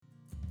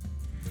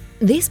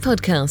This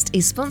podcast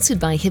is sponsored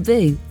by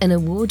Hibu, an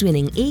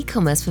award-winning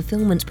e-commerce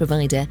fulfillment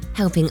provider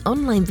helping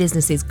online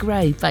businesses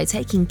grow by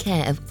taking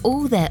care of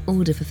all their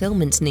order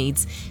fulfillment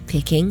needs,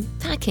 picking,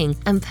 packing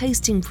and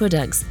posting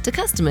products to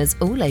customers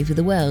all over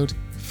the world.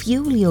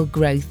 Fuel your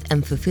growth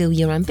and fulfill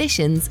your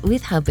ambitions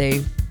with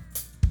Hibu.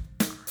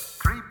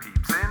 Three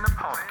Peeps in a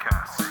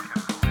Podcast.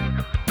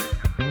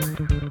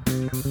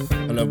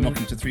 Hello and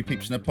welcome to Three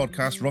Peeps in a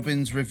Podcast,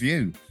 Robin's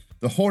Review.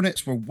 The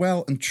Hornets were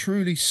well and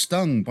truly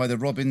stung by the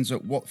Robins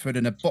at Watford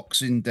in a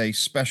Boxing Day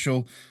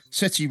special.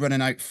 City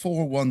running out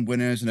 4-1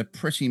 winners in a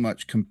pretty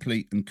much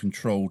complete and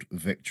controlled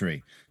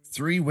victory.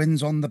 3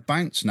 wins on the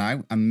bounce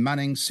now, and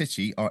Manning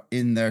City are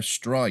in their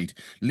stride.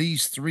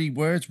 Lee's 3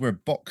 words were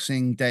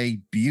Boxing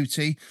Day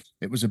beauty.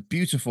 It was a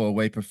beautiful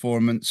away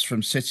performance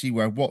from City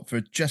where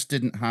Watford just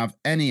didn't have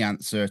any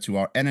answer to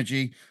our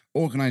energy,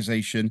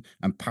 organisation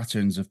and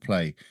patterns of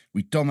play.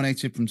 We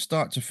dominated from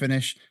start to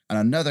finish, and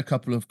another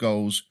couple of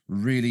goals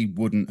really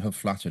wouldn't have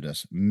flattered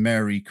us.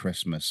 Merry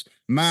Christmas.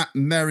 Matt,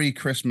 Merry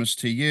Christmas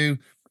to you.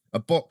 A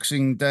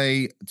Boxing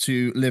Day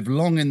to live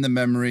long in the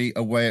memory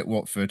away at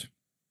Watford.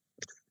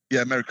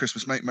 Yeah, Merry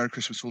Christmas, mate. Merry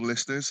Christmas to all the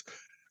listeners.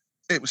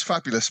 It was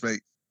fabulous,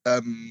 mate.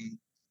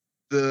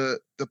 The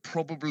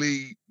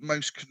probably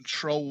most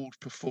controlled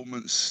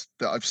performance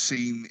that I've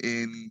seen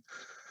in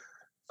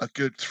a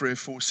good 3 or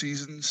 4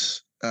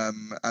 seasons.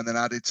 And then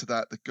added to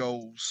that, the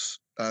goals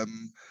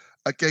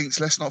against,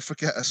 let's not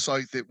forget, a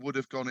side that would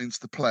have gone into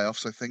the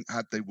playoffs, I think,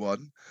 had they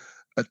won.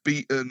 Had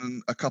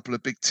beaten a couple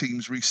of big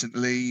teams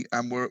recently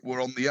and were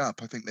on the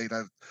up. I think they'd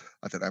had,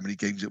 I don't know how many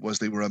games it was,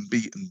 they were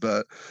unbeaten,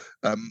 but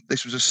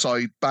this was a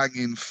side bang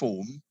in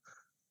form.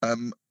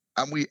 And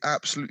we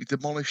absolutely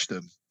demolished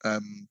them.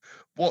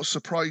 What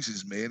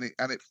surprises me,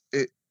 and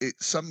it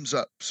sums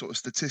up sort of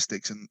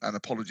statistics, and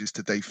apologies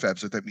to Dave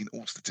Febbs, I don't mean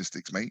all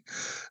statistics, mate.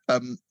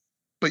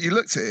 But you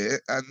looked at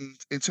it, and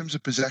in terms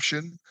of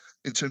possession,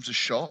 in terms of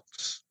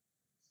shots,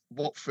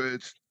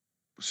 Watford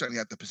certainly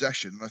had the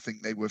possession, and I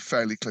think they were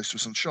fairly close to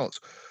us on shots.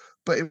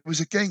 But it was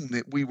a game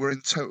that we were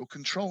in total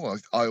control,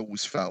 I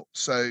always felt.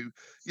 So,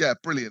 yeah,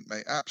 brilliant,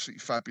 mate. Absolutely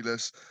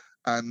fabulous.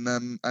 And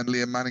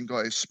Liam Manning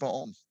got it spot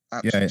on.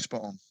 Absolutely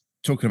spot on.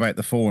 Talking about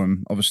the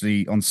form,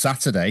 obviously on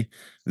Saturday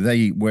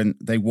they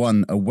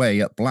won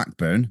away at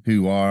Blackburn,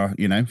 who are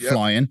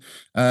flying.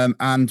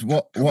 And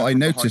what I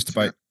noticed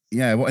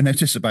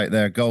about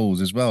their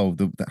goals as well,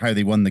 how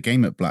they won the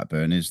game at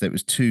Blackburn, is there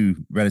was 2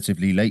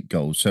 relatively late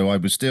goals. So I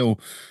was still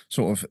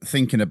sort of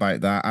thinking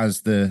about that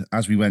as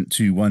we went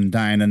 2-1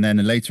 down, and then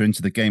later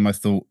into the game, I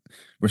thought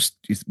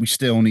we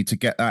still need to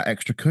get that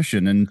extra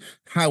cushion. And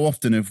how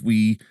often have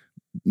we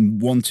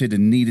wanted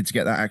and needed to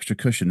get that extra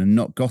cushion and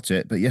not got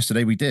it? But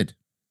yesterday we did.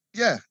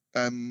 Yeah,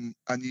 and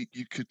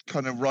you could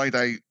kind of ride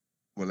out,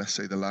 well, let's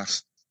say the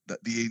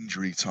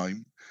injury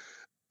time,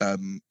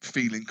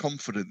 feeling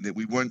confident that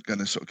we weren't going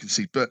to sort of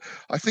concede. But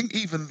I think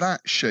even that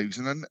shows,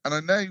 and I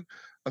know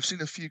I've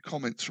seen a few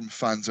comments from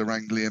fans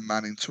around Liam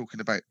Manning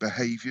talking about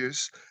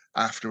behaviours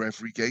after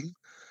every game,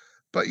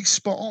 but he's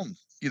spot on.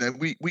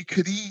 We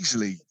could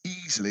easily,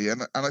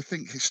 and I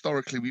think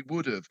historically we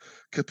would have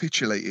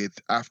capitulated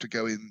after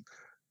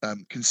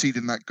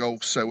conceding that goal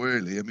so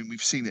early. I mean,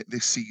 we've seen it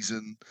this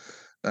season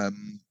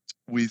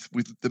with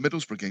the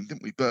Middlesbrough game,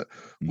 didn't we? But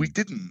we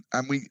didn't,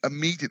 and we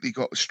immediately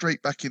got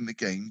straight back in the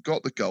game,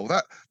 got the goal.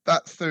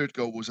 That third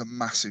goal was a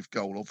massive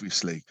goal,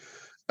 obviously,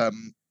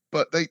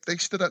 but they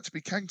stood up to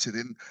be counted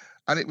in,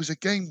 and it was a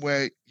game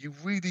where you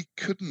really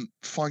couldn't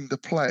find a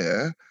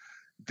player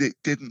that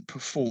didn't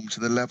perform to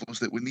the levels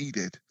that were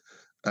needed.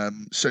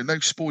 So no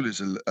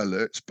spoilers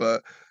alerts,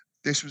 but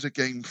this was a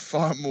game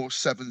far more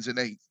 7s and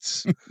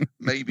 8s,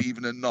 maybe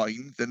even a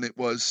 9 than it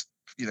was,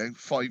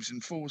 5s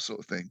and 4s sort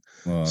of thing.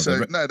 Well,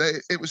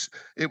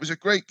 it was a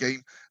great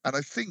game. And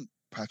I think,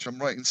 Patch, I'm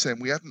right in saying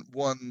we hadn't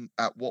won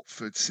at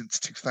Watford since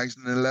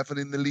 2011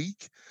 in the league.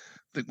 I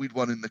think we'd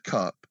won in the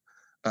cup.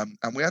 And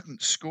we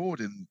hadn't scored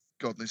in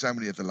God knows how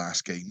many of the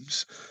last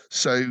games.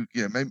 So,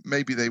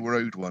 maybe they were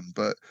owed one.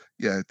 But,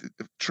 yeah,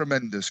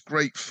 tremendous,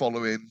 great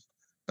following,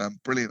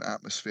 brilliant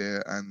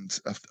atmosphere, and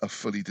a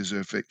fully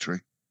deserved victory.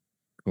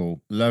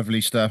 Cool.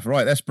 Lovely stuff.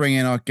 Right, let's bring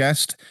in our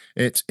guest.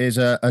 It is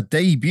a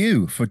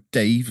debut for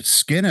Dave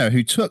Skinner,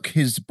 who took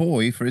his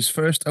boy for his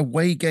first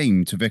away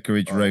game to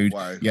Vicarage Road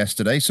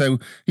yesterday. So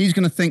he's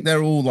going to think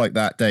they're all like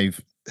that,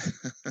 Dave.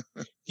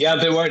 Yeah, I'm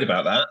a bit worried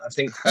about that. I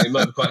think it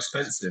might be quite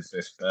expensive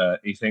if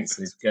he thinks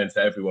he's going to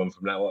everyone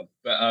from now on.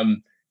 But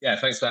yeah,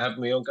 thanks for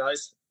having me on,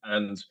 guys.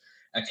 And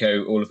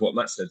echo all of what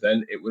Matt said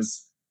then. It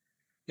was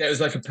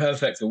like a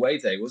perfect away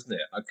day, wasn't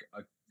it?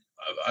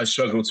 I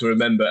struggle to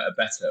remember a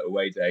better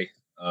away day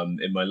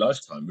in my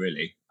lifetime,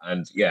 really.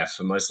 And yeah,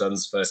 for my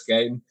son's first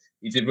game,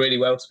 he did really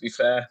well, to be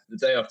fair. The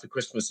day after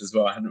Christmas as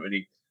well, I hadn't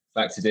really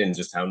factored in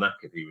just how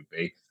knackered he would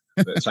be.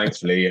 But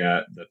thankfully,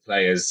 the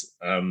players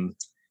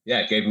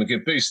gave him a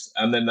good boost.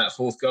 And then that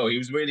 4th goal, he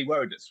was really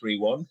worried at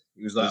 3-1.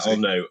 He was like, oh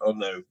no,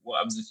 what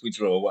happens if we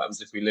draw? What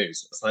happens if we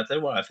lose? I was like,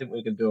 don't worry, I think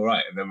we're going to do all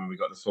right. And then when we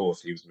got the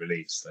 4th, he was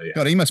relieved. So yeah.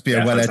 God, he must be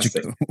a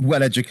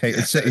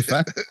well-educated City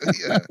fan.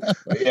 Yeah.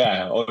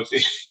 Yeah,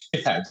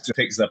 yeah, it just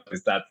picks up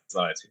his dad's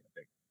anxiety, I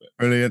think.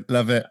 Brilliant,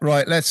 love it.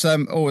 Right, let's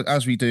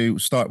as we do,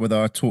 start with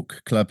our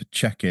talk club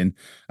check-in.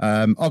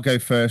 I'll go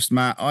first,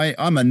 Matt.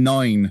 I'm a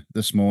 9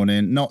 this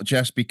morning, not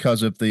just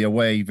because of the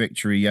away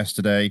victory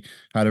yesterday.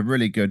 Had a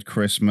really good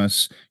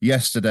Christmas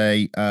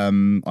yesterday.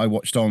 I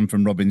watched on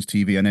from Robin's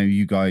TV. I know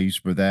you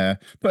guys were there.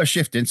 Put a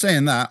shift in.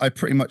 Saying that, I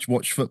pretty much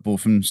watched football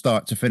from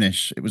start to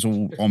finish. It was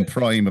all on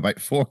Prime, about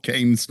 4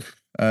 games.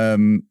 I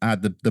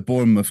had the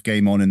Bournemouth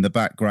game on in the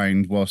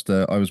background whilst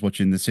I was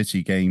watching the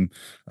City game,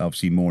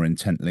 obviously more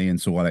intently,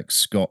 and saw Alex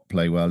Scott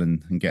play well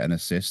and get an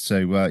assist. So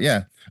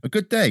yeah, a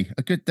good day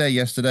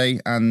yesterday,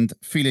 and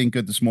feeling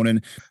good this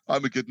morning.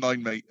 I'm a good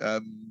 9, mate.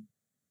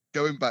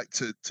 Going back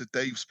to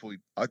Dave's point,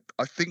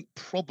 I think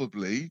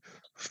probably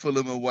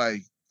Fulham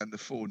away and the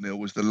 4-0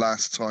 was the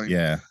last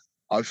time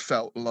I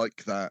felt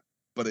like that,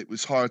 but it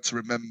was hard to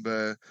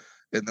remember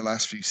in the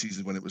last few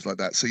seasons when it was like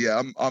that. So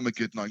yeah, I'm a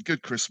good 9.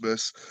 Good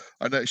Christmas.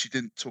 I noticed you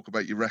didn't talk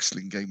about your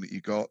wrestling game that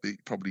you got. That you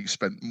probably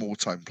spent more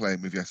time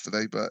playing with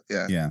yesterday, but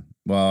yeah. Yeah.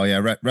 Well,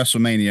 yeah,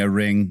 WrestleMania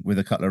ring with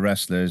a couple of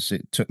wrestlers.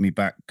 It took me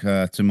back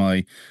to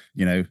my,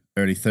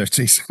 early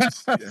 30s.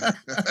 Yeah.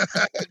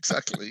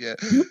 Exactly. Yeah.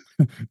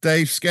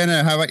 Dave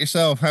Skinner, how about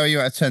yourself? How are you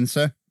out of 10,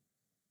 sir?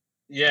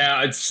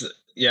 Yeah,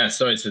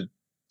 sorry to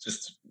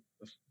just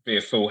be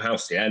a full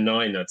house. Yeah,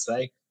 9, I'd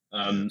say.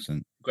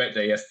 Great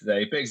day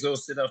yesterday. A bit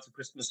exhausted after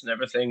Christmas and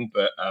everything,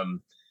 but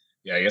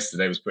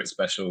yesterday was pretty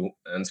special.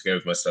 And to go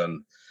with my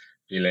son,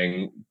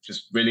 feeling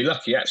just really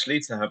lucky actually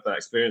to have that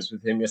experience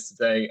with him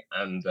yesterday.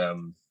 And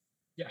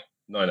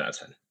 9 out of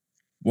 10.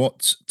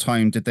 What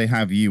time did they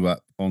have you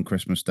up on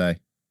Christmas Day?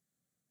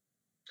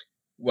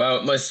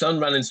 Well, my son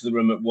ran into the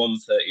room at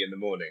 1:30 in the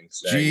morning.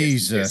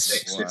 Jesus,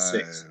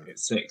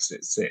 it's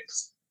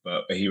 6.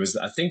 But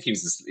I think he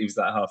was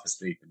that half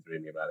asleep and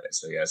dreaming about it.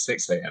 So yeah,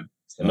 6 a.m.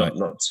 So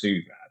not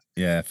too bad.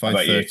 Yeah,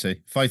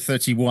 5:30,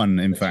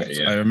 5:31. In fact,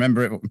 yeah. I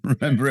remember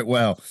it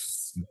well.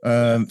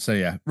 So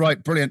yeah,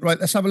 right, brilliant. Right,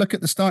 let's have a look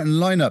at the starting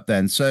lineup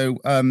then. So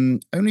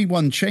only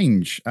one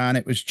change, and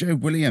it was Joe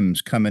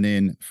Williams coming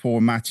in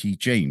for Matty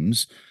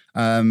James,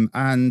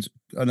 and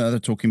another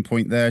talking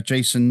point there,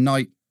 Jason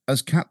Knight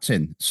as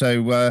captain.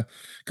 So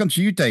come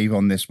to you, Dave,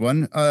 on this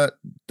one.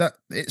 That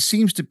it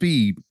seems to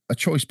be a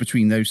choice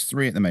between those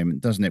 3 at the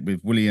moment, doesn't it?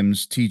 With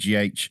Williams,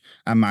 TGH,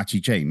 and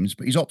Matty James,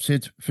 but he's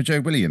opted for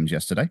Joe Williams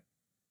yesterday.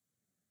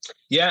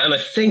 Yeah, and I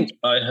think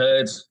I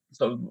heard,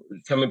 sort of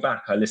coming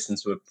back, I listened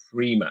to a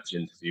pre-match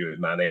interview with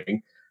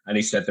Manning, and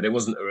he said that it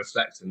wasn't a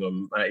reflection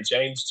on Matty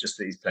James, just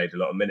that he's played a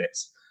lot of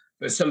minutes.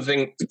 But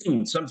something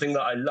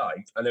that I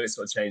liked, I know it's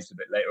sort of changed a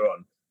bit later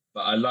on,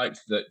 but I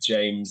liked that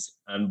James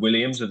and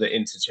Williams are the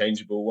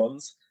interchangeable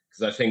ones,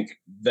 because I think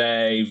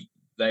they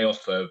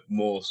offer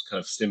more kind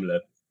of similar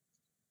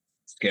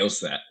skill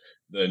set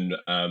than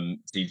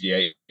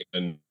TGA,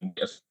 and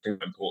I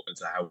think important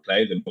to how we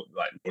play than more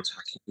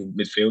attacking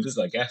midfielders,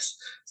 I guess.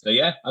 So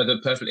yeah, I'm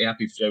perfectly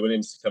happy for Joe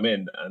Williams to come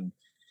in, and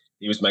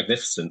he was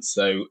magnificent.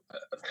 So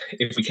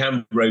if we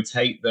can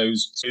rotate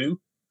those 2,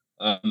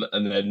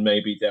 and then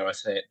maybe, dare I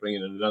say it, bring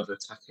in another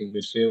attacking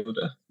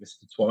midfielder,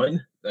 Mr.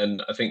 Twine, then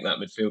I think that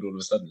midfield all of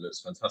a sudden looks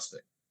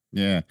fantastic.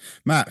 Yeah,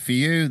 Matt, for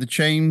you, the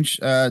change,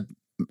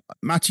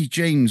 Matty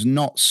James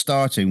not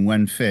starting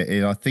when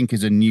fit, I think,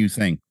 is a new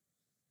thing.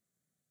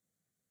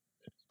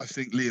 I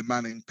think Liam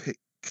Manning picked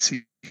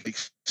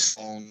based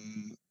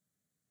on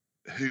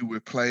who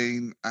we're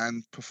playing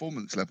and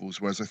performance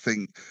levels, whereas I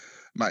think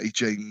Matty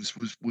James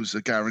was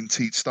a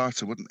guaranteed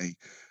starter, wouldn't he?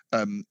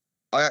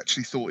 I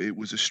actually thought it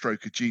was a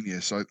stroke of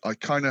genius. I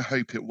kind of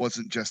hope it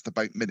wasn't just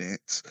about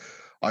minutes.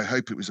 I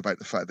hope it was about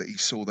the fact that he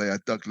saw they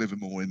had Doug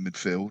Livermore in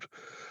midfield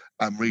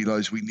and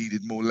realised we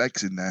needed more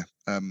legs in there.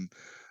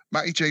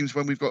 Matty James,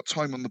 when we've got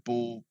time on the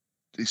ball,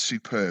 is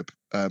superb.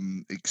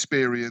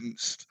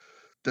 Experienced,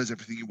 does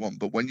everything you want,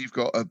 but when you've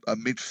got a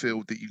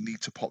midfield that you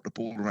need to pop the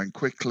ball around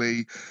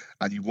quickly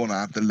and you want to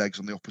have the legs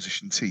on the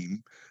opposition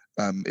team,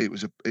 it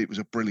was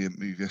a brilliant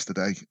move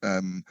yesterday.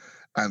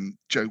 And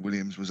Joe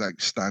Williams was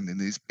outstanding.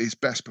 His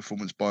best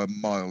performance by a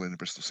mile in a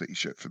Bristol City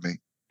shirt for me.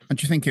 And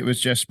do you think it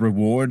was just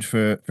reward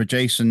for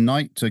Jason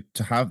Knight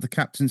to have the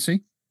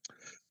captaincy?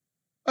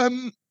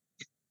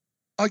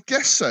 I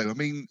guess so. I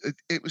mean,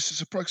 it was a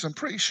surprise. I'm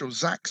pretty sure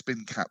Zach's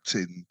been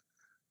captain.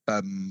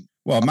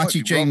 Well,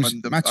 Matty James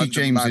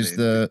is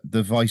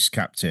the vice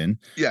captain.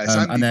 Yeah, it's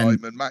Andy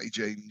Vyman, Matty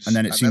James, and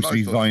then it seems to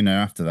be Viner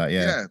after that.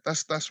 Yeah,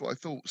 that's what I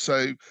thought.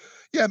 So,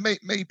 yeah,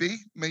 maybe.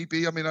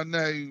 I mean, I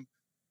know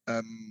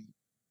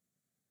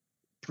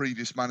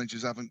previous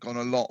managers haven't gone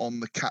a lot on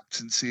the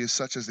captaincy as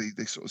such, as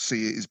they sort of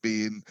see it as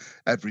being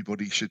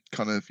everybody should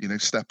kind of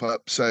step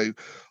up. So,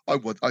 I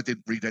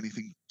didn't read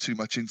anything too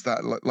much into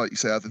that, like you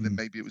say, other than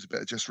maybe it was a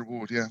bit of just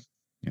reward. Yeah.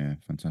 Yeah,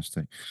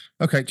 fantastic.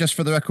 Okay, just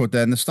for the record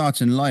then, the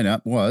starting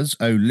lineup was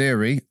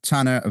O'Leary,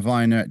 Tanner,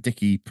 Viner,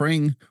 Dicky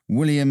Pring,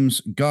 Williams,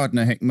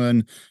 Gardner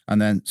Hickman,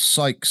 and then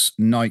Sykes,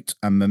 Knight,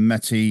 and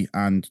Mehmeti,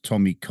 and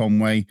Tommy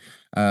Conway.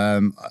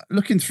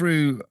 Looking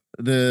through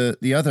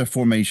the other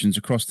formations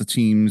across the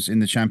teams in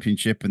the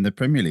Championship and the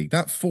Premier League.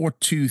 That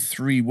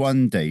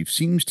 4-2-3-1, Dave,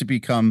 seems to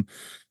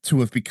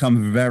have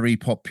become very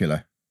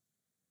popular.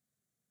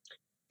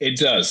 It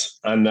does,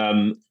 and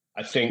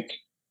I think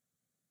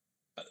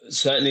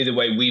certainly the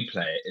way we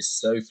play it is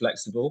so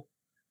flexible.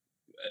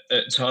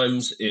 At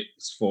times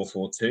it's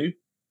 4-4-2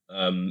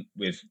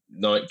 with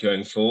Knight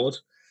going forward.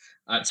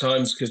 At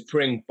times, because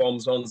Pring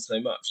bombs on so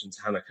much and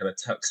Tanner kind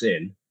of tucks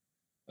in,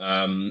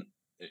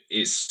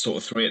 it's sort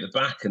of three at the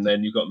back, and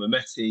then you've got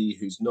Mehmeti,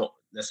 who's not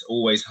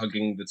always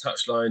hugging the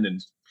touchline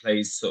and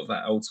plays sort of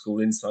that old school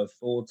inside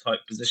forward type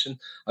position.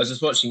 I was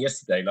just watching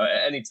yesterday, like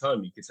at any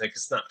time you could take a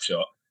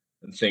snapshot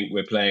and think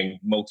we're playing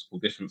multiple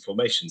different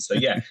formations. So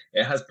yeah,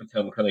 it has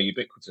become kind of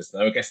ubiquitous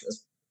now. I guess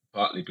that's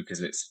partly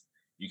because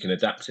you can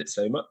adapt it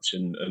so much,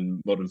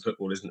 and modern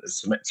football isn't as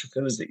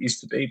symmetrical as it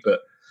used to be.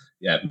 But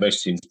yeah,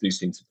 most teams do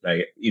seem to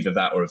play either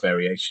that or a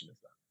variation of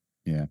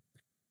that. Yeah.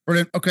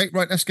 Brilliant. Okay,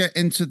 right, let's get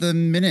into the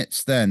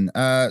minutes then.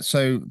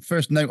 So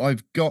first note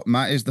I've got,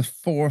 Matt, is the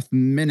 4th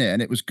minute,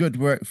 and it was good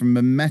work from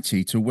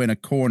Mehmeti to win a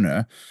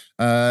corner.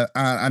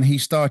 And he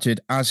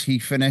started as he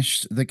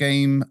finished the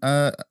game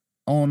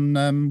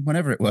on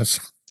whenever it was.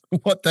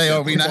 What day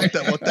are we now?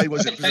 What day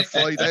was it? Was it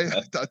Friday?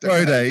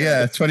 Friday,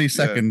 yeah,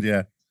 22nd,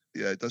 yeah.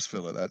 Yeah, it does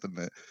feel like that, doesn't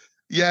it?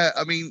 Yeah,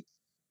 I mean,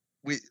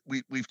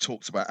 we've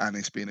talked about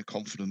Anis being a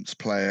confidence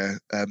player.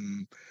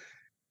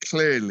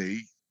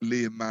 Clearly,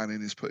 Liam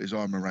Manning has put his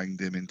arm around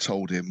him and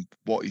told him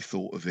what he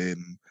thought of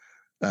him.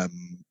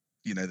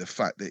 The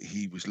fact that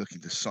he was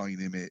looking to sign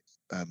him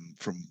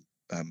from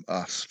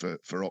us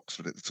for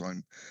Oxford at the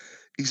time.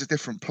 He's a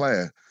different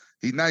player.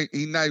 He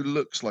now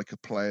looks like a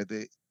player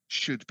that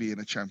should be in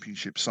a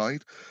Championship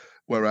side.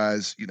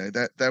 Whereas,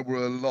 there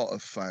were a lot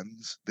of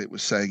fans that were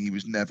saying he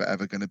was never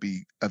ever going to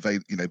be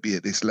be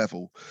at this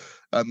level.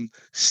 There's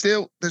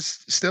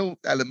still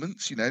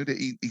elements,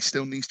 that he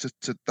still needs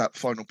to that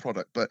final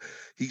product, but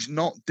he's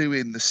not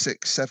doing the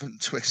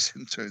 6-7 twists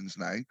and turns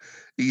now.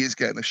 He is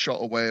getting a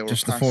shot away or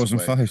just a pass the 4s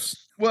away. and 5s.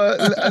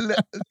 Well,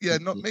 yeah,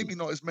 maybe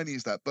not as many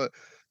as that, but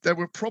there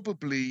were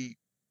probably.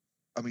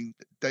 I mean,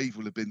 Dave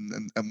will have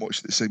been and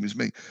watched it the same as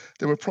me.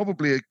 There were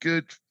probably a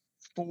good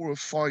 4 or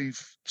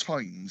 5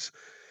 times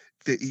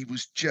that he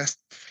was just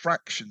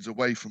fractions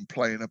away from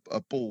playing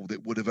a ball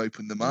that would have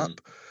opened them up.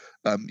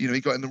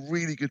 He got in the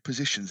really good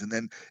positions, and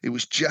then it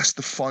was just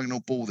the final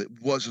ball that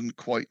wasn't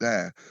quite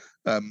there.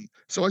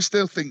 So I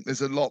still think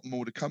there's a lot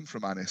more to come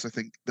from Anis. I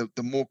think the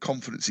more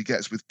confidence he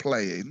gets with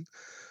playing,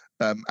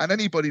 and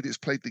anybody that's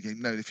played the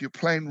game knows if you're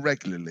playing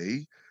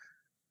regularly,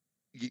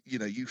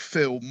 you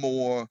feel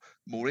more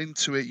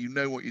into it. You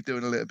know what you're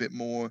doing a little bit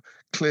more.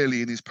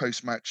 Clearly, in his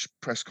post-match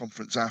press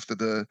conference after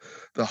the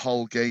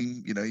whole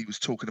game, he was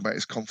talking about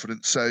his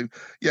confidence. So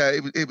yeah,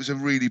 it was a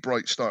really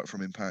bright start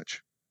from him,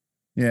 Patch.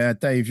 Yeah,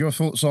 Dave, your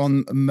thoughts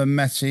on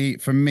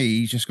Mehmeti? For me,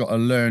 he's just got to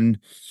learn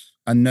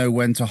and know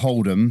when to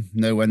hold him,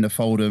 know when to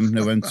fold him,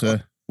 know when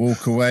to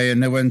walk away,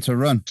 and know when to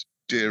run.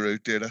 Dear, oh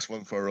dear, that's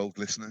one for our old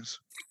listeners.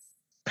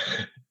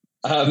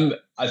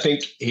 I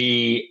think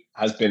he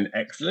has been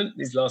excellent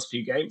these last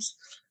few games.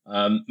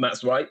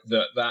 Matt's right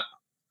that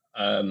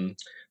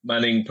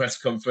Manning press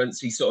conference,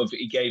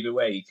 he gave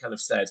away. He kind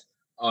of said,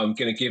 "I'm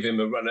going to give him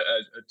a run at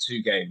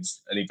 2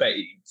 games," and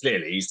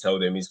clearly he's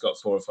told him he's got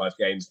 4 or 5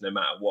 games no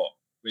matter what,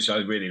 which I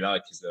really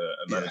like as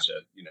a manager.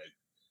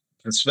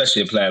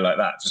 Especially a player like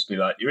that. Just be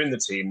like, you're in the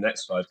team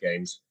next 5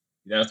 games.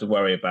 You don't have to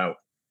worry about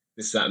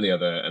this, that, and the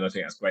other. And I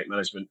think that's great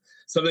management.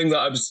 Something that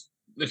I was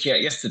looking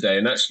at yesterday,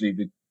 and actually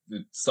the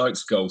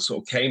Sykes goal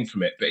sort of came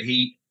from it.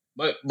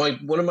 But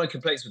one of my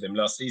complaints with him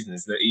last season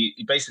is that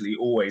he basically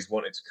always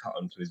wanted to cut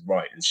onto his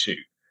right and shoot,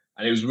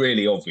 and it was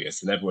really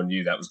obvious, and everyone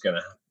knew that was going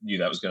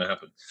to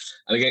happen.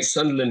 And against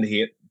Sunderland, he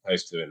hit the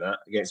post doing that.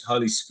 Against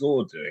Hull, he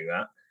scored doing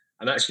that.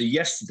 And actually,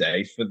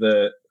 yesterday for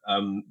the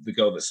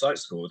goal that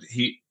Sykes scored,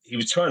 he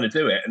was trying to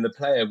do it, and the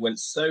player went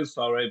so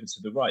far over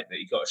to the right that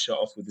he got a shot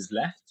off with his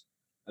left.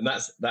 And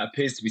that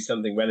appears to be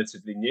something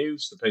relatively new.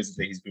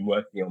 Supposedly, he's been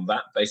working on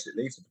that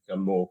basically to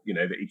become more,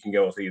 that he can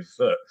go off either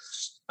foot.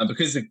 And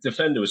because the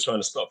defender was trying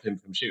to stop him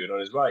from shooting on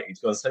his right, he's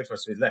gone so far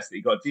to his left that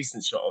he got a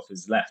decent shot off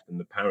his left and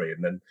the parry,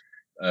 and then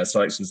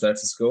Sykes was there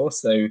to score.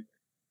 So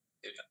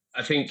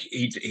I think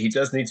he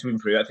does need to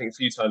improve. I think a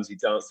few times he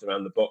danced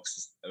around the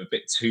box a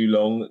bit too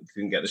long,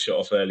 didn't get the shot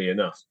off early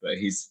enough. But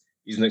he's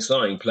an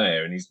exciting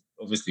player, and he's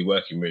obviously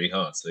working really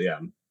hard. So yeah,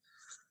 I'm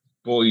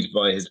buoyed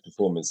by his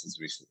performances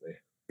recently.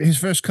 His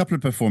first couple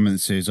of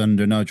performances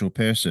under Nigel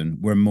Pearson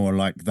were more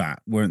like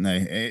that, weren't they?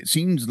 It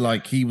seems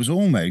like he was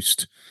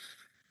almost,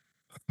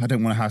 I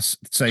don't want to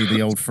say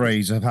the old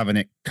phrase of having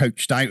it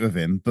coached out of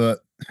him, but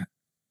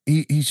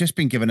he's just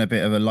been given a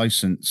bit of a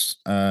license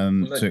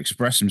to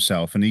express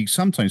himself, and he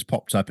sometimes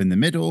popped up in the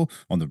middle,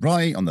 on the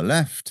right, on the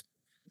left.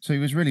 So he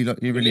was really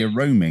a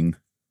roaming.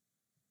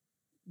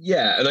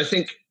 Yeah, and I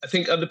think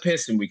under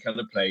Pearson we kind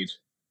of played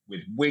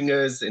with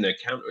wingers in a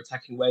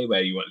counter-attacking way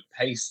where you want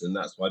pace, and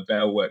that's why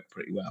Bale worked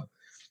pretty well.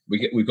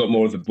 We've got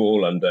more of the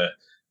ball under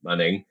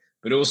Manning,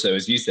 but also,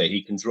 as you say,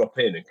 he can drop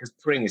in, and because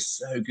Pring is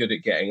so good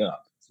at getting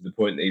up, to the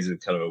point that he's a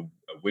kind of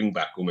a wing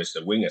back, almost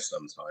a winger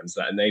sometimes.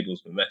 That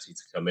enables Mehmeti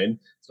to come in.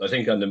 So I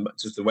think under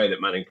just the way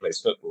that Manning plays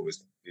football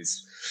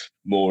is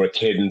more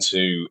akin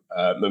to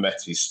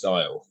Mehmeti's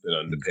style than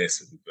under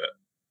Pearson. But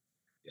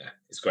yeah,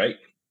 it's great.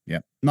 Yeah.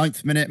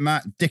 9th minute,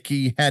 Matt,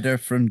 Dickey header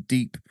from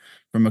deep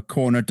from a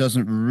corner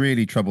doesn't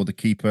really trouble the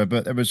keeper,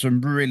 but there was some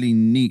really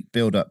neat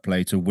build-up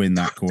play to win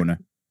that corner.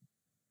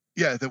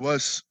 Yeah, there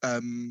was.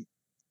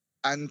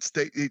 And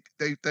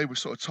they were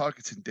sort of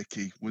targeting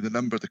Dickey with a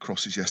number of the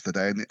crosses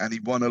yesterday, and he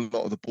won a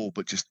lot of the ball,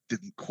 but just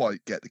didn't quite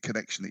get the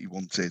connection that he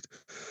wanted.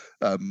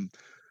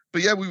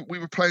 But yeah, we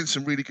were playing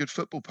some really good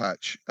football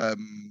patch.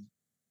 And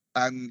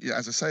yeah,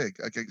 as I say,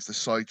 against a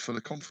side full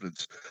of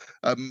confidence.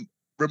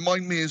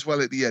 Remind me as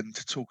well at the end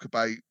to talk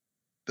about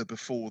the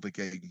before the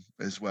game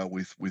as well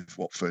with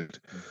Watford.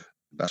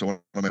 That's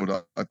what I'm able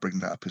to I bring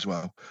that up as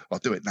well. I'll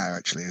do it now,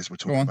 actually, as we're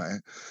talking about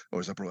it, or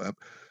as I brought it up.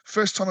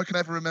 First time I can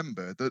ever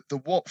remember that the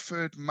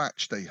Watford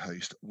match day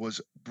host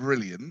was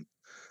brilliant.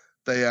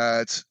 They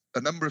had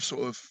a number of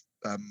sort of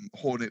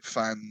Hornet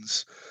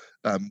fans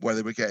where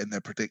they were getting their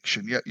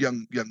prediction.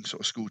 Young sort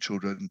of school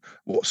children,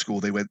 what school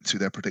they went to,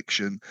 their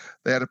prediction.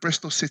 They had a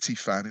Bristol City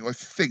fan who I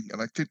think,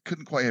 and I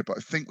couldn't quite hear, but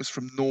I think was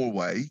from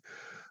Norway.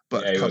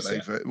 But Yeah,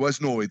 it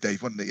was Norway,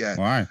 Dave, wasn't it? Yeah.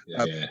 Wow.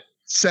 Yeah.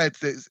 Said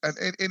that,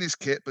 and in his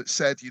kit, but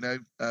said,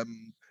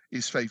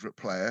 his favourite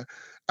player.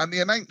 And the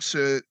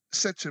announcer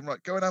said to him,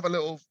 right, go and have a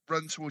little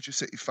run towards your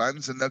City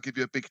fans and they'll give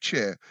you a big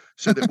cheer.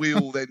 So that we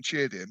all then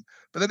cheered him.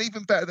 But then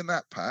even better than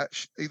that,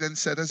 Patch, he then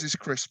said, as is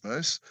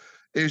Christmas,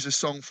 here's a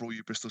song for all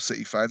you Bristol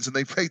City fans. And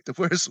they played the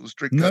Wurzels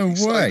Drink No Up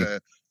way. Cider.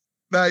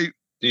 Now,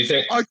 Do you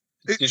think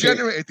it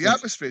generated the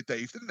atmosphere,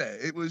 Dave, didn't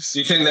it? It was. Do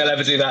you think they'll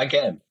ever do that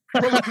again?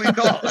 Probably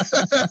not.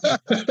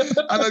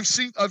 And I've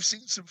seen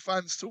some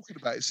fans talking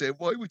about it, saying,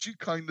 why would you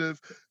kind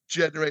of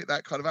generate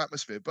that kind of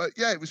atmosphere? But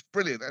yeah, it was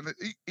brilliant, and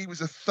he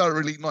was a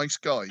thoroughly nice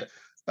guy.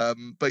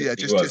 But yeah,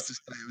 just to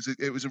say,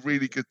 it was a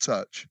really good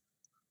touch.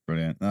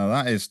 Brilliant. No,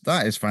 that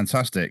is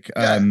fantastic.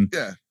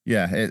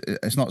 Yeah.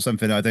 It's not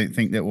something I don't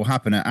think that will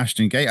happen at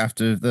Ashton Gate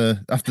after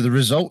the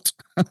result,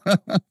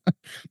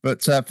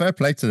 but fair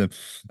play to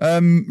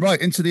them.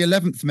 Right into the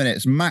 11th minute,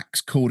 it's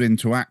Max called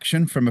into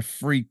action from a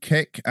free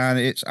kick, and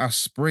it's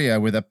Asprilla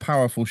with a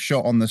powerful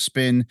shot on the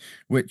spin,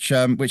 which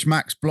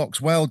Max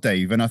blocks well,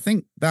 Dave, and I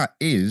think that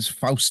is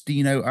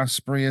Faustino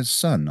Asprilla's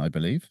son, I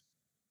believe.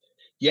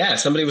 Yeah,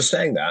 somebody was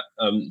saying that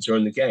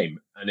during the game,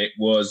 and it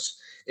was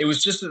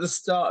just at the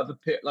start of the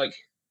pit. Like,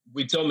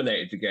 we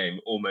dominated the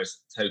game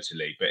almost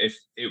totally, but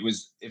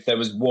if there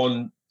was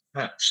one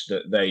patch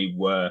that they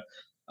were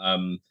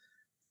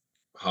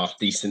half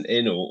decent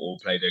in or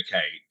played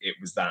okay, it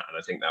was that, and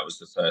I think that was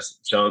the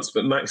first chance.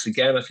 But Max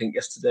again, I think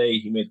yesterday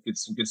he made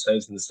some good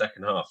saves in the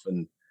second half,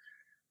 and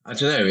I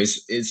don't know.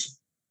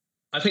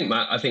 I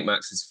think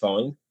Max is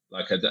fine.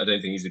 Like, I don't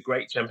think he's a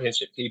great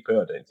Championship keeper.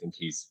 I don't think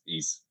he's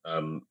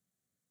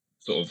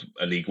sort of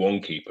a League One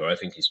keeper. I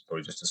think he's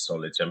probably just a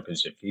solid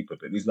Championship keeper.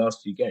 But these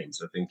last few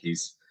games, I think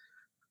he's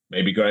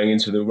maybe growing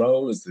into the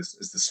role as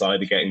the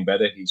side are getting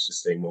better. He's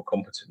just staying more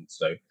competent.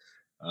 So,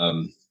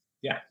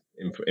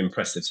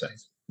 impressive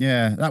save.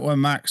 Yeah, that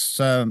one, Max.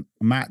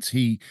 Matt,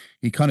 he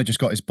kind of just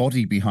got his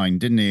body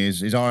behind, didn't he?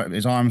 His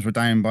arms were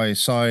down by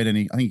his side,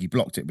 and I think he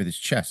blocked it with his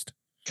chest.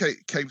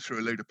 Came through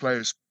a load of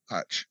players,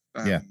 Patch.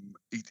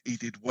 He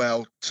did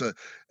well to.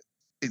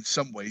 In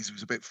some ways, he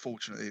was a bit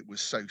fortunate it was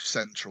so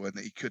central and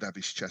that he could have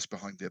his chest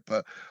behind it.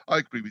 But I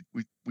agree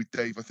with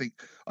Dave.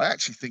 I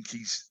actually think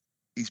he's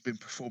been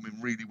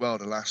performing really well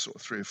the last sort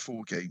of 3 or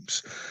 4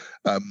 games.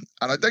 And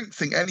I don't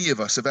think any of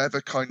us have ever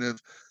kind of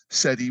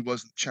said he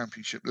wasn't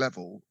Championship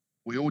level.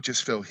 We all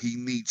just feel he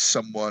needs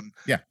someone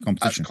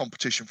as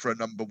competition for a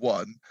number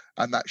one,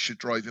 and that should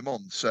drive him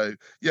on. So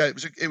yeah,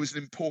 it was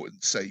an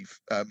important save.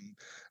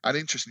 And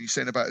interesting, you're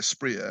saying about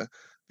Asprilla.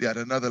 They had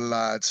another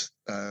lad,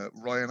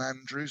 Ryan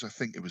Andrews. I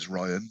think it was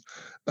Ryan,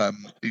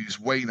 who's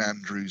Wayne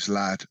Andrews'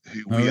 lad,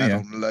 who we had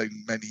on loan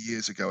many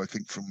years ago, I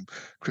think from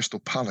Crystal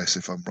Palace,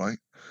 if I'm right.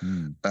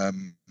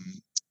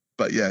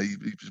 But yeah, he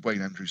was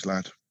Wayne Andrews'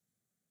 lad.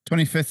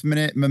 25th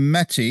minute,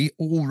 Mehmeti,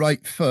 all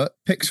right foot,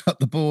 picks up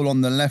the ball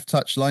on the left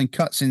touchline,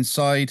 cuts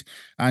inside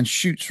and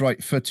shoots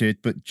right-footed,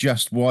 but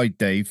just wide,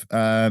 Dave.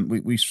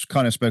 We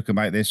kind of spoke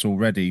about this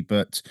already,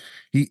 but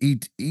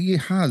he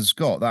has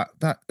got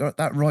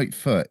that right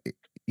foot.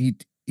 He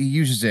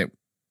uses it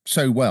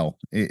so well.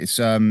 It's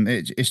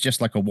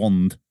just like a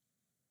wand.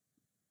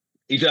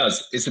 He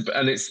does.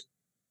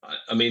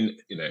 I mean,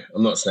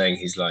 I'm not saying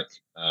he's like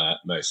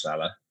Mo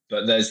Salah,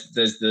 but there's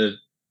the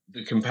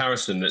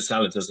comparison that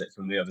Salah does it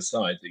from the other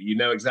side, that you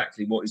know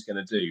exactly what he's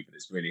going to do, but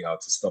it's really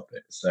hard to stop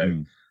it.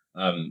 So,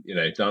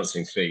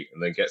 dancing feet,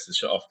 and then gets the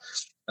shot off.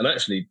 And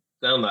actually,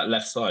 down that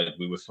left side,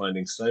 we were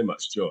finding so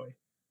much joy.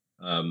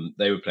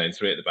 They were playing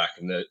 3 at the back,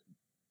 and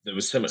there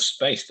was so much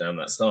space down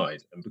that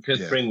side. And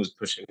because Pring was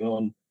pushing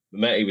on,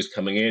 Mehmeti was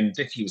coming in,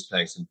 Dickey was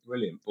playing some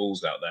brilliant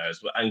balls out there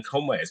as well, and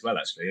Conway as well,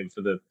 actually. And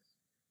for the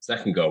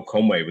second goal,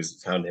 Conway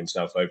found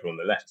himself over on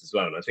the left as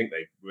well. And I think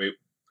they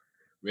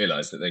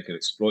realised that they could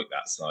exploit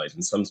that side.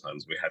 And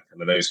sometimes we had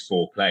kind of those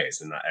 4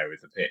 players in that area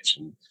of the pitch,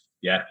 and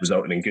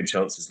resulting in good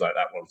chances like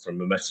that one from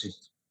Mehmeti.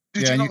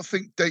 Did you not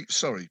think, Dave?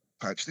 Sorry,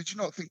 Patch. Did you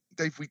not think,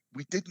 Dave?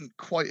 We didn't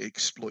quite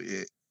exploit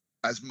it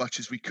as much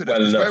as we could have.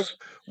 Well enough.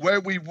 Where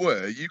we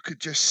were, you could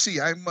just see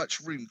how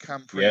much room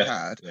Camphrey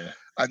had,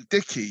 and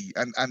Dickie,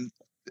 and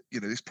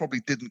this probably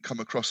didn't come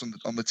across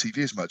on the TV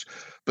as much,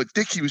 but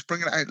Dickie was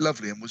bringing it out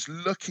lovely and was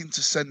looking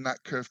to send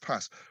that curve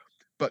pass,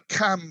 but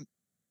Cam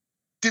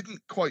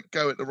didn't quite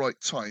go at the right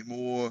time,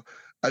 or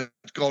had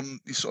gone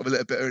sort of a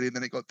little bit early and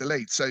then it got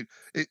delayed. So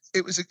it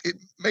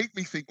made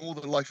me think all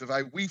the life of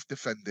how we've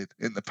defended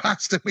in the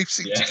past, and we've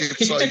seen to give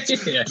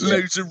sides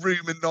loads of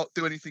room and not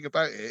do anything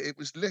about it. It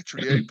was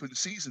literally open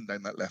season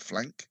down that left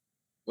flank.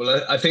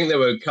 Well, I think there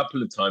were a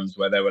couple of times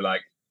where there were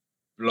like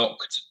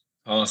blocked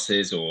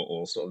passes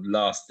or sort of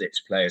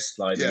last-ditch players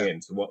sliding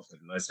into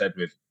Watford. And I said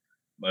with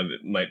my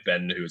mate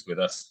Ben, who was with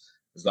us,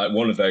 was like,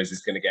 one of those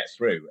is going to get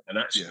through. And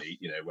actually,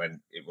 when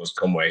it was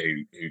Conway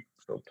who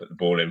sort of put the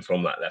ball in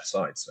from that left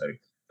side. So,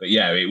 but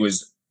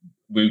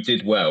we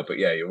did well. But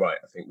yeah, you're right.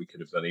 I think we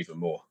could have done even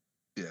more.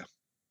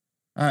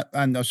 Yeah.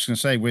 And I was just going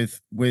to say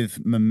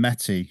with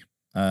Mehmeti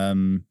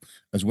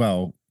as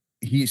well,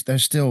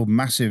 there's still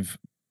massive.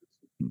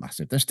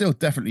 There's still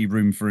definitely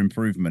room for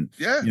improvement.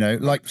 Yeah.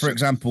 Like 100%. For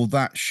example,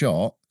 that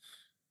shot.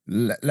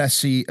 Let's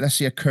see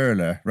a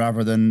curler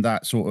rather than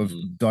that sort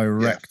of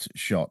direct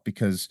shot,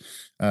 because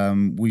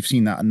we've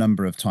seen that a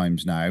number of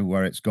times now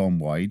where it's gone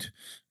wide.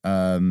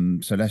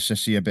 So let's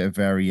just see a bit of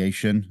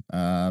variation.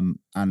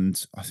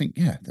 And I think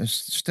there's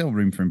still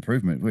room for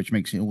improvement, which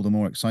makes it all the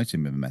more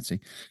exciting with Mehmeti.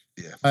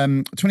 Yeah.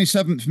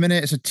 27th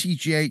minute, it's a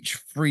TGH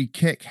free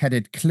kick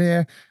headed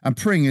clear, and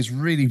Pring is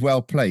really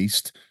well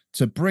placed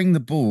to bring the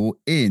ball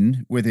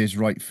in with his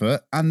right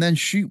foot and then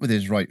shoot with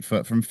his right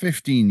foot from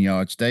 15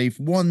 yards, Dave.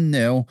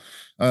 1-0,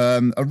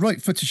 a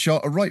right-footed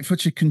shot, a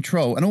right-footed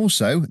control, and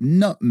also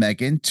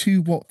nutmegging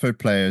 2 Watford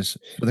players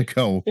for the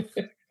goal.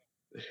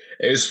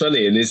 It was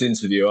funny, in his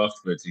interview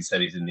afterwards, he said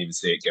he didn't even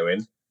see it go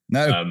in.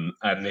 No.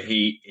 And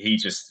he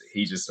just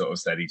sort of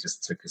said he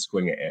just took a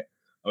swing at it.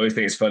 I always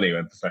think it's funny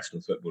when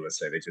professional footballers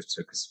say they just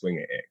took a swing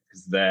at it,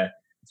 because they're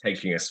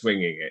taking a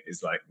swing at it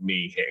is like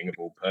me hitting a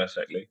ball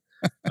perfectly.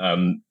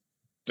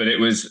 But it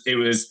was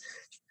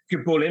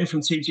good ball in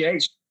from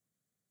TGH.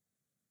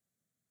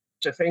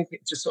 I think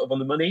just sort of on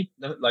the money,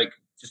 like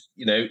just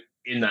in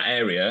that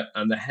area,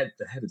 and the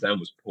header down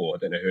was poor. I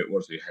don't know who it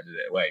was who headed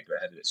it away, but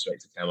headed it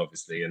straight to Cam,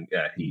 obviously, and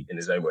he, in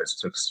his own words,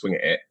 took a swing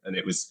at it, and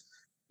it was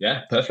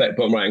perfect.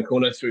 Bottom right hand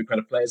corner through kind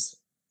of players.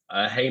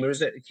 Hamer,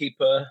 is it, the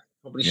keeper?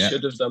 Probably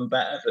should have done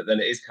better, but then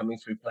it is coming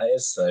through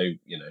players, so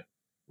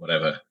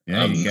whatever.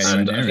 Yeah,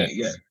 and I think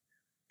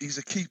he's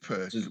a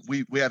keeper.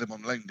 We had him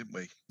on loan, didn't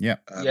we? Yeah.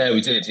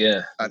 We did.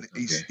 Yeah. And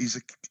he's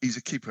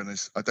a keeper,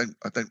 and I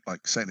don't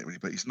like saying it really,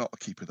 but he's not a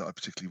keeper that I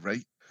particularly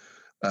rate.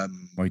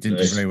 Well, he didn't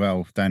do very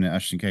well down at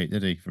Ashton Gate,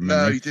 did he?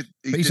 No, he did.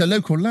 But he's a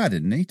local lad,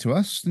 isn't he? To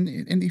us,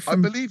 isn't he? I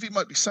believe he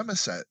might be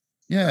Somerset.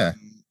 Yeah.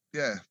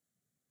 Yeah.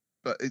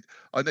 But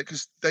I know,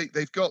 because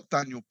they've got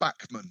Daniel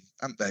Bachman,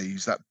 haven't they?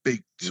 He's that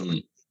big sort of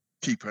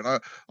keeper, and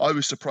I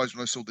was surprised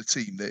when I saw the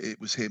team that it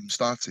was him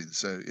starting.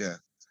 So yeah.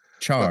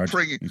 Chard.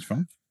 He's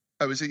from.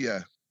 Oh, is he?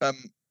 Yeah. I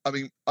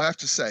mean, I have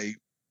to say,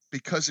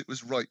 because it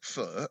was right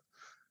foot,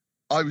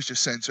 I was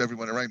just saying to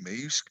everyone around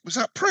me, was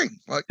that Pring?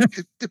 Like,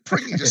 did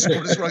Pring just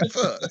scored his right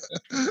foot?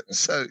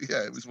 So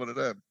yeah, it was one of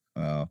them.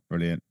 Oh,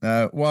 brilliant.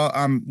 Well,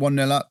 I'm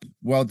 1-0 up.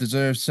 Well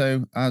deserved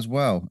so as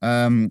well.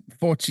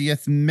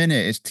 40th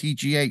minute is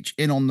TGH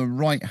in on the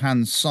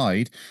right-hand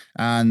side,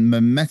 and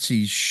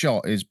Mehmeti's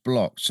shot is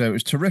blocked. So it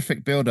was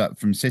terrific build-up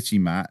from City,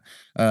 Matt,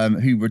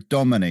 who were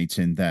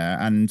dominating there.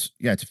 And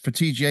for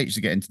TGH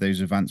to get into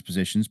those advanced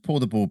positions, pull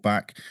the ball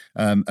back.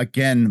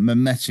 Again,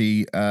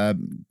 Mehmeti,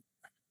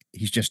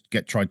 he's just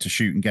tried to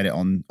shoot and get it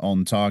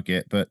on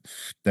target, but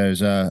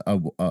there's a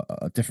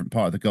different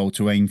part of the goal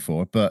to aim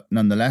for. But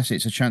nonetheless,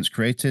 it's a chance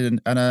created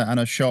and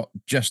a shot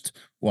just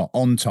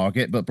on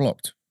target but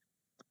blocked.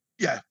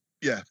 Yeah.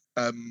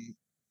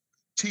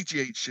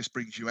 TGH just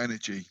brings you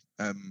energy.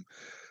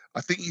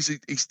 I think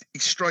he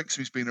strikes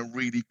me as being a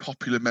really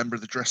popular member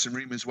of the dressing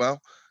room as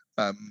well.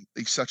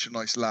 He's such a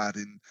nice lad.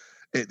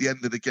 At the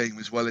end of the game,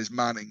 as well as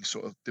Manning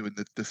sort of doing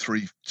the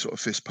 3 sort of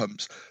fist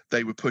pumps,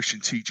 they were pushing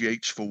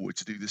TGH forward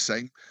to do the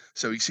same.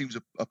 So he seems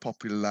a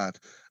popular lad.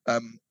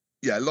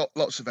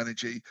 Lots of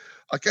energy.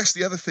 I guess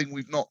the other thing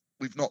we've not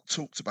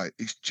talked about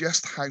is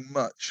just how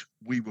much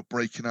we were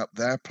breaking up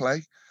their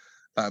play.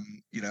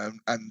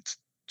 And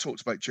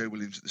talked about Joe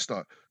Williams at the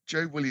start.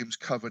 Joe Williams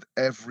covered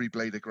every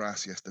blade of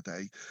grass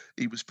yesterday.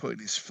 He was putting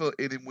his foot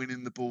in and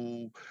winning the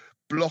ball,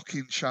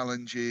 blocking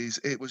challenges.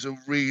 It was a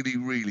really,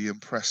 really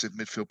impressive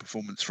midfield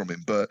performance from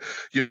him. But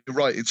you're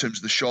right in terms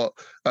of the shot.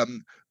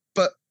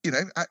 But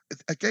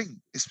again,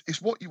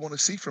 it's what you want to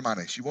see from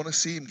Anis. You want to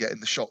see him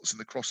getting the shots and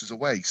the crosses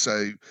away.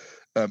 So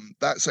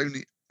that's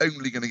only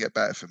going to get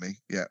better for me.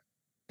 Yeah.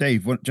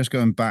 Dave, just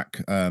going back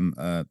to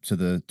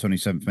the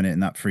 27th minute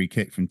and that free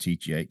kick from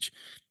TGH,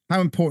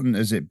 how important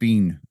has it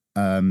been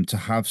to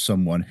have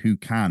someone who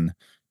can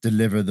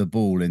deliver the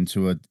ball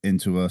into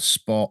a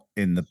spot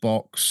in the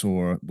box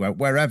or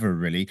wherever.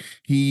 Really,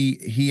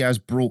 he has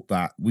brought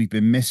that. We've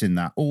been missing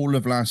that all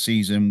of last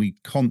season. We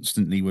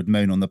constantly would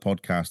moan on the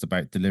podcast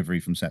about delivery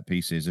from set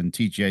pieces, and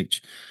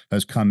TGH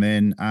has come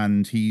in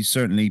and he's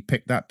certainly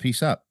picked that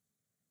piece up.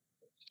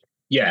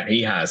 Yeah,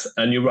 he has,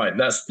 and you're right.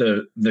 That's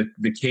the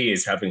key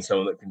is having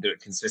someone that can do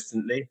it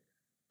consistently.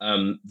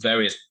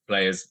 Various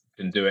players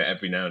can do it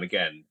every now and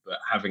again, but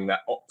having that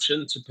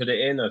option to put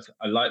it in,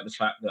 I like the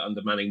fact that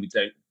under Manning we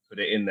don't put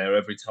it in there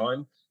every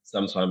time.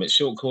 Sometimes it's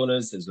short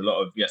corners. There's a lot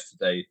of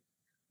yesterday.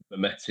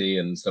 Mehmeti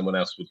and someone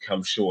else would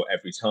come short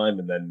every time,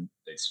 and then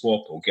they'd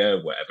swap or go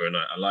or whatever. And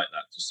I like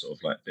that, just sort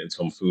of like a bit of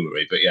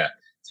tomfoolery. But yeah,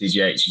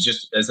 TGH, you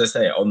just, as I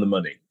say, on the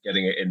money,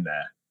 getting it in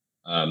there,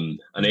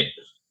 and it,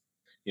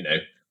 you know.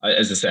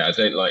 As I say, I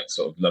don't like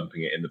sort of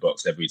lumping it in the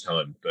box every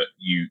time, but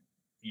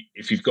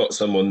if you've got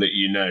someone that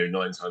 9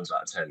 times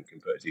out of 10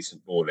 can put a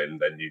decent ball in,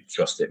 then you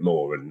trust it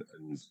more. And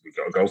we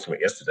got a goal from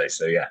it yesterday.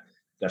 So yeah,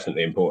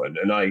 definitely important.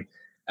 And I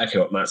echo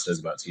what Matt says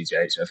about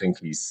TJH. I think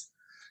he's,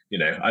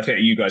 I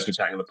think you guys were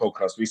chatting on the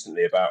podcast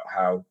recently about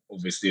how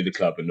obviously the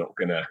club are not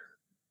going to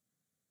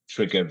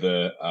trigger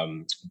the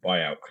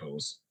buyout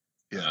clause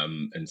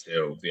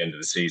until the end of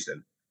the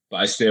season. But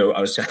I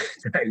was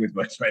chatting with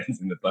my friends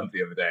in the pub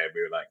the other day, and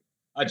we were like,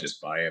 I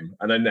just buy him.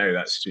 And I know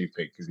that's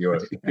stupid because you're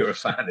a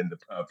fan in the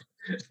pub.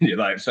 And you're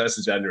like, 1st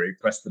of January,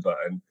 press the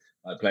button,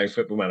 like playing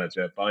Football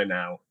Manager, buy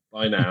now.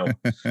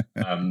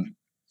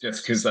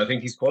 Just because I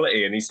think he's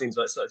quality and he seems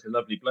like such a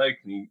lovely bloke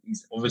and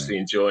he's obviously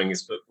enjoying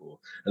his football.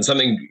 And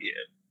something,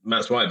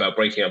 Matt's right about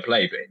breaking up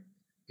play, but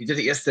he did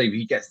it yesterday.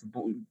 He gets the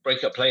ball,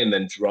 break up play and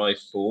then drive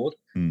forward.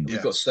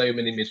 We've got so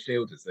many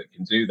midfielders that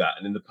can do that.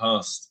 And in the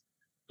past,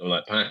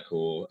 like Pack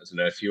or, I don't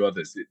know, a few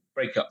others,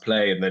 break up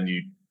play and then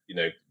you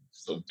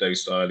sort of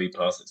docilely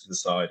pass it to the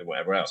side and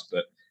whatever else.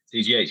 But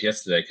TGH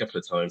yesterday, a couple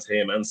of times,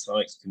 him and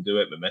Sykes can do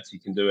it,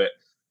 Mehmeti can do it,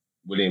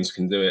 Williams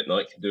can do it,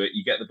 Knight can do it.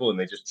 You get the ball and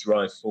they just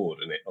drive forward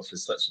and it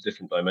offers such a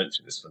different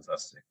dimension. It's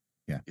fantastic.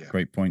 Yeah,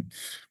 great point.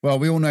 Well,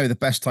 we all know the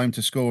best time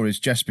to score is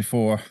just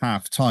before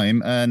half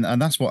time,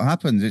 and that's what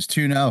happens. It's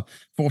 2-0,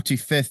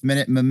 45th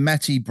minute.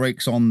 Mehmeti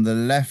breaks on the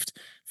left,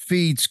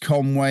 feeds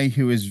Conway,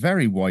 who is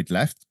very wide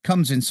left,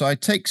 comes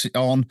inside, takes it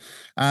on,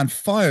 and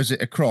fires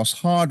it across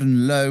hard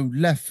and low,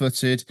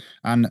 left-footed,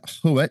 and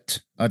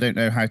Huet, I don't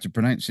know how to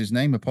pronounce his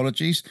name,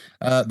 apologies.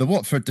 The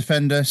Watford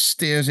defender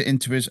steers it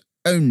into his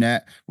own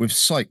net with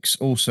Sykes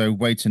also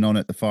waiting on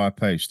at the far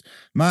post.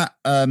 Matt,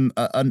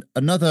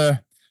 another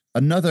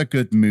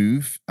good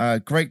move.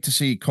 Great to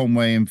see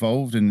Conway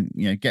involved and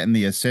getting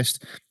the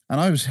assist.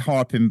 And I was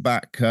harping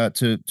back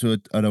to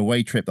an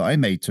away trip that I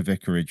made to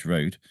Vicarage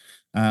Road,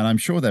 and I'm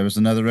sure there was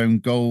another own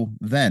goal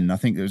then. I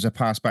think there was a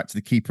pass back to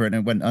the keeper and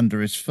it went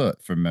under his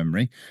foot from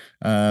memory.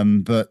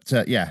 But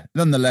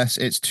nonetheless,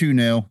 it's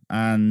 2-0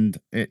 and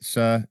it's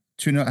 2-0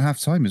 at half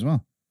time as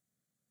well.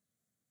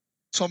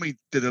 Tommy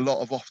did a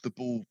lot of off the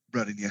ball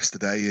running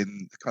yesterday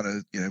and kind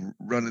of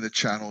running the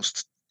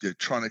channels.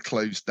 Trying to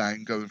close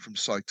down, going from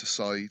side to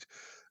side.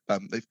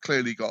 They've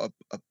clearly got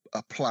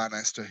a plan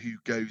as to who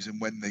goes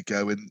and when they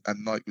go, and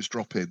Knight was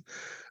dropping.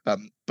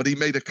 But he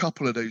made a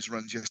couple of those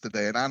runs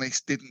yesterday, and Anis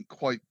didn't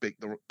quite pick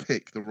the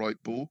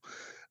right ball.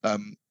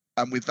 And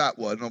with that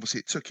one, obviously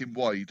it took him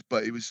wide,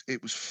 but it was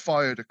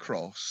fired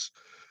across.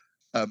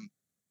 I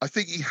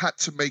think he had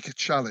to make a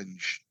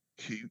challenge,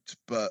 cute,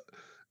 but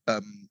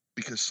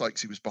because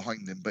Sykes was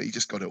behind him, but he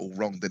just got it all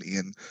wrong, didn't he?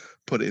 And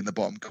put it in the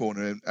bottom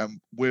corner, and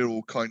we're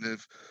all kind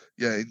of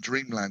in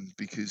dreamland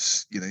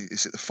because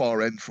it's at the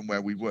far end from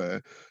where we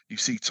were. You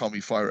see Tommy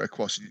fire it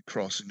across, and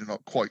you're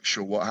not quite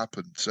sure what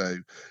happened. So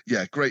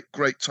yeah, great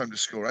time to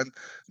score, and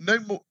no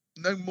more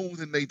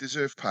than they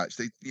deserve. Patch,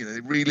 they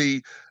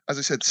really, as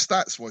I said,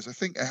 stats wise, I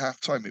think at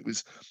half time it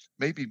was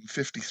maybe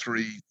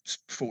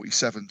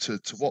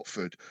 53-47 to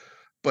Watford,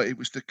 but it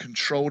was the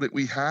control that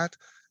we had.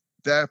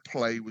 Their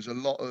play was a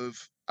lot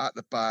of at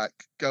the back,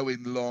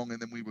 going long, and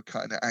then we were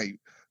cutting it out.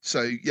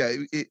 So yeah,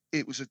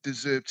 it was a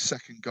deserved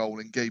second goal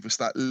and gave us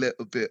that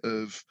little bit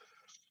of,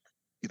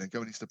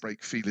 going into the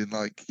break feeling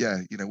like,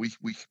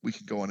 we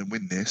can go on and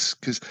win this.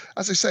 Because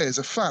as I say, as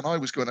a fan, I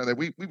was going out there.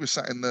 We were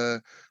sat in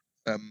the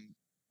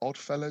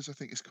Oddfellows, I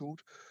think it's called.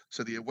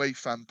 So the away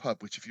fan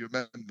pub, which if you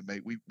remember,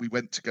 mate, we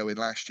went to go in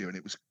last year and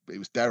it was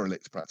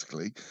derelict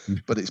practically,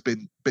 but it's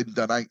been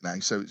done out now.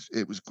 So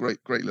it was great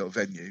little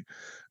venue.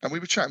 And we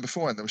were chatting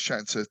beforehand. I was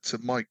chatting to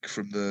Mike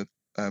from the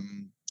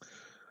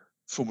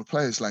former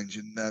players lounge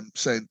and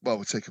saying, well,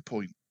 we'll take a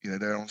point.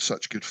 They're on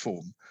such good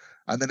form.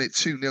 And then at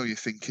 2-0, you're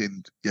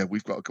thinking, yeah,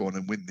 we've got to go on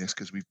and win this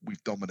because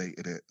we've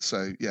dominated it.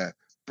 So yeah,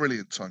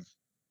 brilliant time.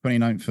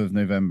 29th of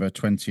November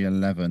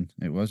 2011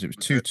 it was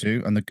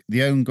 2-2 and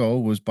the own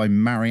goal was by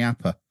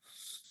Mariappa.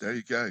 There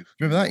you go.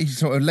 Remember that? He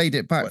sort of laid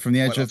it back from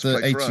the edge of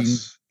the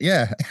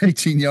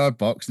 18-yard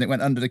box and it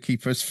went under the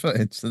keeper's foot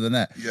into the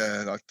net.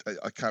 Yeah,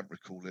 I can't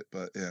recall it,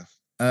 but yeah.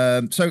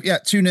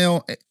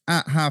 2-0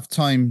 at half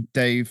time,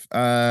 Dave,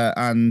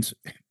 and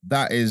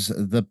that is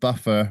the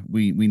buffer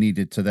we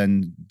needed to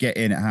then get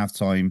in at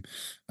halftime.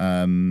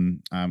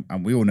 And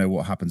we all know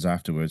what happens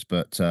afterwards.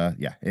 But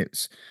yeah,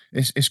 it's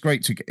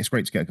great to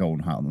get a goal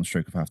and hat on the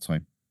stroke of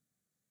halftime.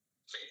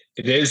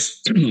 It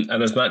is,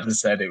 and as Matt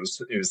just said, it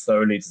was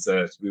thoroughly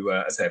deserved. We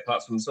were, I say,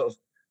 apart from sort of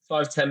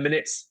 5-10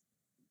 minutes,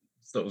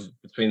 sort of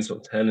between sort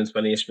of 10 and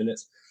 20ish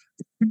minutes,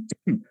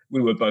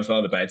 we were by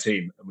far the better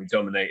team, and we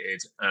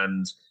dominated.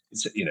 And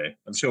it's,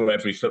 I'm sure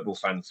every football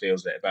fan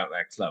feels it about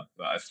their club,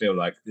 but I feel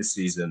like this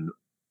season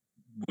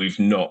we've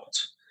not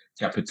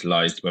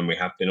capitalised when we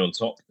have been on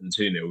top, and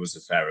 2-0 was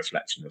a fair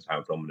reflection of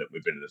how dominant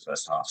we've been in the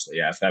first half. So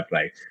yeah, fair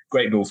play,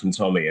 great ball from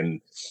Tommy, and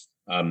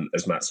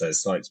as Matt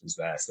says, Sykes was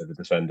there, so the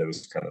defender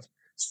was kind of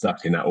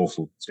stuck in that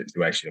awful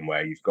situation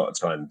where you've got to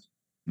try and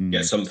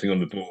get something on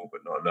the ball,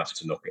 but not enough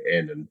to knock it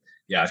in. And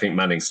yeah, I think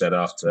Manning said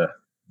after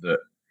that,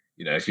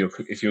 if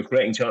you're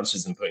creating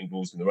chances and putting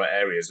balls in the right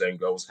areas, then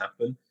goals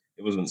happen.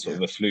 It wasn't sort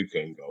of a fluke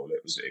own goal;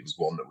 it was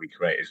one that we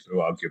created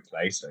through our good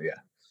play. So yeah,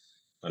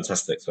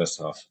 fantastic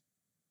first half.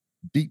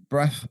 Deep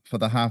breath for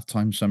the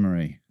halftime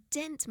summary.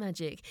 Dent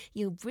Magic,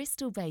 your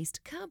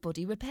Bristol-based car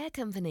body repair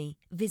company.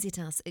 Visit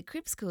us at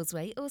Cribs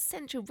Causeway or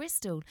Central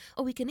Bristol,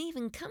 or we can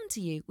even come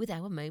to you with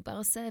our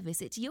mobile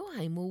service at your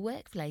home or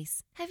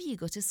workplace. Have you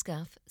got a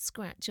scuff,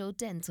 scratch or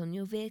dent on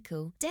your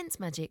vehicle? Dent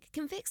Magic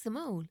can fix them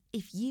all.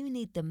 If you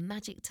need the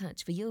magic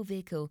touch for your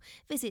vehicle,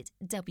 visit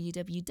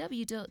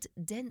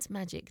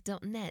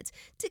www.dentmagic.net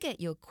to get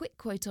your quick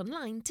quote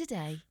online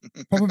today.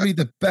 Probably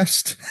the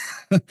best,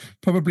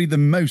 probably the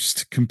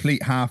most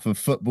complete half of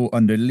football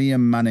under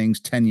Liam Manning's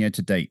tenure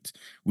to date.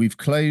 We've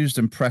closed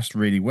and pressed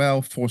really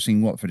well,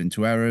 forcing Watford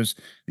into errors.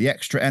 The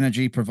extra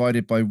energy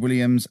provided by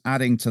Williams,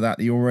 adding to that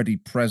the already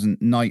present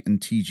Knight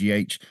and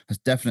TGH, has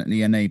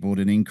definitely enabled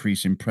an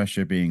increase in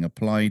pressure being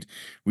applied.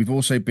 We've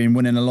also been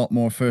winning a lot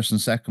more first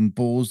and second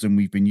balls than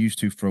we've been used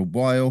to for a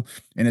while.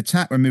 In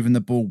attack, we're moving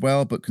the ball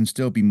well, but can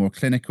still be more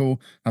clinical.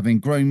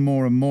 Having grown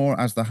more and more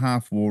as the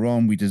half wore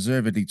on, we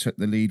deservedly took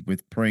the lead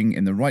with Pring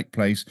in the right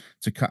place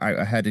to cut out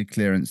a headed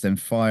clearance, then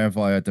fire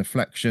via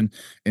deflection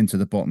into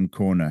the bottom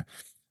corner.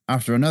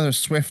 After another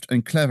swift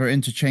and clever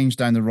interchange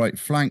down the right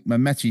flank,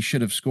 Mehmeti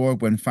should have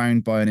scored when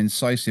found by an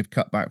incisive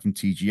cutback from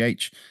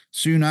TGH.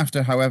 Soon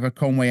after, however,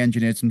 Conway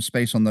engineered some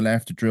space on the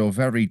left to drill a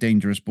very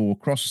dangerous ball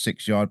across the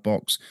 6-yard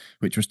box,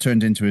 which was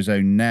turned into his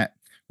own net,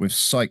 with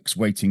Sykes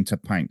waiting to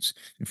pounce.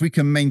 If we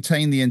can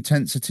maintain the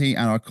intensity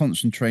and our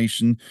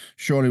concentration,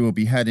 surely we'll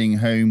be heading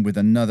home with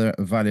another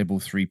valuable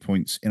 3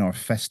 points in our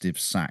festive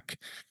sack.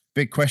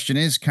 Big question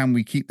is, can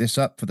we keep this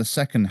up for the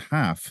second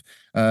half?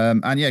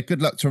 And yeah,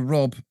 good luck to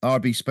Rob.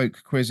 RB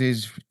Spoke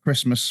Quizzes,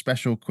 Christmas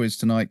special quiz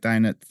tonight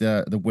down at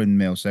the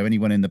Windmill. So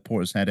anyone in the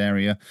Portishead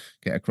area,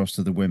 get across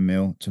to the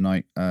Windmill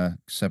tonight,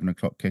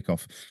 7:00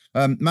 kickoff.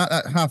 Matt,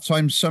 that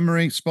halftime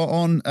summary, spot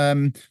on.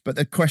 But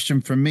the question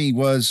for me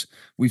was,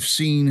 we've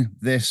seen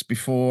this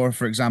before,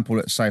 for example,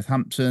 at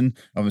Southampton.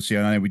 Obviously,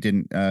 I know we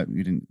didn't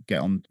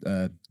get on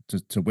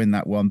to win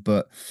that one,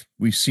 but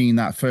we've seen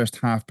that first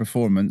half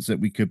performance that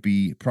we could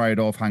be proud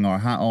of, hang our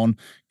hat on.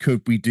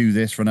 Could we do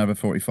this for another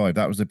 45?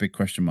 That was the big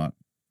question mark.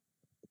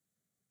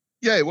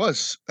 Yeah, it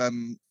was.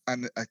 And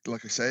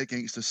like I say,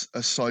 against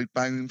a side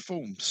banging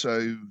form.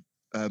 So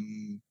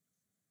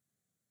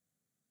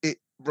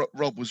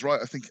Rob was right.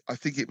 I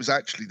think it was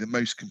actually the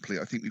most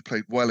complete. I think we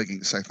played well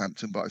against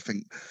Southampton, but I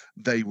think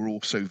they were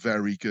also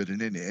very good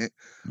and in it.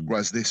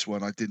 Whereas this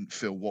one, I didn't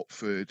feel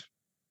Watford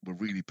were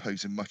really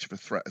posing much of a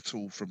threat at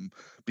all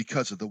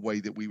because of the way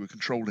that we were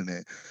controlling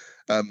it.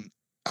 And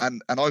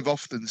I've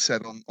often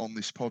said on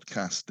this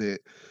podcast that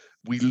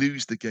we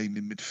lose the game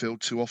in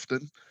midfield too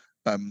often.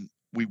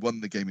 We won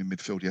the game in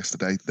midfield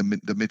yesterday. The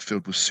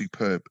midfield was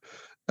superb.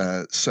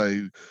 But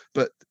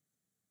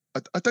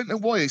I don't know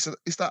why.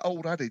 It's that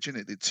old adage, isn't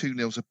it, that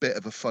 2-0's a bit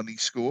of a funny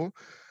score.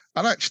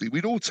 And actually,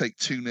 we'd all take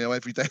 2-0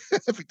 every day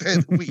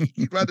of the week.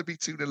 You'd rather be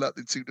 2-0 up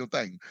than 2-0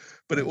 down.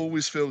 But it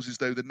always feels as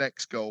though the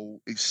next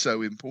goal is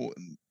so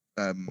important.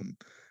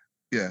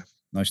 Yeah.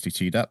 Nicely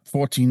teed up.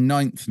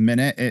 49th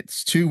minute.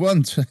 It's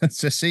 2-1 to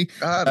Sissy.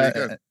 There you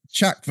go.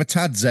 Chak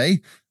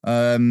Vatadze.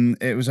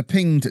 It was a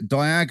pinged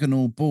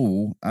diagonal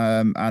ball,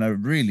 and a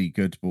really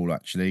good ball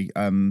actually,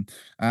 and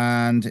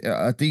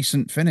a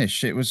decent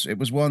finish. It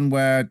was one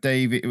where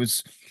Dave, it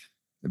was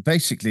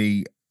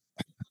basically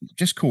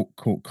just caught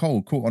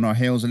on our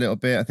heels a little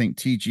bit. I think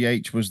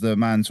TGH was the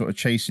man sort of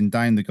chasing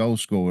down the goal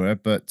scorer,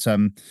 but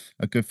a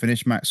good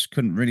finish. Max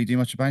couldn't really do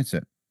much about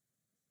it.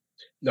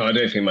 No, I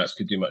don't think Max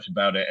could do much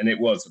about it, and it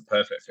was a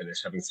perfect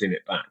finish. Having seen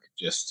it back,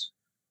 just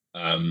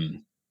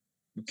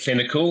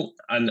clinical,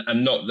 and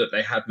not that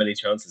they had many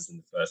chances in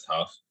the first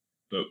half,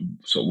 but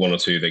sort of one or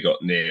two they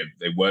got near.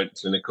 They weren't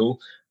clinical,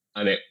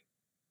 and it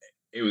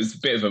was a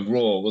bit of a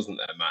roar, wasn't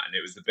there, Matt? And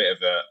it was a bit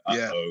of a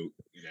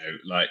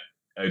like,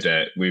 oh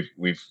dear,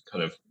 we've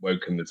kind of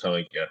woken the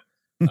tiger,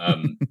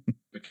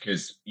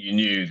 because you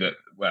knew that.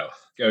 Well,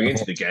 going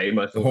into the game,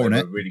 I thought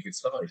they were a really good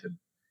side, and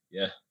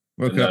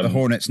woken up the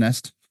hornet's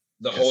nest.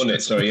 The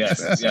hornet, sorry,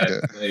 yes,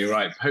 yeah, no, you're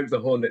right. Poke the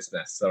hornet's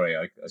nest. Sorry,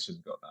 I should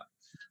have got that.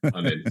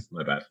 I'm in.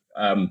 My bad.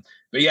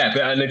 But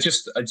yeah, and it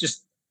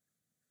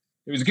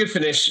was a good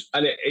finish,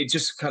 and it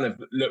just kind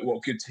of looked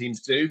what good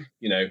teams do.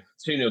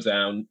 2-0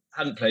 down,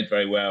 hadn't played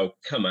very well,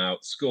 come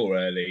out, score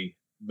early,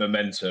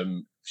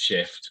 momentum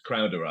shift,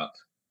 crowd are up,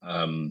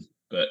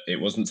 but it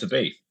wasn't to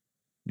be.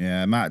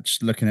 Yeah, Matt,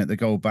 just looking at the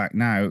goal back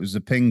now, it was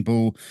a ping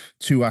ball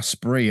to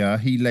Aspria.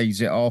 He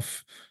lays it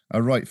off,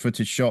 a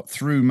right-footed shot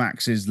through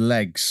Max's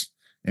legs,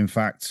 in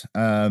fact.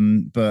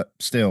 But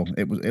still,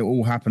 it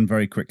all happened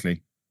very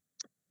quickly.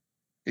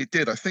 It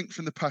did. I think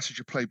from the passage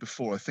you played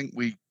before, I think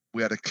we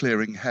had a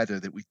clearing header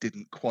that we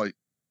didn't quite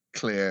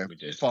clear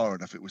far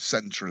enough. It was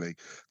centrally.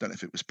 Don't know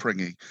if it was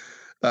Pringy.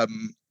 But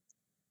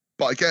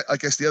I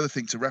guess the other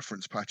thing to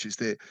reference, Patch, is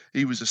that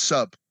he was a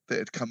sub that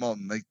had come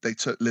on. They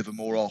took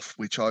Livermore off,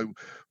 which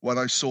when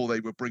I saw they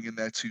were bringing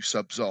their 2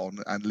 subs on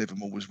and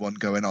Livermore was one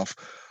going off,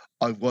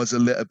 I was a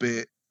little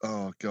bit,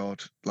 oh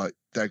God, like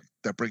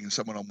they're bringing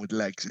someone on with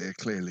legs here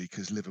clearly,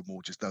 because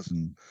Livermore just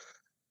doesn't.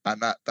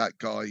 And that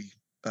guy,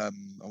 I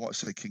want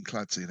to say King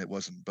Clancy, and it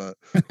wasn't, but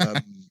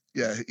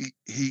yeah,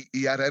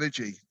 he had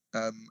energy.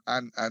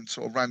 And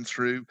sort of ran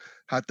through,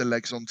 had the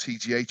legs on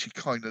TGH. He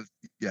kind of,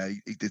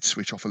 he did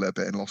switch off a little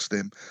bit and lost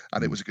him.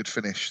 And it was a good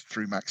finish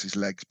through Max's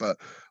legs, but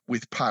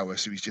with power.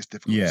 So he's just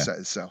difficult to set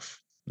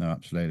himself. No,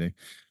 absolutely.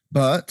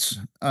 But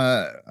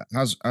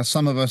as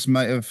some of us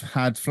might have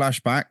had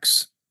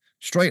flashbacks,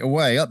 straight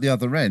away up the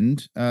other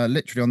end,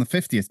 literally on the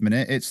 50th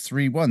minute, it's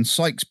 3-1.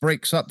 Sykes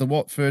breaks up the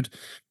Watford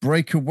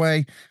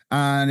breakaway,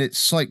 and it's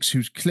Sykes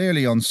who's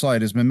clearly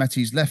onside as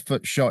Mehmeti's left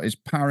foot shot is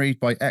parried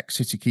by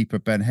ex-City keeper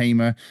Ben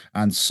Hamer,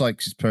 and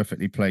Sykes is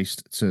perfectly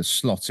placed to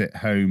slot it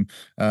home.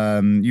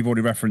 You've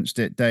already referenced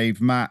it,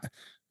 Dave. Matt,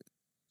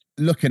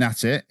 looking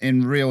at it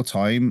in real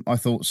time, I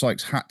thought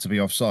Sykes had to be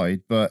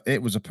offside, but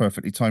it was a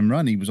perfectly timed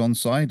run. He was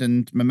onside,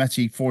 and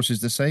Mehmeti forces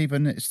the save,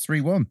 and it's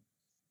 3-1.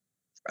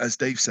 As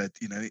Dave said,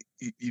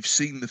 you've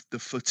seen the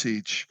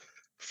footage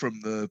from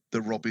the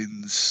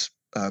Robins.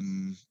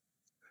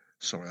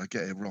 Sorry, I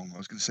get it wrong. I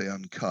was going to say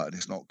uncut, and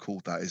it's not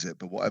called that, is it?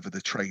 But whatever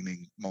the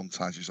training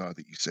montages are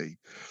that you see,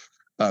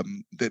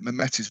 that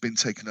Mehmeti's been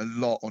taking a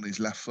lot on his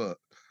left foot.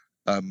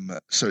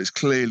 So it's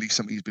clearly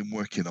something he's been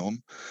working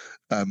on.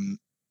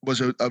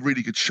 Was a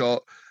really good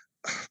shot.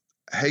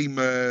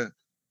 Hamer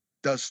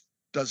does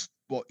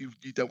what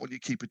you don't want your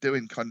keeper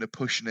doing, kind of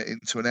pushing it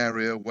into an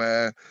area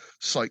where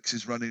Sykes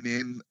is running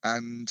in.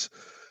 And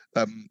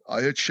I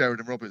heard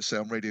Sheridan Roberts say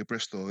on Radio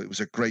Bristol it was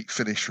a great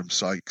finish from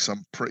Sykes.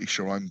 I'm pretty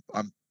sure I'm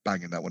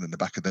banging that one in the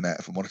back of the net,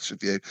 if I'm honest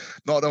with you.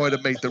 Not that I'd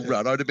have made the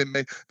run. That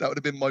would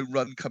have been my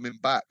run coming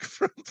back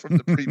from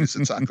the previous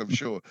attack, I'm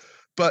sure.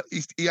 But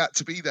he had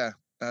to be there.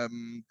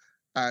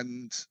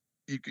 And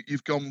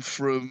you've gone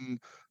from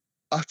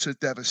utter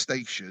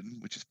devastation,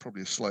 which is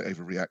probably a slight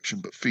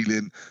overreaction, but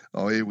feeling,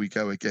 oh, here we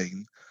go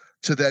again,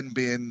 to then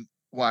being,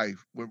 wow,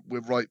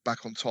 we're right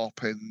back on top,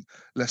 and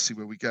let's see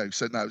where we go.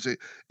 So no,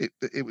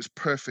 it was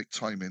perfect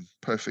timing.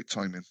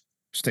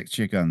 Stick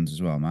to your guns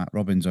as well, Matt.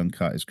 Robin's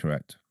uncut is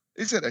correct.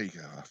 Is it? There you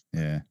go.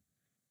 Yeah,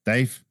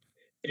 Dave.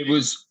 It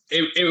was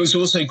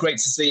also great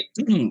to see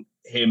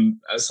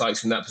him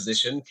Sykes in that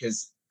position,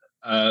 because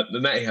the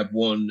Met had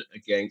one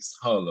against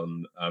Hull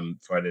on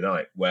Friday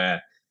night,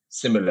 where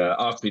similar,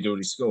 after he'd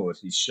already scored,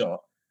 he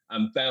shot,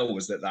 and Bell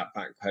was at that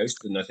back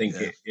post, and I think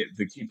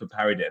the keeper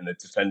parried it and the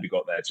defender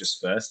got there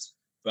just first.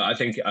 But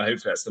I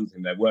hope that's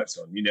something they've worked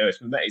on. If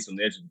Mehmeti's on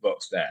the edge of the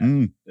box there,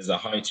 there's a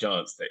high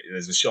chance that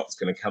there's a shot that's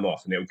going to come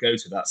off and it'll go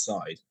to that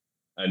side.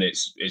 And it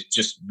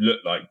just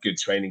looked like good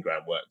training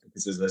ground work,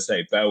 because, as I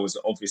say, Bell was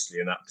obviously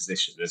in that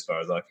position, as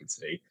far as I could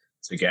see,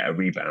 to get a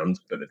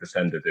rebound, but the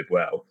defender did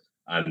well.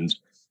 And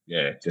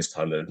this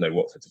time there's no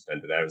Watford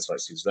defender there, and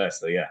Sykes was there.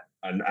 So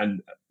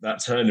and that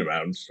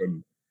turnaround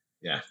from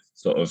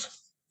sort of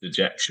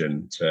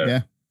dejection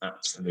to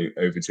absolute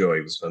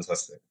overjoy was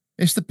fantastic.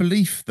 It's the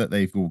belief that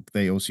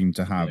they all seem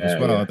to have as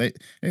well. Yeah.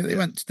 They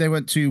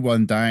went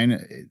 2-1 down.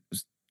 It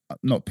was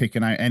not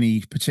picking out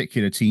any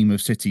particular team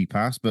of City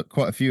past, but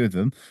quite a few of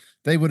them.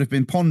 They would have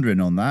been pondering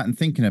on that and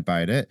thinking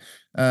about it.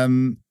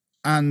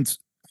 And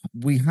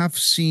we have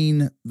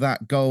seen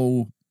that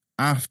goal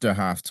after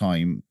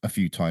half-time a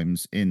few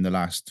times in the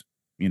last,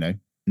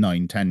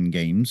 9-10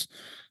 games.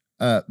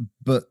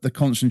 But the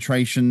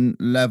concentration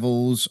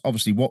levels,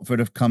 obviously Watford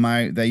have come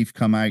out, they've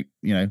come out,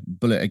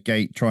 bullet a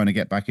gate, trying to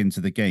get back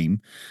into the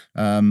game.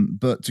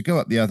 But to go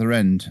up the other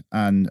end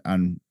and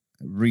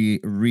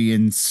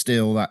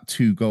reinstill that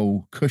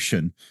 2-goal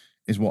cushion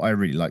is what I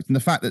really liked. And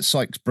the fact that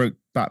Sykes broke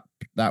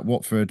that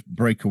Watford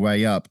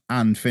breakaway up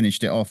and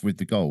finished it off with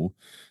the goal,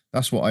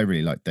 that's what I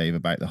really liked, Dave,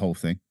 about the whole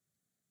thing.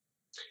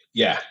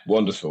 Yeah,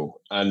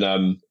 wonderful. And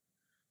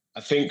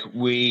I think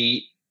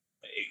you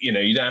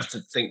don't have to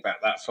think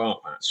back that far,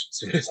 Patch,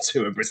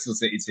 to a Bristol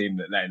City team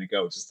that let in a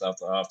goal just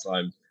after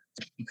half-time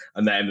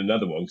and then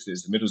another one, because it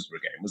was the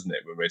Middlesbrough game, wasn't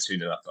it, when we were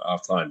 2-0 up at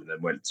half-time and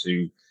then went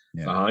 2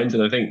 behind.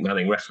 And I think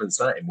Manning referenced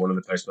that in one of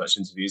the post-match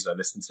interviews I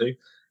listened to.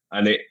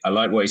 And I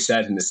like what he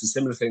said, and it's a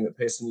similar thing that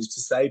Pearson used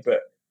to say, but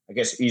I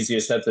guess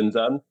easier said than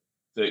done.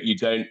 that you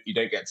don't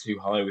get too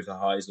high with the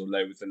highs or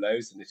low with the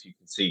lows, and if you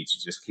concede, you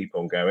just keep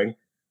on going.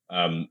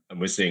 And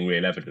we're seeing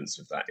real evidence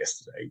of that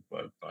yesterday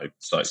by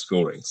slight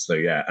scoring. So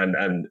yeah,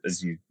 and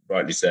as you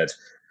rightly said,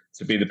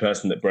 to be the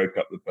person that broke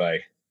up the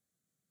play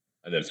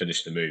and then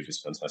finished the move is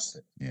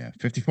fantastic. Yeah,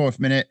 54th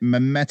minute,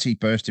 Mehmeti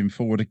bursting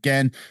forward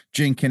again,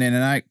 jinking in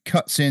and out,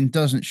 cuts in,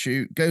 doesn't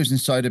shoot, goes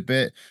inside a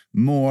bit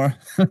more,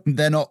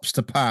 then opts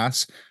to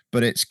pass,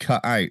 but it's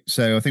cut out.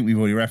 So I think we've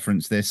already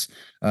referenced this,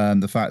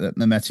 the fact that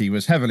Mehmeti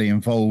was heavily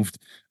involved,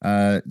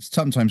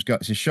 sometimes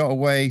guts his shot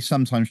away,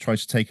 sometimes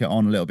tries to take it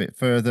on a little bit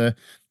further,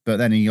 but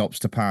then he opts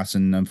to pass,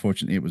 and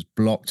unfortunately it was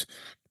blocked.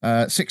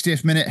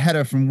 60th minute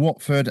header from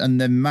Watford, and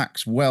then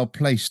Max well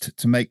placed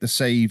to make the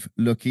save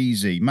look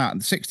easy. Matt,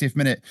 the 60th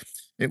minute,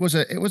 it was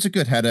a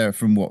good header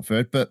from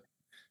Watford, but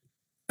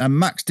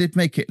Max did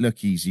make it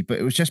look easy, but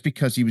it was just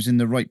because he was in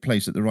the right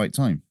place at the right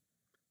time.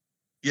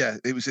 Yeah,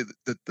 it was at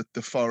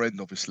the far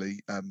end, obviously,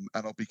 and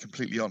I'll be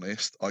completely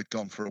honest, I'd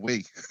gone for a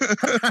wee,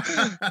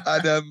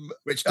 and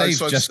which Dave's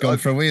just gone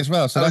for a wee as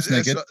well, so that's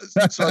no good.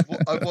 So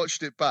I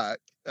watched it back,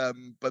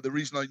 but the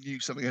reason I knew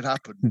something had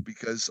happened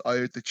because I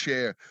heard the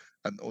cheer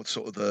or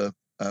sort of the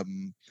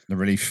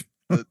relief,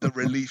 the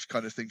relief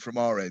kind of thing from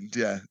our end,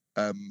 yeah.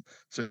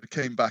 So it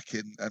came back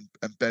in,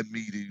 and Ben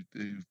Mead,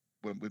 who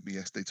went with me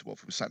yesterday to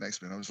Watford, was sat next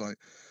to me, and I was like,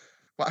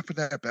 "What happened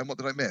there, Ben? What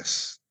did I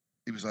miss?"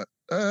 He was like,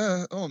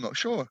 I'm not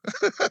sure.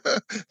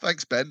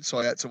 Thanks, Ben. So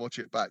I had to watch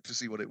it back to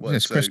see what it was.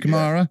 Yes, Chris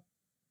Kamara.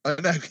 Yeah.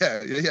 I know,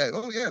 yeah.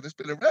 Oh, yeah, there's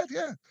been a red,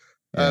 yeah.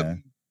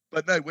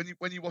 But no, when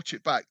you watch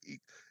it back,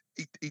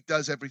 he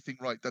does everything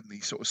right, doesn't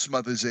he? Sort of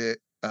smothers it.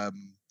 I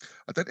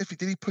don't know if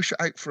he push it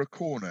out for a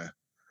corner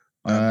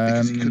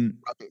because he couldn't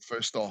grab it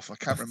first off. I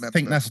can't remember. I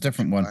think that's a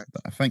different one.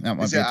 I think that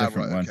might be a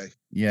different one. Okay.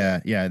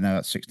 Yeah. No,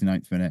 that's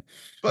 69th minute.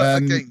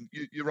 But again,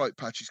 you're right,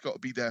 Patch. He's got to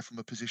be there from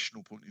a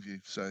positional point of view.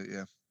 So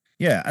yeah.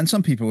 Yeah, and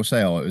some people will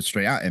say, "Oh, it was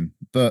straight at him,"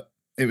 but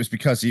it was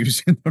because he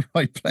was in the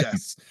right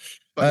place. Yeah.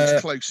 But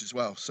it's close as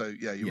well. So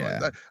yeah, you're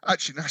right.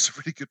 Actually, that's a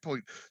really good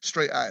point.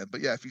 Straight at him,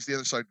 but yeah, if he's the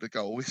other side of the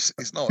goal,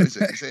 it's not, is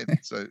it? It's in.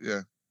 So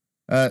yeah.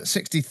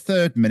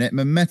 63rd minute,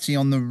 Mehmeti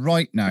on the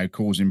right now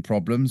causing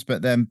problems,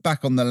 but then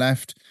back on the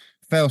left,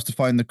 fails to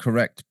find the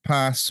correct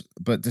pass,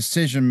 but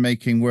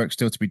decision-making work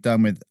still to be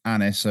done with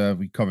Anis.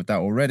 We covered that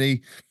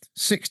already.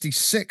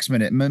 66th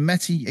minute,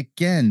 Mehmeti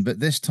again, but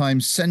this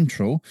time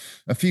central.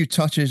 A few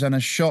touches and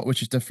a shot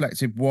which is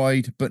deflected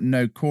wide, but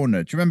no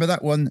corner. Do you remember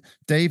that one,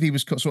 Dave? He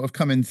was sort of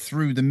coming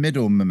through the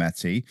middle,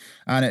 Mehmeti,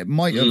 and it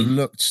might have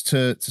looked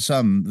to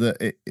some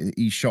that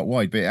he shot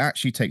wide, but it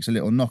actually takes a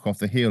little knock off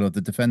the heel of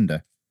the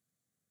defender.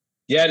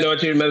 Yeah, no, I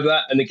do remember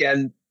that. And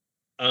again,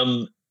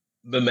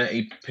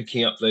 Mehmeti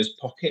picking up those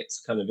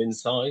pockets kind of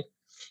inside,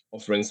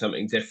 offering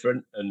something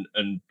different,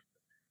 and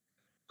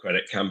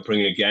credit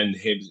Campering again,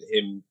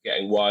 him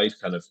getting wide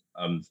kind of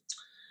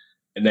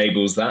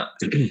enables that.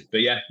 But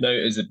yeah, no,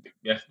 it was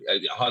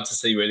hard to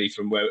see really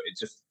from where it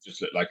just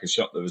looked like a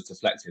shot that was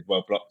deflected,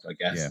 well blocked, I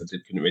guess. I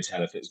couldn't really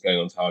tell if it was going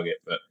on target,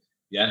 but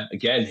yeah,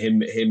 again,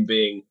 him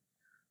being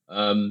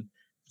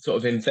sort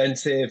of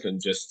inventive and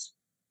just,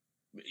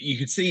 you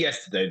could see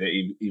yesterday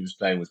that he was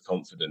playing with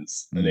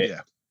confidence, and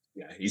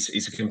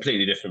he's a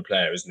completely different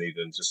player, isn't he,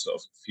 than just sort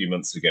of a few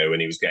months ago when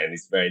he was getting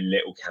these very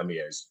little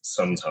cameos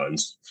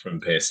sometimes from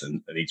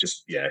Pearson, and he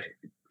just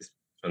it's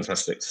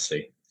fantastic to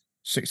see.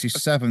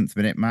 67th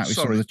minute, Matt. We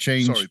saw the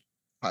change. Sorry,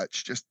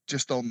 Patch.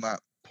 Just on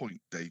that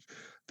point, Dave. I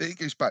think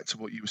it goes back to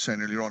what you were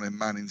saying earlier on in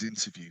Manning's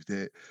interview,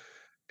 that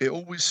it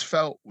always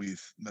felt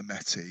with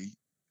Mehmeti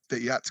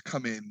that he had to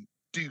come in,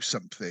 do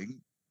something,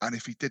 and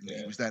if he didn't,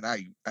 he was then out,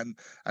 and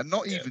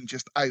not even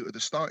just out of the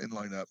starting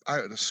lineup,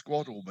 out of the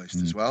squad almost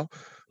as well.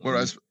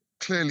 Whereas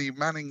clearly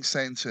Manning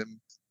saying to him,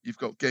 "You've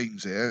got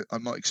games here.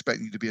 I'm not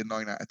expecting you to be a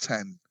 9 out of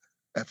 10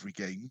 every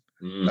game.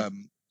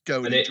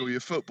 Go and enjoy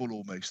your football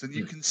almost," and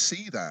you can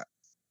see that.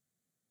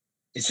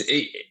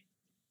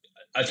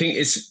 I think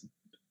it's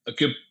a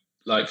good,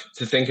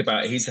 to think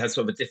about. He's had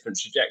sort of a different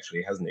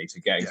trajectory, hasn't he, to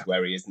getting to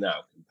where he is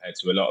now compared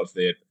to a lot of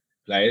the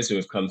players who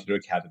have come through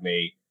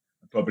academy,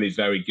 are probably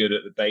very good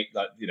at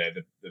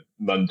the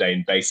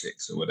mundane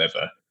basics or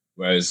whatever.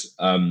 Whereas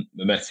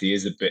Mehmeti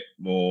is a bit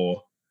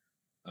more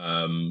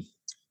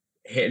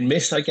hit and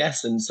miss, I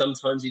guess, and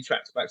sometimes he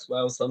tracks back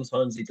well,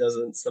 sometimes he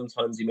doesn't,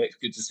 sometimes he makes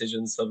good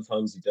decisions,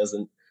 sometimes he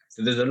doesn't.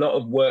 So there's a lot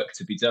of work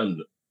to be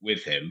done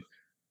with him,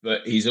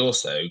 but he's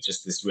also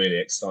just this really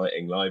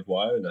exciting live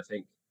wire. And I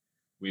think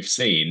we've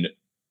seen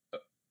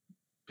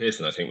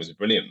Pearson, I think, was a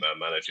brilliant man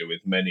manager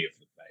with many of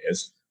the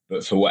players,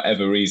 but for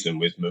whatever reason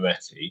with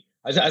Mehmeti,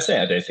 I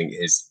don't think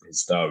his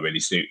style really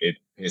suited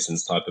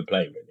Pearson's type of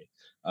play,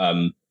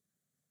 really.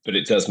 But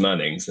it does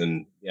Manning's,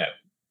 and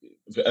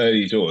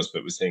early doors,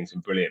 but we're seeing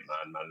some brilliant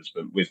man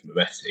management with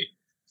Mehmeti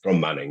from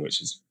Manning,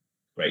 which is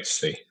great to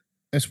see.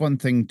 It's one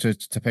thing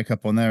to pick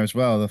up on there as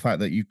well, the fact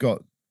that you've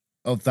got,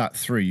 of that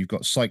three, you've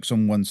got Sykes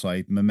on one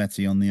side,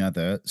 Mehmeti on the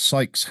other.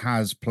 Sykes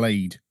has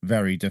played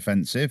very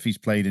defensive. He's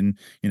played in,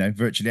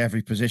 virtually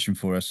every position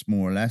for us,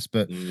 more or less.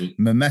 But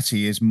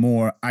Mehmeti is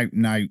more out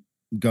and out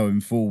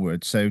going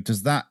forward. So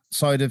does that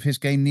side of his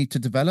game need to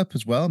develop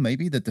as well?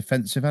 Maybe the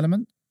defensive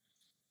element?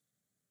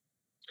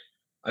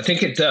 I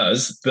think it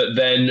does, but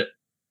then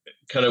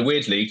kind of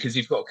weirdly, because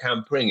you've got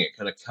Cam Pring, it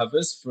kind of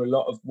covers for a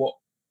lot of what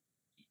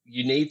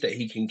you need, that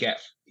he can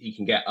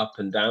get up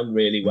and down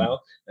really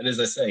well. And as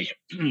I say,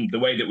 the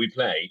way that we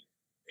play,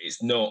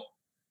 it's not,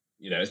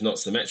 it's not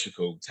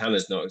symmetrical.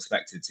 Tanner's not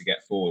expected to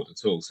get forward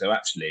at all. So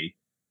actually,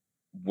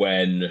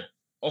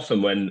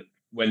 often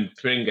when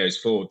Pring goes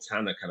forward,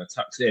 Tanner kind of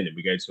tucks in and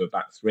we go to a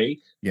back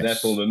three. Yes. And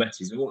therefore,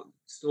 Mehmeti's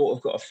sort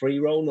of got a free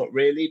roll, not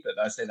really, but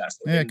I say that's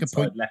the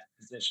inside left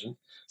position.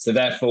 So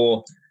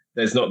therefore,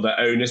 there's not the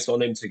onus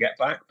on him to get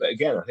back. But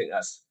again, I think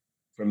that's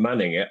from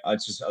Manning it. I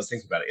was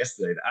thinking about it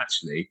yesterday, that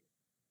actually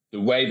the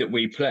way that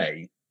we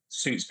play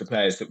suits the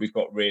players that we've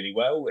got really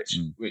well,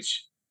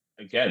 which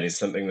again is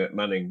something that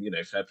Manning,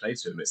 fair play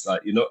to him. It's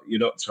like you're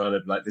not trying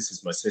to like, this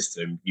is my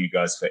system, you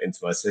guys fit into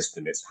my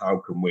system. It's how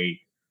can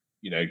we,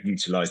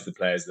 utilize the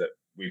players that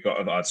we've got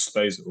at our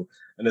disposal.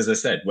 And as I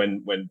said,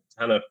 when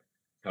Tanner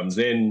comes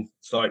in,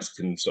 Sykes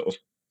can sort of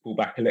pull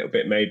back a little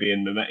bit maybe,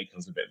 and Mehmeti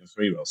comes a bit of a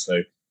free roll.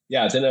 So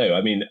yeah, I don't know.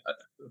 I mean,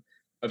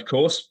 of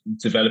course,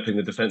 developing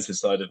the defensive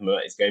side of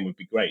Mehmeti's game would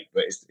be great,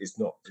 but it's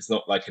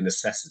not like a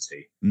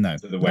necessity. No.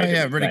 To the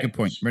way really good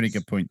point. Really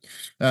good point.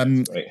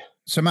 Great.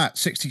 So Matt,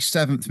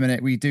 67th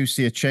minute, we do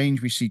see a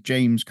change. We see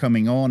James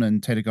coming on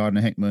and Taylor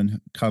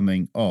Gardner-Hickman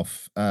coming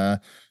off.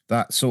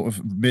 That sort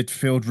of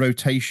midfield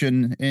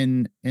rotation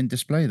in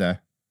display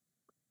there.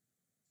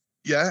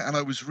 Yeah, and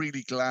I was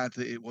really glad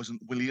that it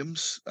wasn't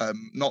Williams.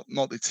 Not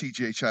that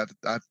TGH had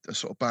a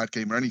sort of bad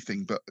game or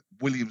anything, but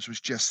Williams was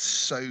just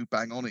so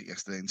bang on it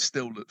yesterday and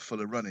still looked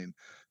full of running.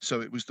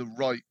 So it was the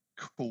right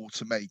call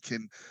to make.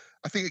 And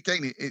I think,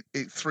 again, it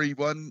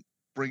 3-1,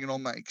 bringing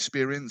on that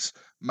experience.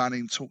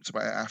 Manning talked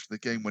about it after the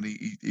game when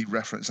he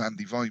referenced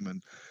Andy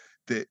Vyman,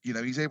 that,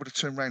 he's able to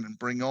turn around and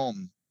bring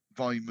on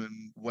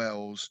Vyman,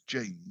 Wells,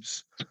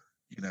 James.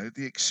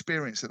 The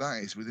experience that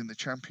is within the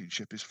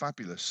Championship is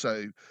fabulous.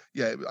 So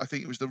yeah, I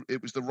think it was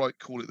the right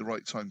call at the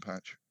right time,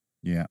 Patch.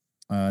 Yeah.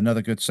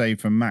 Another good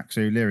save from Max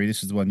O'Leary.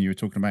 This is the one you were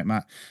talking about,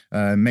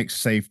 Matt. Makes a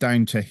save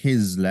down to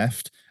his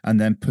left and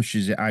then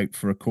pushes it out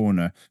for a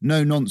corner.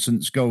 No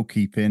nonsense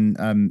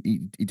goalkeeping.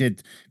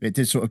 It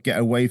did sort of get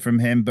away from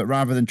him, but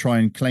rather than try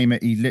and claim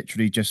it, he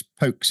literally just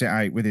pokes it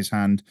out with his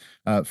hand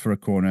for a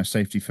corner.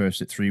 Safety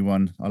first at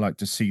 3-1. I like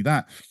to see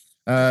that.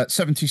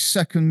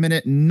 72nd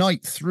minute,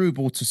 Knight through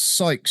ball to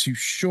Sykes, who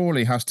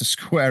surely has to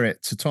square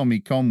it to Tommy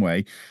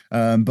Conway,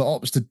 but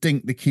opts to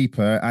dink the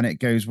keeper and it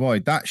goes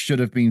wide. That should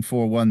have been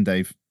 4-1,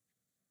 Dave.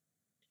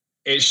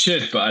 It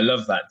should, but I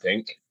love that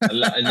dink.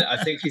 And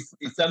I think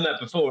he's done that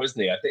before,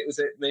 isn't he? I think, was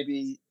it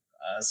maybe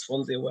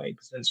Swansea away,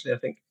 potentially, I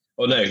think?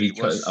 Or no, he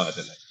can't. Oh, I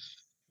don't know.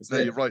 No,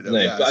 you're right. Though.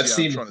 No, yeah, but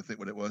I'm trying to think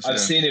what it was. I've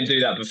seen him do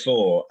that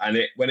before, and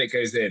when it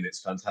goes in,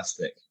 it's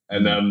fantastic.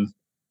 And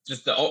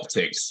just the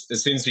optics,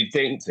 as soon as we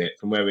dinked it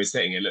from where we were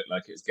sitting, it looked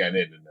like it was going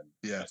in, and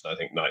then I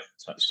think Knight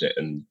touched it,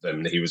 and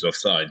then he was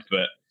offside.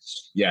 But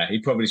yeah, he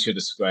probably should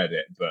have squared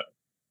it, but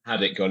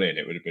had it gone in,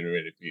 it would have been a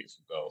really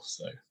beautiful goal.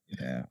 So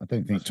yeah, I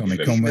don't think Tommy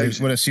Conway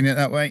would have seen it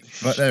that way,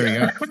 but there we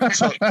go.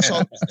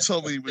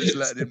 Tommy was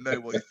letting him know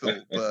what he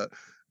thought, but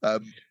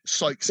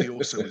Sykesy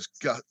also was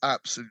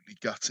absolutely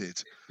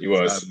gutted. He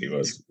was.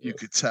 You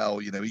could tell,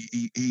 he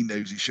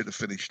knows he should have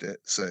finished it.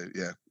 So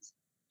yeah.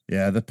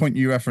 Yeah, the point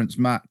you referenced,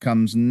 Matt,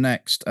 comes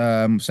next.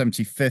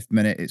 75th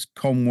minute. It's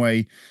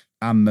Conway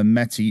and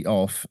Mehmeti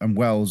off, and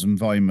Wells and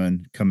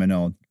Vyman coming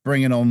on.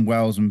 Bringing on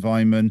Wells and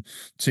Vyman,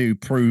 two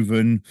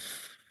proven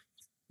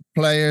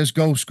players,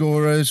 goal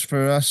scorers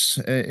for us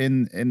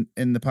in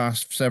the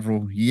past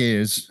several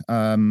years.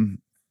 At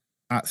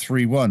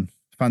 3-1,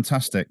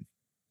 fantastic.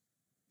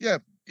 Yeah,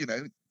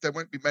 there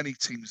won't be many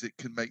teams that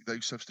can make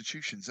those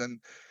substitutions,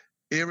 and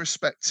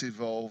irrespective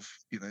of,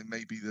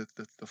 maybe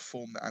the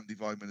form that Andy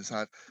Vyman has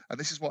had. And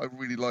this is what I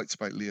really liked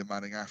about Liam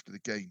Manning after the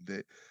game,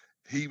 that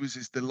he was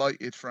as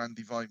delighted for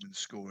Andy Vyman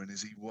scoring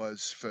as he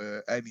was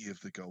for any of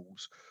the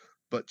goals,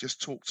 but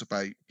just talked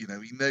about, he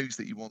knows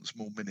that he wants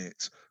more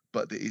minutes,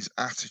 but that his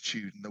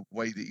attitude and the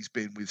way that he's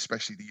been with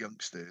especially the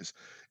youngsters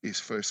is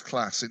first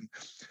class. And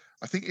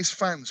I think as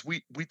fans,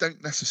 we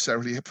don't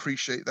necessarily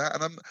appreciate that.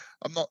 And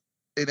I'm not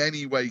in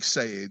any way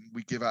saying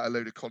we give out a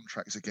load of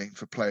contracts again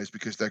for players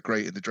because they're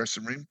great in the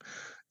dressing room.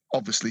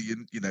 Obviously,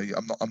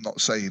 I'm not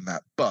saying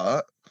that,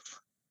 but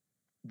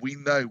we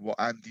know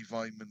what Andy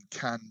Vyman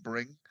can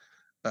bring,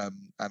 and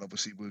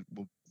obviously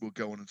we'll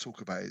go on and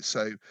talk about it.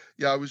 So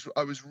yeah,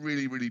 I was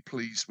really, really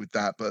pleased with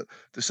that. But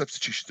the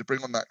substitution to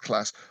bring on that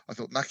class, I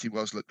thought Nahki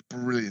Wells looked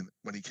brilliant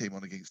when he came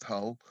on against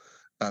Hull,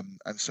 and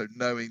so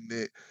knowing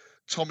that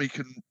Tommy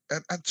can,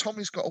 and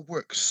Tommy's got to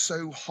work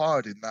so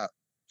hard in that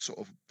sort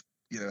of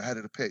head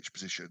of the pitch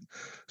position.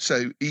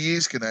 So he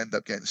is going to end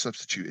up getting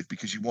substituted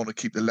because you want to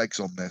keep the legs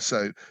on there.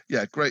 So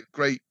yeah,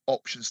 great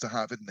options to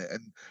have, isn't it?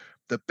 And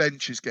the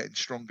bench is getting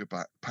stronger,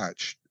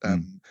 Patch. I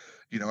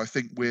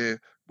think we're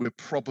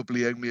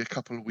probably only a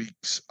couple of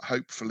weeks,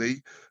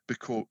 hopefully,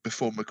 before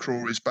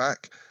McCraw is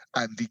back.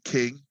 Andy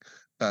King,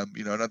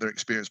 another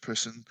experienced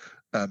person,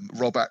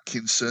 Rob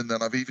Atkinson,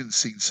 and I've even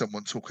seen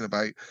someone talking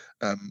about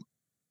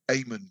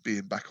Eamon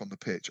being back on the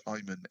pitch.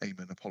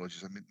 Eamon,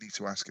 apologies. I need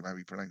to ask him how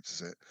he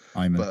pronounces it.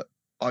 But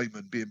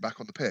Eamon being back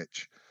on the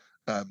pitch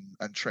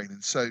and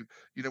training. So,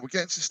 we're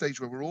getting to the stage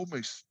where we're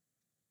almost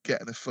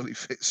getting a fully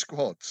fit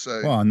squad.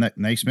 So, well, and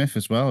Naismith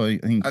as well. I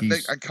think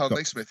and Carl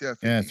Naismith, I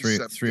think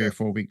three or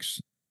 4 weeks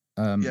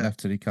left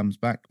till he comes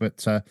back.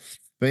 But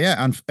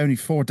yeah, and only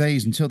 4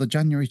 days until the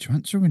January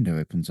transfer window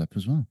opens up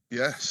as well.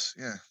 Yes,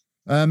 yeah.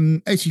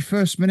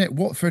 81st minute,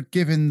 Watford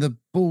giving the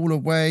ball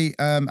away,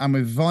 and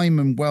with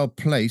Vyman well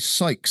placed,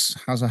 Sykes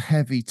has a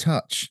heavy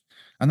touch.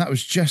 And that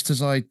was just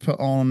as I put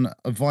on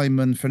a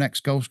Vyman for next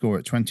goal scorer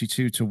at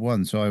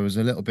 22-1. So I was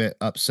a little bit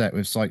upset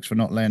with Sykes for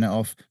not laying it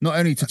off, not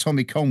only to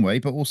Tommy Conway,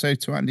 but also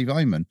to Andy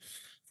Vyman.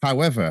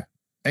 However,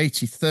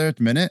 83rd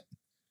minute,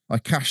 I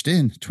cashed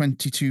in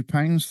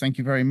 £22. Thank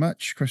you very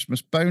much.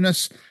 Christmas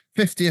bonus.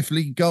 50th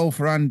league goal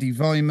for Andy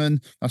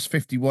Vyman. That's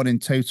 51 in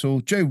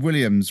total. Joe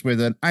Williams with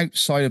an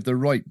outside of the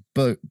right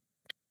boot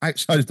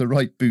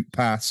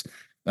pass.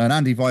 And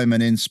Andy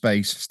Vyman in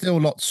space. Still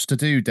lots to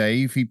do,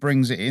 Dave. He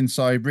brings it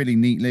inside really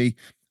neatly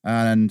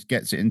and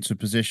gets it into a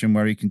position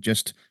where he can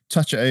just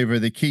touch it over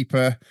the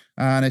keeper.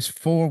 And it's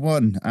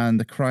 4-1. And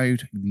the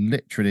crowd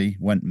literally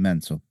went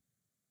mental.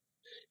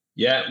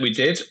 Yeah, we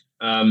did.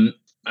 And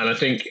I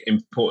think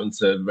important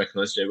to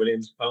recognise Joe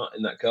Williams' part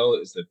in that goal. It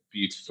was a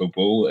beautiful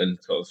ball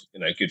and sort of,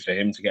 good for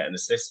him to get an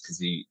assist because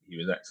he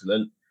was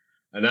excellent.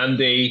 And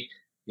Andy,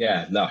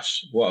 yeah,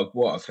 lush. What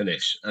a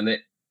finish. And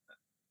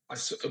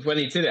when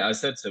he did it, I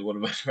said to one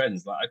of my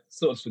friends, I'd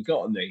sort of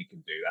forgotten that he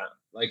can do that.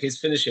 His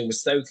finishing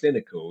was so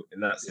clinical in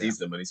that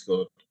season when he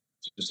scored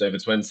just over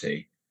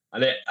 20.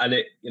 And it,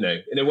 in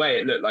a way,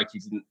 it looked like he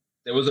didn't.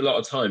 There was a lot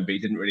of time, but he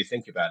didn't really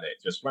think about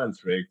it. Just ran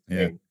through,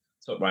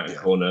 top right hand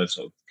corner,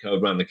 sort of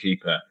curled around the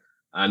keeper.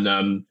 And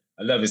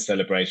I love his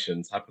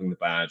celebration, tapping the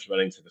badge,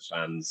 running to the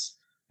fans.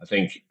 I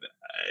think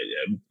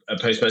a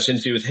post-match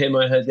interview with him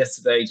I heard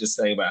yesterday, just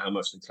saying about how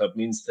much the club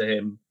means to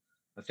him.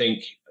 I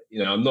think.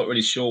 I'm not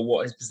really sure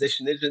what his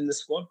position is in the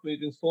squad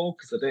moving forward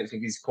because I don't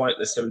think he's quite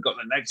necessarily got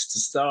the legs to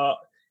start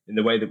in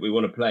the way that we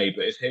want to play.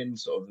 But if him,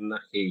 sort of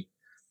Naki,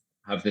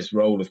 have this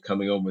role of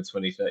coming on with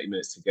 20, 30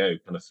 minutes to go,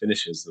 kind of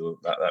finishes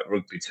that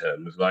rugby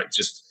term of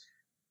just,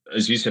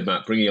 as you said,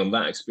 Matt, bringing on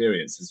that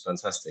experience is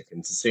fantastic.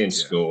 And to see him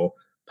score,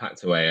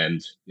 packed away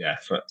end,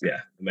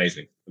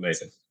 amazing.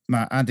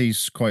 Matt,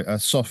 Andy's quite a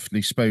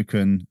softly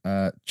spoken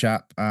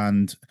chap,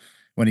 and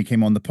when he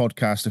came on the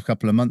podcast a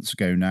couple of months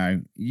ago now,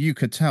 you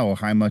could tell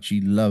how much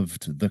he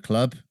loved the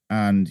club,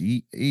 and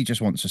he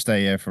just wants to stay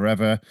here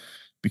forever,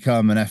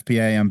 become an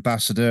FPA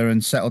ambassador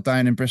and settle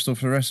down in Bristol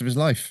for the rest of his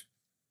life.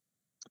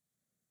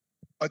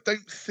 I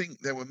don't think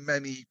there were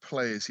many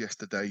players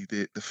yesterday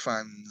that the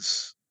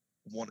fans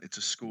wanted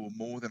to score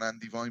more than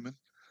Andy Vyman.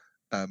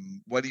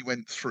 When he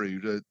went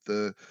through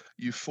the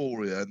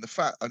euphoria and the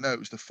fact, I know it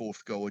was the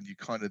fourth goal and you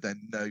kind of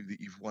then know that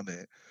you've won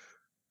it,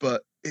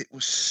 but it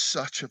was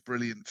such a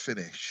brilliant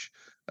finish.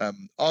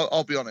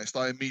 I'll be honest,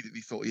 I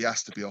immediately thought he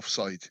has to be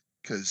offside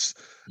because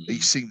he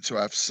seemed to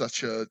have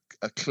such a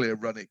clear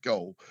run at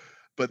goal.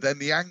 But then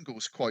the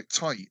angle's quite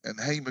tight and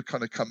Hamer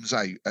kind of comes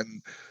out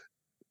and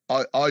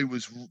I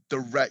was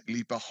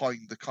directly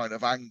behind the kind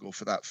of angle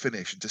for that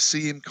finish. And to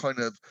see him kind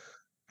of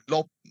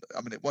lob,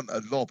 it wasn't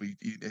a lob,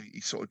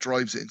 he sort of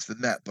drives it into the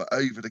net, but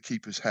over the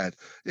keeper's head.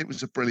 It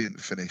was a brilliant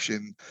finish.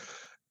 And,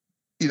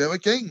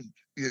 again,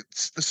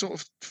 it's the sort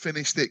of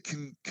finish that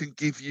can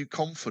give you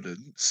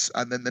confidence,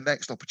 and then the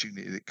next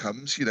opportunity that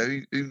comes,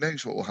 who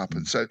knows what will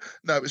happen. So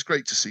no, it was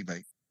great to see,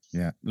 mate.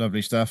 Yeah,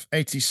 lovely stuff.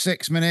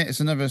 86 minute, it's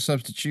another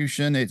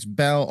substitution. It's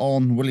Bell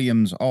on,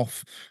 Williams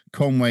off,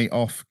 Conway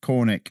off,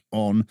 Cornick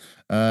on.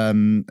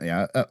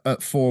 At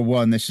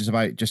 4-1, this is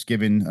about just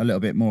giving a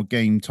little bit more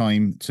game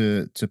time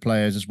to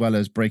players, as well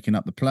as breaking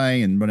up the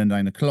play and running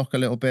down the clock a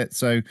little bit.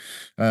 So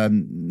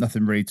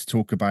nothing really to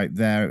talk about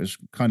there. It was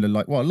kind of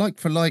like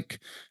for like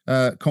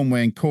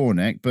Conway and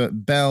Cornick,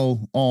 but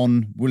Bell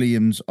on,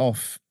 Williams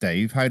off.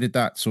 Dave, how did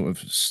that sort of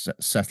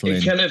settle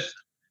in?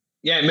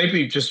 Yeah,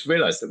 maybe just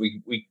realised that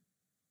we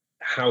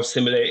how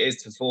similar it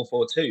is to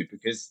 4-4-2,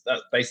 because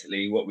that's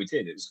basically what we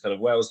did. It was kind of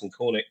Wells and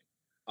Cornick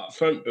up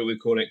front, but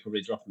with Cornick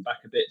probably dropping back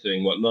a bit,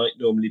 doing what Knight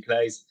normally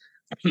plays,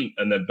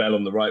 and then Bell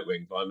on the right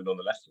wing, Vyman on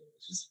the left wing,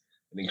 which is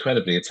an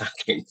incredibly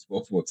attacking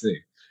 4-4-2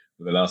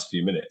 for the last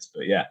few minutes.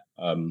 But yeah,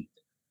 I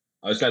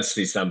was glad to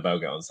see Sam Bell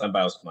get on. Sam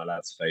Bell's my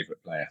lad's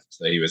favourite player,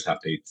 so he was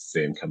happy to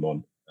see him come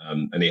on.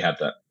 And he had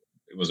that.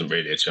 It wasn't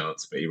really a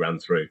chance, but he ran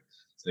through.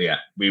 So yeah,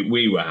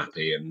 we were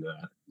happy, and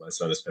my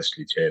son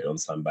especially cheered on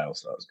Sam Bell,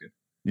 so that was good.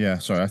 Yeah,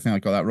 sorry, I think I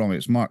got that wrong.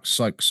 It's Mark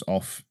Sykes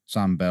off,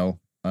 Sam Bell.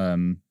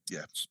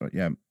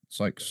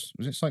 Sykes.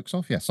 Was it Sykes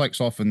off? Yeah,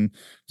 Sykes off and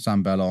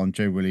Sam Bell on,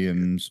 Joe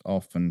Williams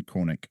off and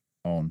Cornick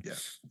on. Yeah,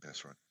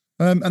 that's right.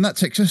 And that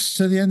takes us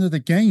to the end of the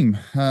game.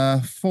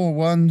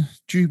 4-1,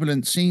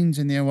 jubilant scenes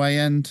in the away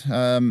end.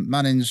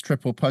 Manning's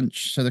triple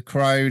punch to the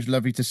crowd,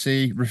 lovely to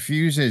see,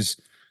 refuses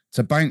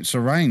to bounce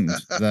around,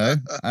 though.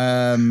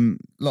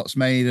 Lots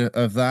made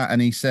of that, and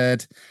he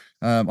said,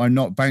 I'm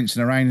not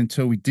bouncing around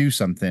until we do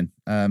something.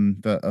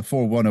 But a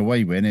 4-1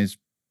 away win is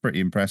pretty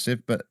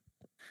impressive. But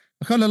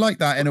I kind of like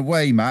that in a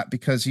way, Matt,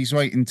 because he's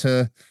waiting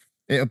to.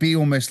 It'll be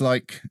almost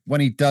like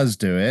when he does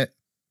do it,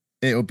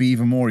 it'll be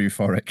even more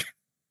euphoric.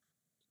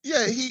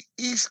 Yeah,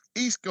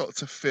 he's got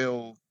to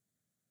feel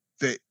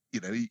that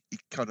he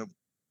kind of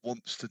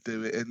wants to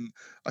do it, and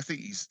I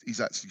think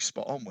he's actually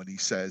spot on when he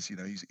says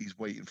he's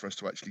waiting for us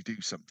to actually do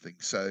something.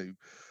 So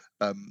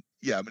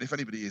yeah, I mean, if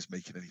anybody is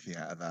making anything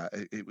out of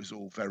that, it was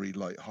all very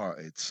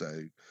light-hearted.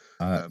 So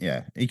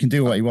Yeah, he can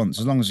do what he wants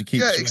as long as he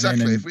keeps winning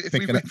exactly. and If we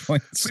picking win, up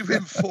points. if we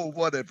win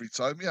 4-1 every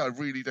time, I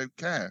really don't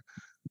care.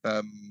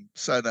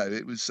 So no,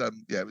 it was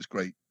it was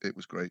great. It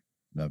was great.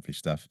 Lovely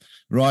stuff.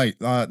 Right,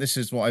 this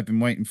is what I've been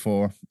waiting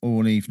for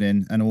all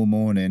evening and all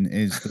morning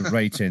is the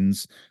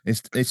ratings.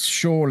 It's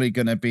surely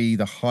going to be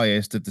the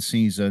highest of the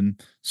season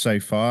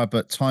so far,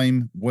 but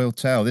time will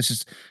tell. This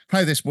is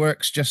how this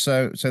works, just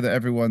so that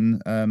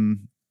everyone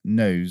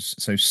knows.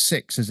 So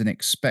 6 is an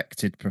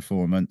expected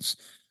performance.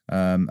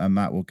 And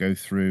Matt will go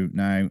through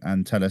now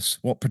and tell us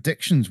what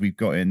predictions we've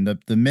got in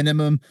the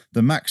minimum,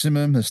 the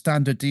maximum, the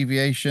standard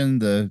deviation,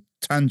 the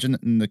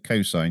tangent, and the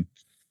cosine.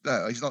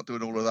 No, he's not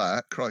doing all of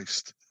that.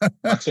 Christ,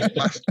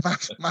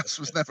 maths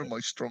was never my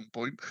strong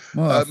point.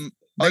 Well,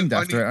 named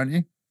I after need, it, aren't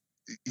you?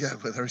 yeah,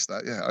 well, there's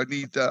that. Yeah,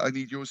 I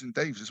need yours and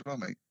Dave's as well,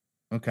 mate.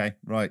 Okay,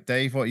 right,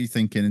 Dave. What are you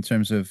thinking in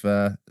terms of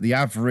the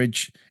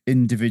average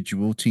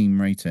individual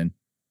team rating?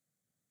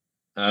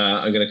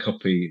 I'm going to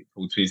copy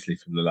Paul Tweasley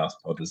from the last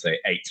pod and say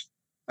 8.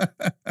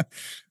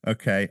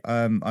 Okay,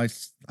 I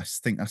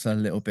think that's a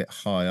little bit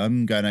high.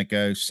 I'm gonna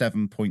go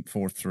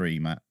 7.43,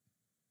 Matt.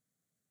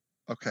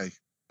 Okay.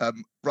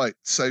 Right.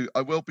 So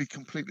I will be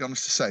completely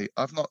honest to say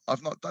I've not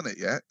done it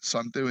yet. So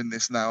I'm doing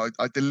this now.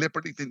 I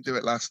deliberately didn't do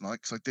it last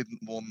night because I didn't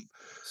want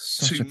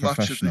Such too a much of the.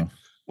 professional.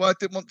 Well, I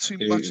didn't want too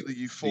much of the The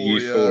euphoria.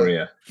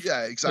 euphoria.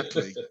 Yeah,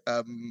 exactly.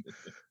 And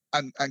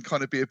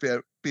kind of be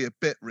a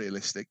bit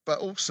realistic, but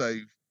also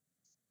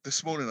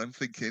this morning I'm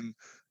thinking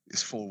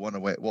it's 4-1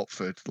 away at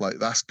Watford. Like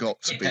that's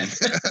got to be.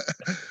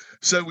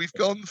 So we've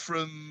gone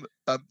from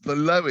the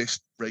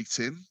lowest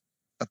rating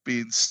of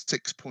being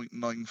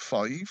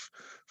 6.95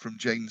 from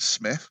James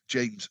Smith,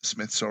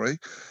 sorry,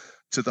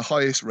 to the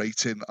highest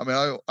rating. I mean,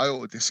 I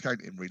ought to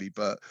discount him really,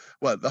 but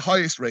well, the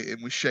highest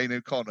rating was Shane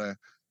O'Connor,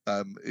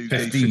 who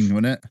 15, gave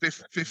wasn't it?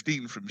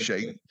 15 from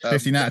Shane.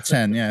 15 out of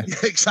 10, yeah. Yeah,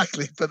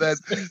 exactly. But then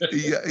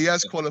he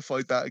has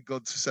qualified that and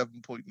gone to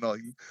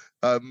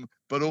 7.9.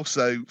 But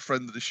also,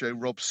 friend of the show,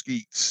 Rob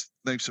Skeets.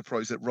 No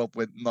surprise that Rob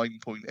went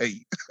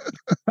 9.8.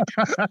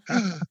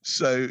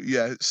 So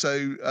yeah,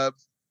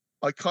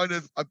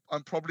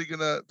 I'm probably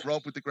gonna,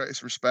 Rob, with the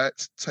greatest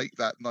respect, take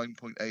that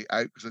 9.8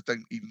 out because I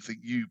don't even think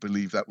you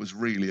believe that was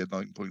really a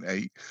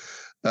 9.8.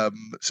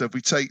 So if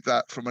we take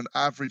that from an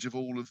average of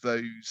all of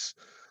those,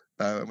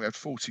 and we had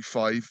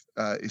 45,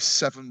 is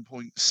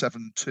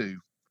 7.72.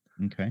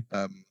 Okay.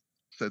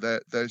 So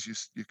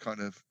there's your kind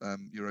of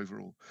your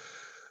overall.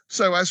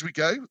 So as we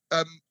go,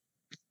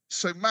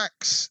 so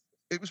Max,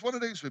 it was one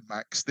of those with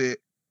Max that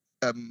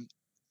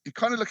you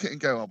kind of look at it and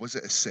go, oh, was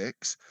it a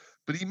 6?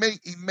 But he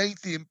made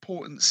the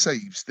important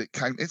saves that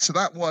counted. So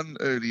that one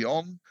early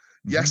on,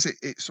 yes,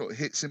 it sort of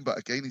hits him, but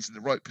again, he's in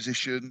the right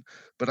position.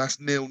 But that's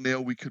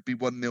 0-0. We could be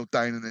 1-0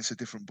 down, and it's a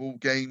different ball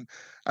game.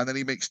 And then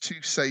he makes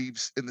 2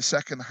 saves in the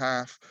second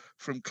half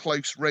from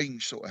close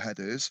range sort of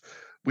headers,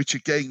 which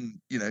again,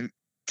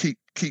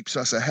 keeps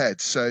us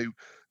ahead. So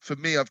for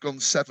me, I've gone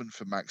 7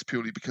 for Max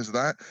purely because of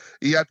that.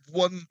 He had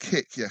 1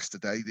 kick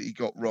yesterday that he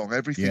got wrong.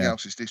 Everything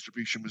else, his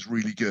distribution was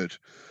really good.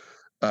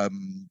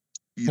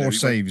 4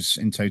 saves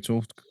in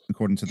total,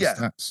 according to the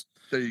stats.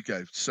 There you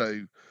go.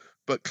 So,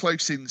 but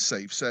close in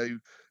save. So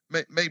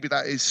maybe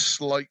that is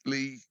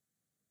slightly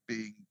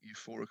being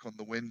euphoric on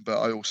the win, but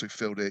I also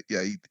feel that,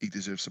 yeah, he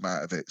deserves some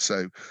out of it.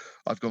 So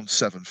I've gone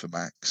 7 for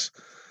Max.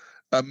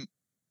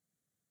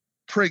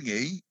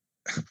 Pringy.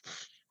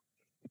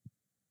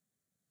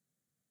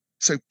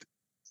 So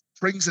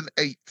Pring's an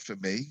 8 for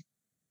me,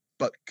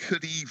 but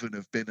could even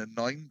have been a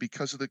 9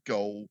 because of the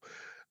goal.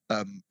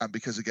 And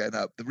because of getting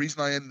up. The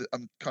reason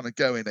I'm kind of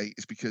going 8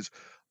 is because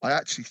I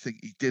actually think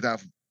he did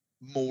have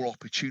more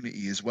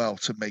opportunity as well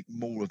to make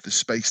more of the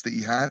space that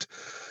he had.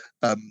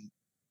 And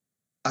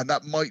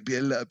that might be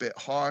a little bit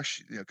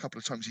harsh. A couple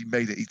of times he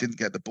made it, he didn't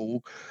get the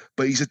ball,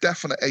 but he's a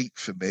definite 8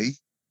 for me.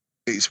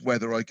 It's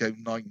whether I go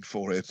 9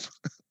 for him.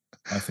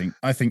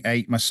 I think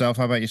 8 myself.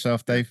 How about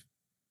yourself, Dave?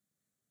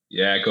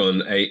 Yeah, go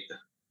on 8.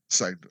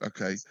 So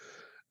okay.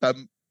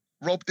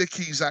 Rob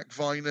Dickey, Zach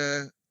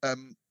Viner.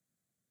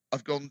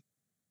 I've gone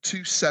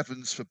 2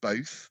 7s for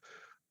both.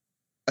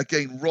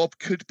 Again, Rob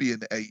could be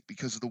an 8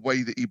 because of the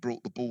way that he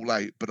brought the ball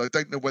out, but I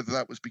don't know whether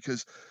that was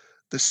because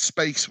the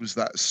space was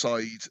that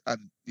side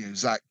and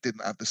Zach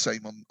didn't have the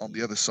same on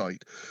the other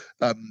side.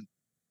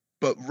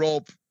 But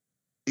Rob,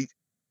 he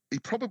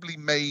probably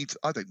made,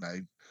 I don't know,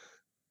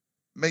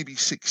 maybe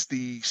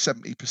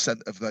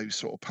 60-70% of those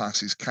sort of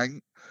passes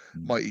count.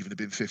 Might even have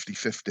been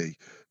 50-50,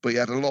 but he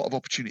had a lot of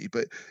opportunity.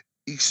 But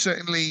he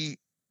certainly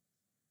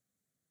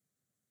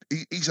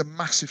he's a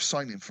massive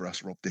signing for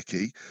us, Rob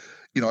Dickie.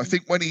 I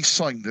think when he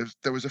signed,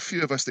 there was a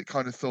few of us that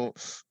kind of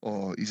thought,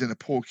 oh, he's in a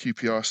poor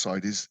QPR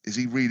side. Is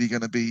he really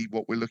going to be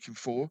what we're looking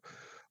for?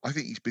 I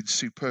think he's been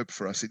superb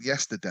for us. And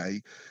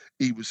yesterday,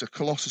 he was a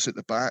colossus at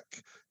the back,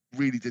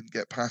 really didn't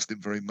get past him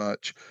very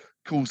much,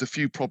 caused a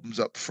few problems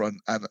up front.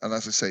 And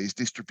as I say, his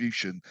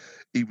distribution,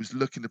 he was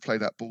looking to play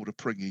that ball to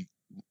Pringy,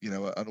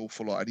 an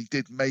awful lot. And he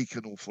did make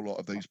an awful lot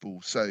of those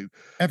balls. So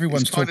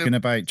everyone's talking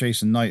about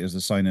Jason Knight as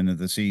the signing of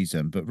the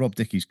season, but Rob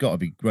Dickie's got to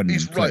be running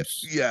him right.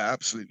 close. Yeah,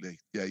 absolutely.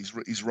 Yeah,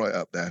 he's right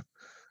up there.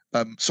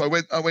 So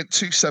I went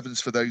 2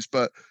 7s for those,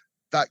 but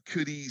that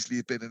could easily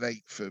have been an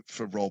 8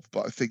 for Rob.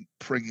 But I think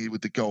Pringy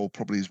with the goal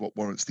probably is what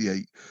warrants the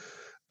 8.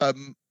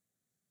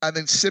 And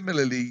then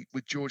similarly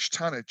with George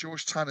Tanner.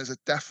 George Tanner's a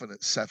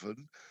definite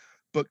 7,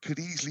 but could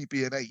easily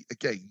be an 8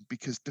 again,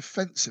 because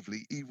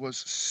defensively he was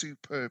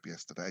superb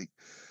yesterday.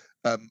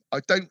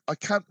 I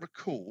can't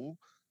recall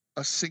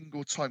a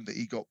single time that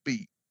he got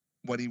beat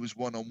when he was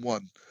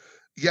 1-on-1.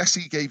 Yes,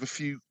 he gave a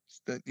few.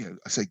 I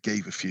say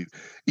gave a few.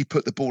 He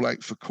put the ball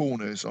out for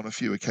corners on a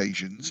few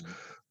occasions,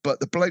 but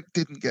the bloke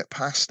didn't get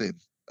past him.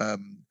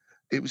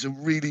 It was a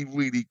really,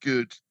 really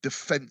good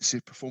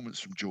defensive performance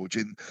from George.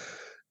 And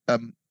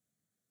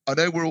I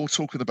know we're all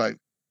talking about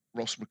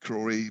Ross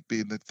McCrory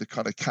being the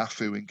kind of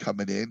Cafu in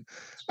coming in,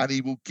 and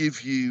he will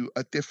give you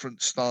a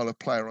different style of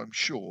player, I'm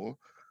sure.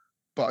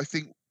 But I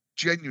think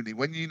genuinely,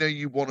 when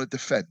you want to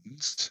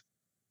defend,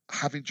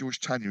 having George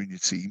Tanner in your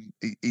team,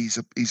 he's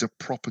a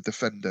proper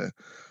defender.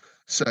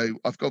 So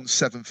I've gone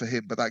 7 for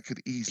him, but that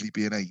could easily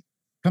be an 8.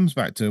 Comes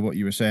back to what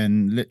you were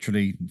saying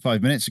literally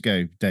 5 minutes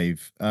ago,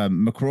 Dave.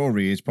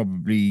 McCrory is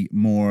probably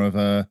more of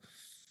a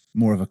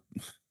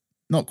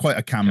not quite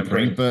a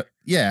campering, but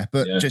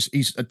just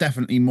he's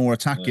definitely more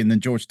attacking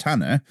than George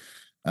Tanner.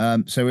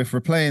 So if we're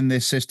playing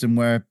this system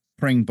where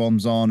Pring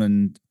bombs on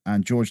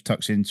and George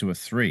tucks into a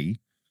 3,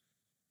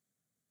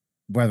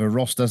 whether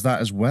Ross does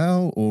that as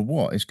well or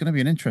what, it's going to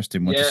be an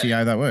interesting one to see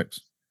how that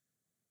works.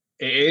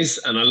 It is,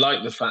 and I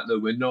like the fact that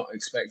we're not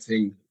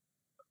expecting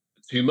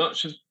too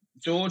much of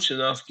George and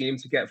asking him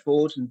to get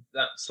forward in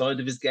that side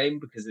of his game,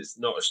 because it's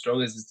not as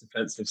strong as his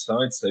defensive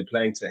side. So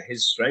playing to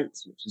his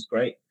strengths, which is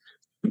great.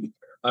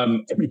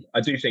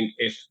 I do think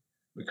if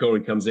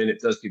McCrory comes in,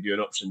 it does give you an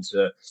option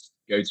to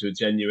go to a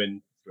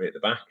genuine 3 at the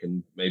back,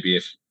 and maybe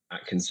if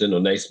Atkinson or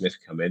Naismith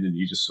come in and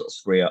you just sort of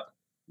free up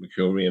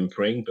McCrory and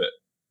Pring, but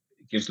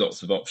it gives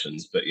lots of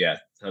options. But yeah,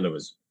 Tanner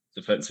was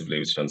defensively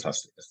was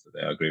fantastic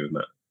yesterday. I agree with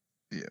Matt.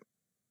 Yeah.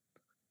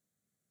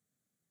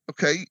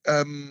 Okay.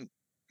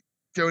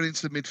 Going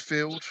into the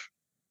midfield.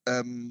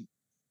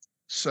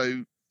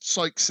 So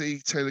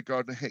Sykesy, Taylor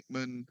Gardner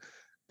Hickman.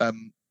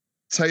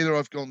 Taylor,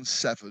 I've gone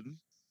 7.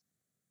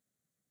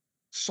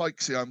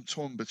 Sykesy, I'm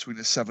torn between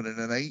a 7 and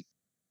an 8.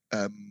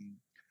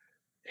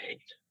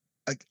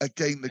 8.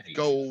 Again, the 8.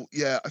 Goal,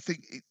 I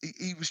think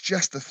he was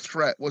just a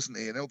threat, wasn't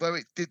he? And although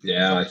it didn't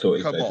I thought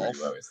he come off,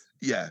 really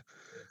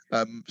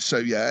well. So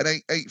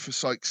an 8 for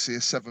Sykesy,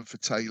 a 7 for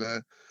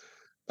Taylor.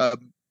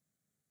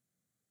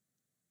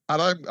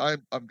 And I'm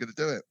going to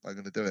do it. I'm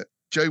going to do it.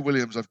 Joe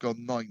Williams, I've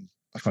gone 9.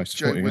 I thought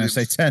you were going to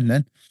say 10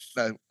 then.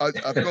 No,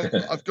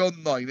 I've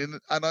gone 9,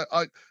 and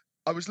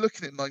I was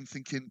looking at 9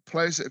 thinking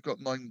players that have got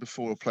 9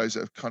 before are players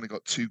that have kind of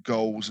got 2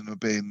 goals and have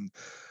been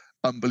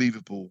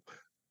unbelievable.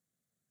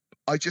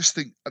 I just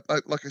think,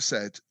 like I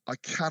said, I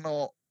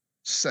cannot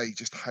say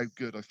just how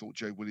good I thought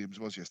Joe Williams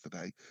was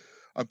yesterday.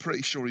 I'm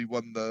pretty sure he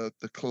won the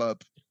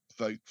club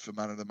vote for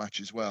man of the match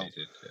as well,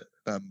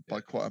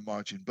 by quite a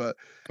margin. But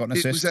got an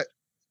assist.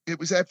 It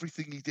was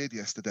everything he did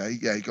yesterday.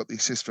 Yeah, he got the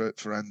assist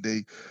for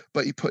Andy,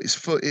 but he put his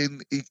foot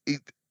in.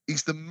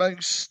 He's the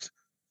most.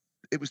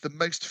 It was the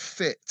most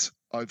fit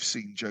I've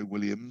seen Joe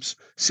Williams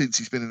since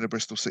he's been in a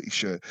Bristol City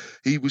shirt.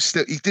 He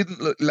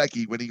didn't look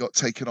leggy when he got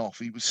taken off.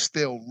 He was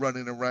still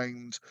running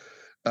around,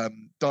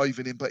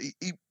 diving in, but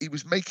he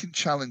was making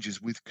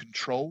challenges with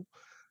control.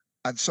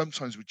 And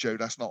sometimes with Joe,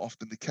 that's not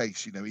often the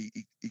case.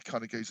 He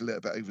kind of goes a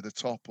little bit over the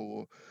top,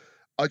 or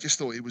I just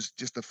thought it was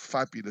just a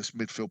fabulous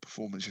midfield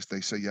performance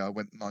yesterday. So I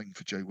went 9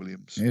 for Joe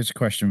Williams. Here's a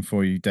question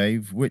for you,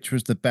 Dave. Which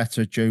was the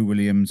better Joe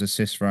Williams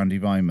assist for Andy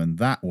Vyman?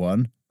 That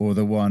one or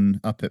the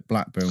one up at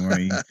Blackburn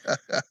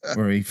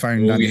where he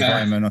found Andy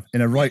Vyman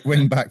in a right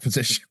wing back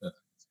position?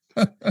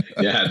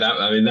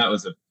 That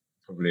was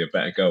probably a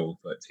better goal,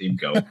 like team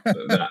goal.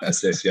 That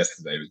assist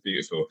yesterday was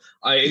beautiful.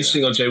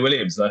 Interesting on Joe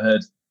Williams. I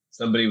heard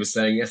somebody was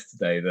saying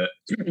yesterday that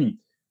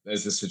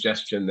there's a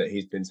suggestion that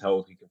he's been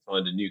told he can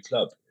find a new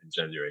club in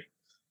January,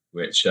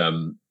 which,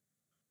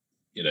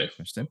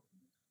 Interesting.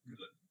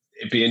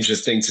 It'd be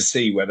interesting to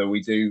see whether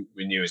we do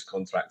renew his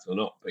contract or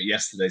not. But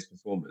yesterday's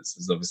performance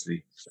is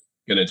obviously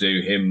going to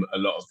do him a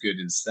lot of good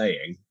in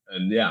staying.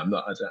 And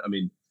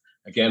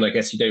again, I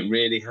guess you don't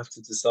really have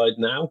to decide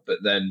now,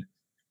 but then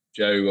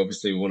Joe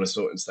obviously will want to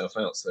sort himself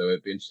out. So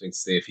it'd be interesting to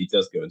see if he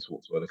does go and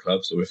talk to other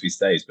clubs or if he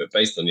stays. But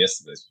based on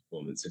yesterday's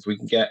performance, if we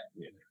can get,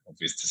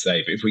 obvious to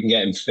say, but if we can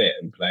get him fit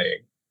and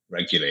playing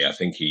regularly, I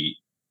think he'd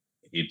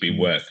be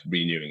worth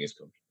renewing his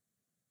contract.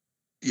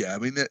 Yeah,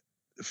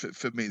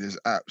 for me, there's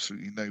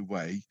absolutely no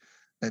way,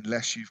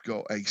 unless you've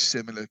got a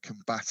similar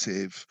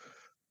combative,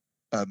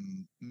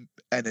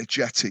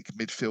 energetic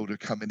midfielder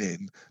coming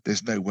in,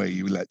 there's no way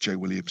you let Joe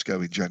Williams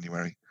go in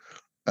January.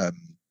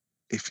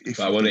 If but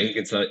I wonder, he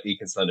can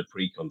sign a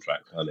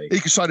pre-contract, can't he? He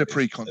can sign a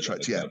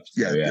pre-contract, yeah. So,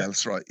 yeah,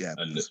 that's right, yeah.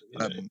 And,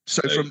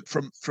 so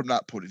from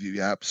that point of view,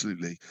 yeah,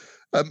 absolutely.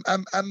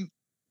 And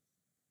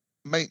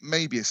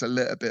maybe it's a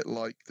little bit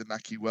like the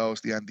Naki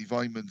Wells, the Andy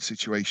Vyman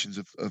situations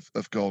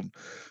have gone.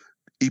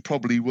 He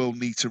probably will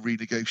need to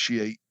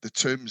renegotiate the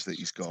terms that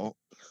he's got.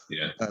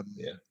 Yeah.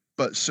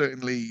 But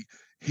certainly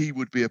he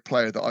would be a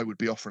player that I would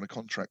be offering a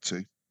contract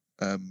to.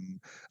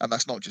 And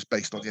that's not just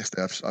based on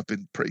yesterday. I've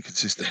been pretty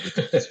consistent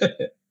with.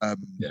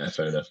 Yeah,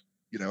 fair enough.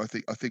 You know, I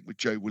think with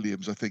Joe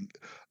Williams, I think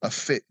a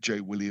fit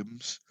Joe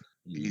Williams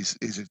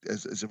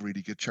is a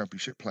really good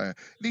Championship player.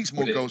 Needs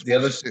more goals, more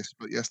assists,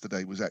 but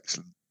yesterday was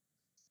excellent.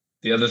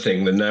 The other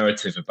thing, the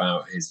narrative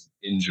about his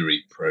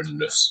injury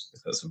proneness,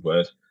 if that's a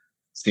word,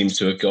 seems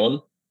to have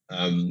gone.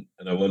 And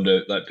I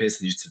wonder, like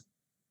Pearson used to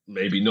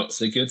maybe not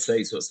so good, say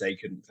he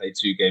couldn't play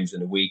 2 games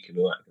in a week and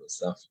all that kind of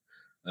stuff.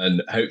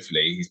 And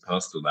hopefully he's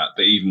past all that.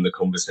 But even the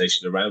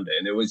conversation around it,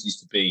 and it always used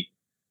to be,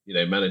 you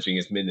know, managing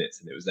his minutes,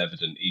 and it was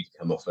evident he'd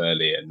come off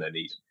early and then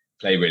he'd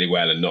play really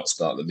well and not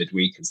start the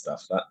midweek and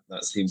stuff.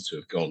 That seems to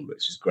have gone,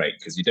 which is great,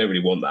 because you don't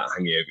really want that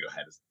hanging over your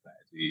head as a player,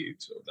 do you?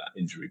 Sort of that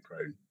injury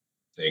prone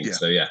thing. Yeah.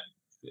 So yeah,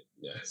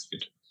 it's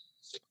good.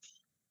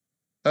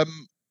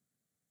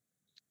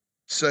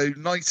 So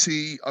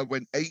 90, I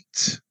went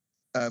 8.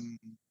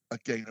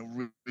 Again, a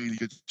really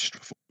good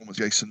performance.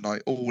 Jason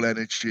Knight, all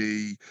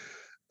energy.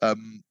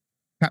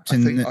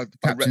 Captain's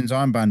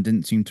armband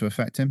didn't seem to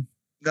affect him.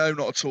 No,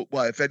 not at all.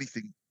 Well, if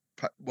anything,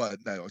 no,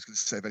 I was going to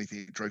say if anything,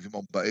 it drove him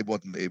on, but it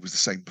wasn't. It was the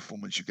same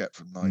performance you get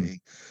from 90.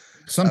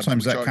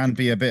 Sometimes that can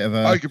be a bit of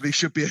a. Arguably,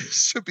 should be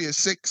a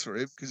 6 for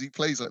him because he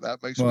plays like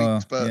that most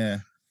weeks. But yeah,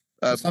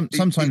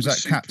 sometimes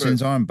that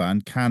captain's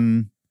armband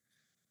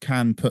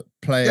can put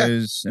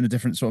players in a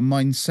different sort of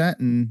mindset,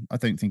 and I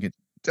don't think it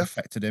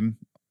affected him.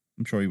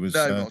 I'm sure he was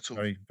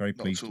very, very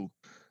pleased. Not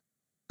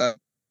at all.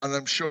 And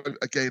I'm sure,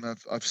 again,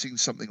 I've seen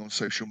something on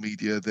social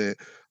media that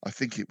I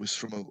think it was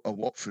from a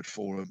Watford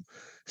forum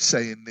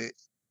saying that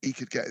he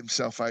could get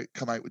himself out,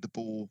 come out with the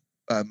ball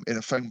in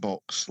a phone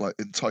box, like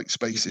in tight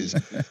spaces.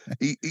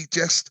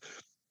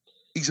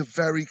 He's a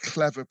very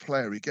clever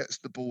player. He gets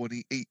the ball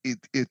and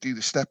he'd do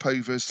the step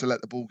overs to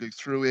let the ball go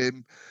through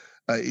him.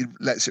 He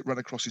lets it run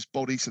across his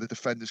body, so the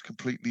defender's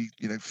completely,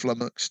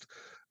 flummoxed.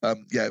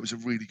 It was a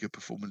really good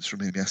performance from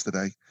him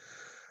yesterday.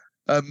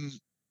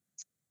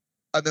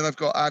 And then I've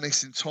got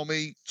Anis and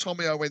Tommy.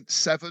 Tommy, I went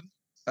 7.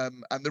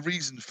 And the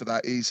reason for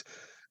that is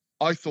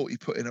I thought he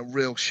put in a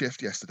real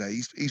shift yesterday.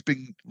 He's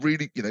been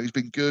really, he's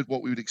been good,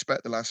 what we would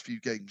expect the last few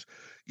games.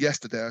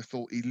 Yesterday, I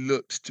thought he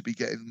looked to be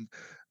getting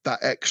that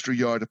extra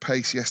yard of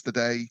pace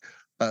yesterday.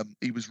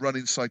 He was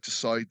running side to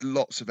side,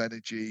 lots of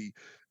energy.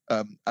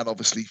 And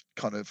obviously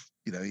kind of,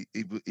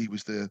 he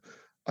was the,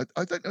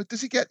 I don't know,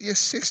 does he get the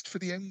assist for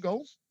the own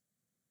goal?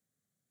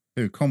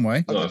 Who,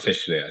 Conway? Not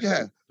officially, I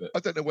think. I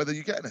don't know whether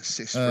you get an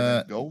assist for an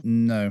own goal.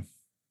 No.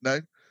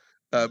 But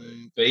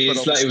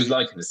it was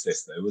like an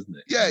assist, though, wasn't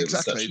it? Yeah,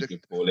 exactly. It was such a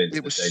good ball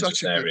into the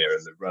dangerous area,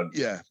 and the run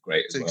was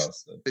great as well.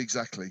 So.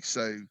 Exactly.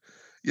 So,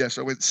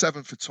 so I went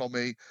 7 for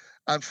Tommy.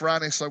 And for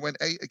Anis, I went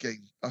 8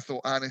 again. I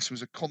thought Anis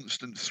was a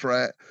constant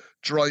threat,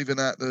 driving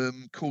at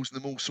them, causing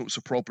them all sorts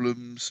of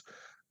problems.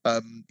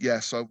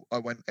 So I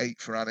went 8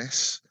 for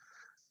Anis.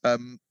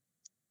 And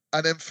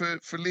then for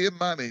Liam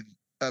Manning,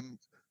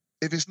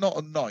 if it's not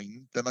a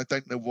 9, then I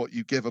don't know what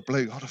you give a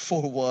bloke on a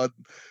 4-1.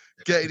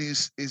 Getting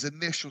his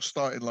initial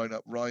starting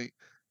lineup right,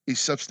 his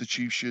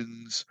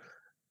substitutions.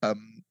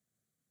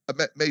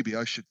 Maybe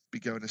I should be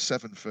going a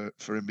 7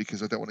 for him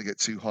because I don't want to get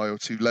too high or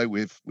too low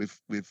with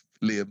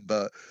Liam.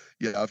 But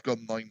yeah, I've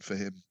gone 9 for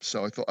him.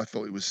 So I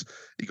thought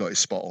he got his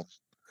spot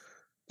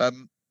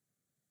on.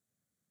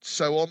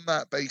 So on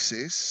that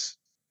basis,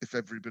 if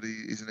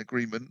everybody is in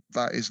agreement,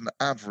 that is an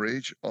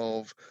average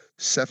of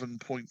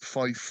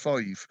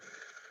 7.55,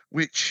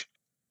 which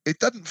it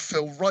doesn't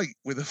feel right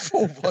with a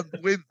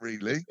 4-1 win,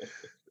 really.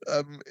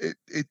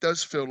 It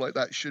does feel like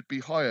that should be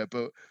higher,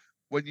 but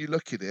when you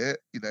look at it,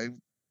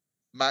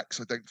 Max,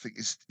 I don't think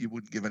you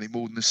wouldn't give any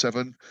more than a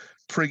 7.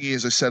 Pringy,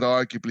 as I said,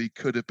 arguably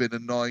could have been a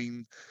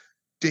 9.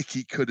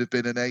 Dicky could have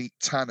been an 8.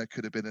 Tanner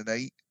could have been an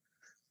 8.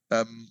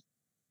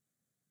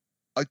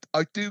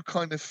 I do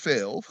kind of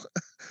feel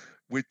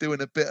we're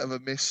doing a bit of a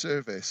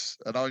misservice,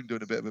 and I'm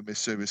doing a bit of a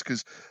misservice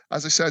because,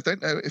 as I said, I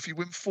don't know if you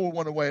win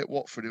 4-1 away at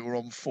Watford, who are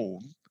on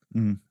form.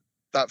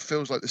 That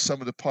feels like the sum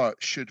of the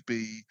parts should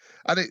be,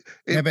 and it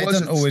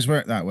doesn't always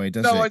work that way,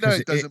 does it? No, I know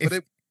it doesn't.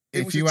 But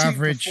it was you a team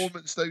average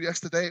performance though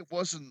yesterday. It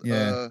wasn't.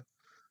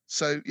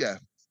 So yeah.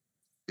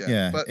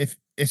 But if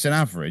it's an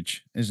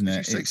average, isn't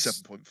it? Did you say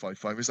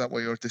 7.55? Is that why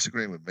you're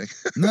disagreeing with me?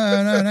 No.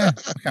 I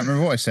can't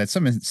remember what I said.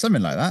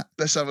 Something like that.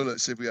 Let's have a look.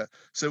 See if we are.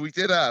 So we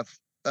did have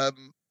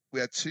we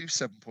had 2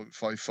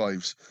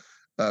 7.55s.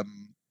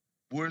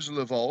 Wurzel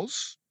of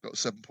Oz got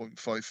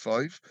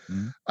 7.55,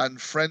 Mm. and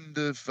friend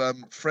of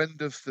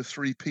the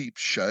Three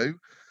Peeps show,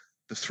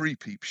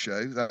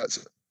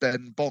 that's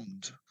Ben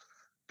Bond,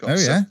 got Oh,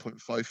 yeah.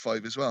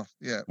 7.55 as well.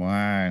 Yeah.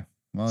 Wow.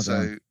 Well So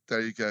done.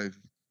 there you go.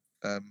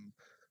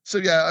 So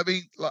yeah, I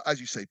mean, like, as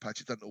you say, Patch,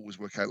 it doesn't always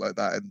work out like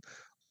that, and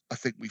I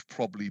think we've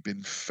probably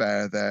been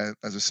fair there.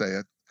 As I say,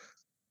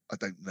 I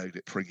don't know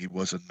that Pringy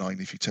was a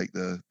 9 if you take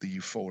the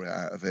euphoria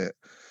out of it.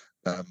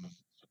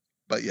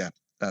 But yeah,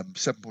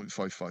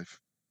 7.55.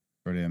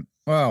 Brilliant.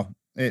 Well,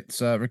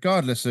 it's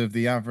regardless of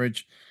the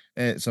average,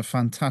 it's a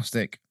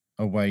fantastic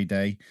away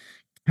day.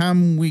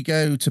 Can we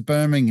go to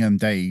Birmingham,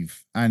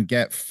 Dave, and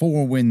get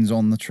 4 wins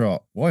on the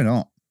trot? Why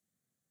not?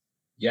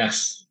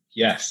 Yes,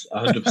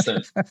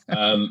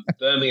 100%.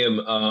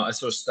 Birmingham, I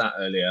saw a stat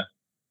earlier,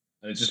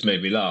 and it just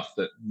made me laugh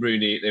that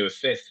Rooney, they were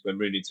 5th when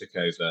Rooney took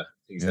over. I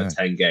think he's had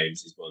 10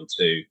 games, he's won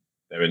 2.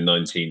 They're in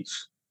 19th.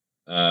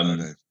 I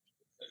know.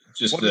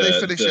 Just What did they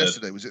finish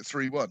yesterday? Was it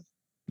 3-1?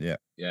 Yeah,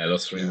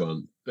 lost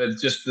 3-1. But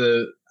just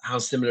how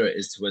similar it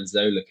is to when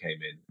Zola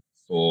came in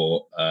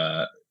for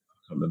I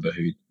can't remember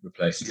who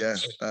replaced. Yeah,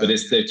 but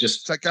they've just.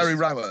 Is that Gary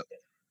Rowett?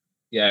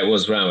 Yeah, it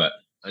was Rowett,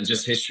 and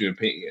just history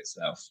repeating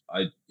itself.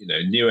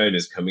 New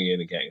owners coming in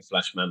and getting a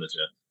flash manager.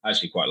 I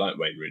actually quite like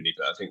Wayne Rooney,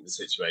 but I think the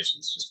situation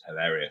is just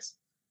hilarious.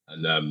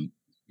 And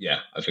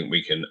I think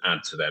we can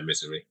add to their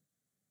misery.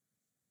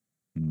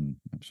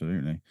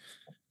 Absolutely.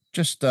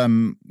 Just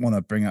want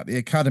to bring up the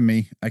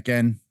academy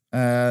again.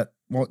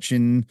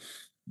 Watching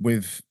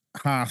with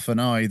half an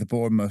eye the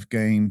Bournemouth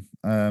game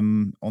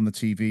on the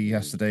TV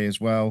yesterday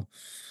as well.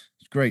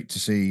 It's great to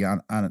see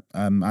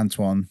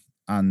Antoine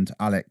and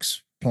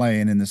Alex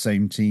playing in the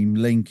same team,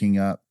 linking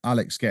up.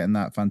 Alex getting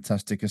that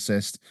fantastic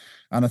assist,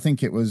 and I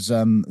think it was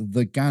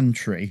the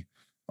Gantry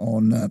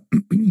on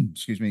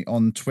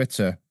on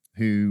Twitter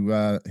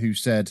who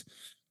said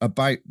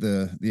about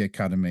the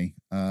academy.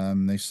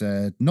 They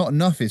said not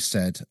enough is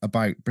said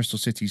about Bristol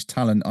City's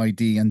talent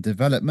ID and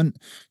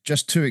development.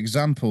 Just 2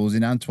 examples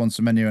in Antoine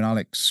Semenyo and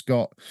Alex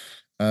Scott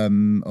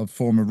of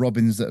former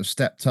Robins that have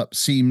stepped up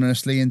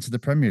seamlessly into the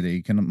Premier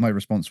League. And my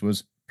response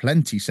was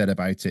plenty said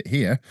about it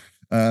here.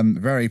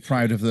 Very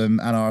proud of them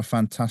and our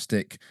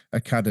fantastic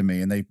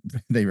academy. And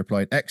they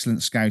replied,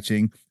 excellent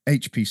scouting,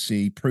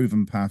 HPC,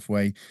 proven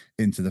pathway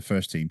into the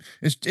first team.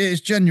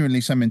 It's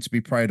genuinely something to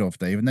be proud of,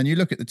 Dave. And then you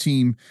look at the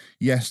team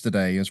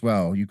yesterday as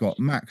well. You've got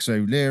Max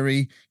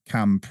O'Leary,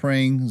 Cam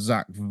Pring,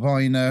 Zach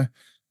Viner,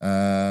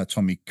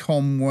 Tommy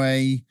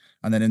Conway,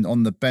 and then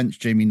on the bench,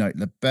 Jamie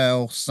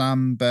Knight-LaBelle,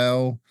 Sam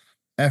Bell,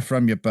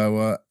 Ephraim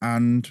Yaboa,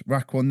 and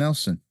Raquel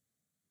Nelson.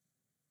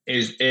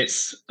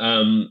 It's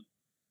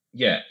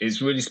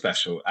really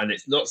special, and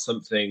it's not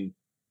something,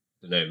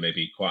 I don't know,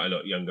 maybe quite a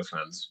lot of younger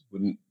fans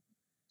wouldn't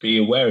be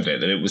aware of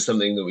it. And it was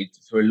something that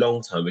for a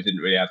long time, we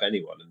didn't really have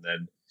anyone. And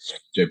then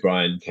Joe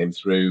Bryan came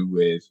through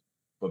with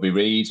Bobby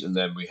Reed, and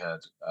then we had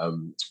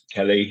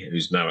Kelly,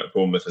 who's now at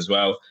Bournemouth as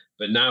well.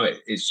 But now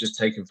it's just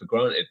taken for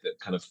granted that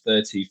kind of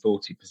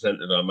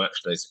 30-40% of our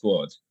matchday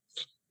squad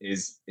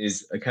is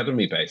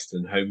academy based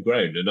and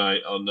homegrown. And I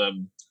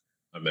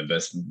remember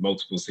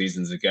multiple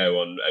seasons ago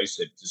on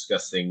OSIP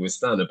discussing with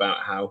Stan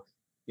about how,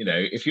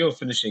 if you're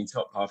finishing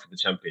top half of the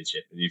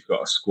championship and you've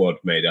got a squad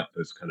made up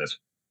of kind of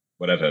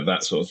whatever,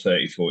 that sort of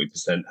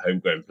 30-40%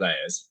 homegrown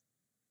players,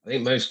 I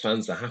think most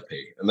fans are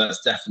happy. And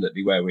that's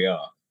definitely where we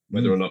are.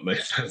 Whether or not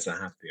most fans are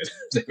happy, I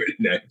don't really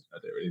know. I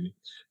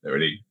don't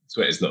really.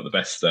 Twitter's not the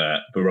best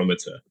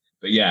barometer.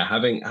 But yeah,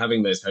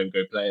 having those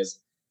homegrown players,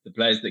 the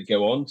players that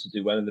go on to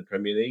do well in the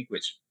Premier League,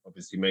 which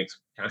obviously makes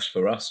cash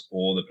for us,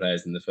 or the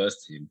players in the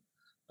first team.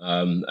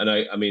 And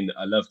I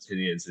love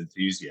Tinian's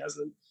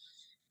enthusiasm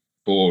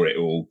for it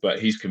all,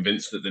 but he's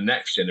convinced that the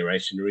next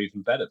generation are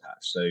even better, Patch.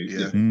 So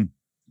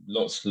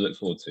lots to look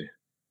forward to.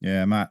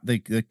 Yeah, Matt, the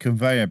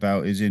conveyor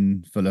belt is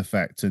in full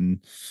effect,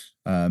 and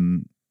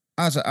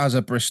as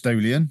a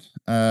Bristolian,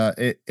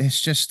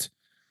 it's just,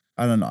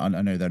 I don't know. I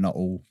know they're not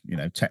all,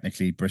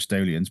 technically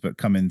Bristolians, but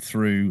coming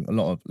through, a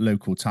lot of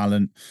local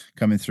talent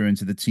coming through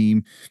into the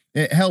team,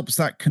 it helps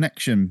that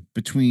connection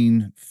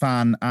between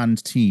fan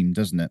and team,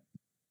 doesn't it?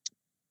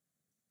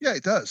 Yeah,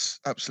 it does,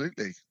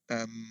 absolutely.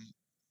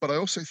 But I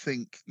also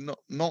think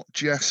not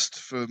just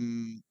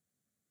from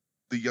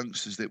the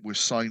youngsters that we're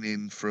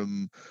signing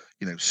from,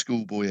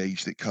 schoolboy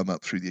age that come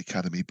up through the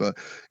academy, but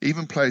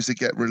even players that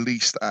get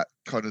released at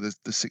kind of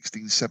the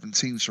 16,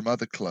 17s from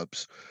other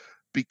clubs,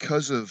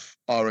 because of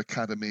our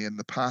academy and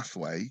the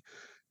pathway,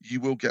 you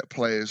will get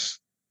players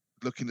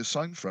looking to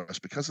sign for us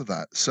because of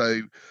that.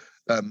 So,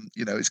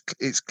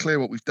 it's clear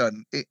what we've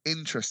done.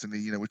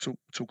 Interestingly, we're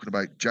talking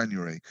about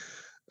January.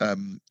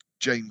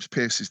 James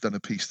Pearce has done a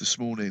piece this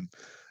morning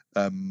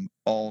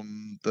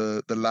on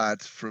the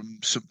lad from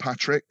St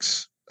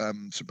Patrick's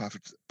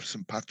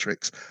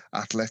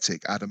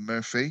Athletic, Adam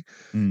Murphy,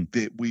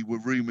 that we were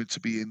rumoured to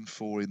be in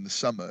the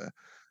summer.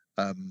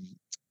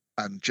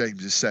 And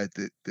James has said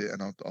that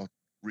and I'll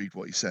read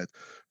what he said.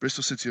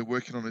 Bristol City are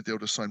working on a deal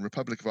to sign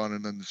Republic of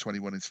Ireland under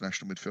 21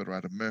 international midfielder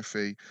Adam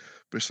Murphy.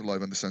 Bristol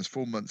Live understands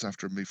 4 months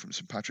after a move from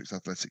St Patrick's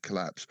Athletic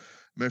collapse.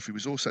 Murphy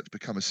was all set to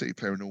become a City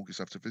player in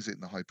August after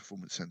visiting the High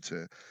Performance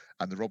Centre,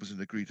 and the Robbers had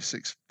agreed a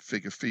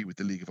 6-figure fee with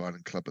the League of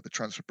Ireland club, but the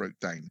transfer broke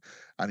down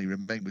and he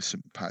remained with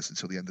St Pat's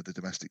until the end of the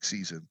domestic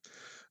season.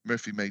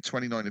 Murphy made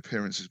 29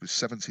 appearances with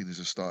 17 as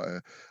a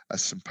starter,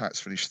 as St Pat's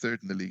finished third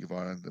in the League of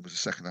Ireland and was a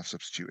second-half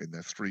substitute in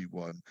their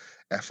 3-1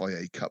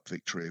 FIA Cup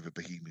victory over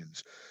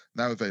Bohemians.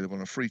 Now available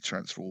on a free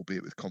transfer,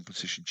 albeit with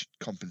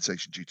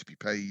compensation due to be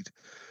paid.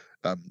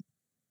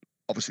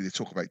 Obviously, they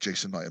talk about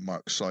Jason Knight and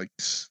Mark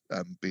Sykes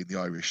being the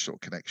Irish sort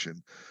of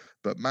connection.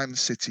 But Man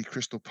City,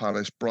 Crystal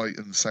Palace,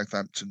 Brighton,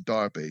 Southampton,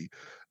 Derby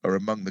are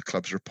among the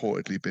clubs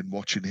reportedly been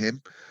watching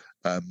him.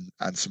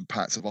 And St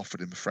Pat's have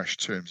offered him fresh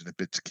terms in a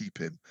bid to keep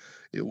him.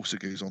 It also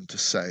goes on to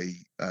say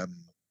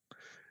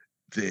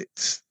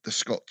that the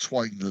Scott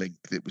Twine link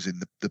that was in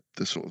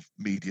the sort of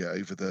media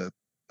over the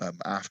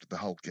after the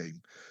Hull game,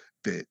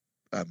 that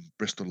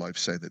Bristol Live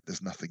saying that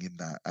there's nothing in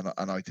that,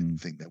 and I didn't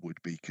think there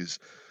would be, because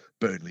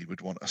Burnley would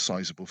want a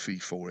sizable fee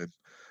for him.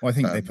 Well, I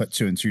think they put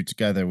 2 and 2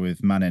 together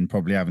with Manning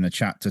probably having a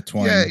chat to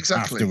Twine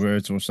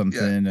afterwards or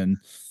something. And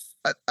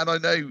I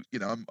know,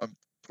 I'm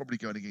probably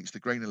going against the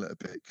grain a little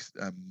bit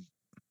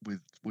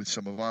with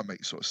some of our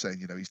mates sort of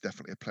saying, he's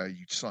definitely a player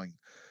you'd sign.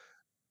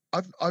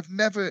 I've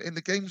never, in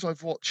the games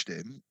I've watched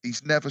him,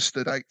 he's never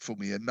stood out for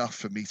me enough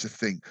for me to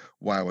think,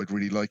 wow, I'd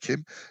really like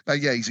him. Now,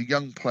 yeah, he's a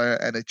young player,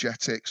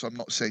 energetic, so I'm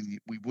not saying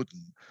we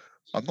wouldn't.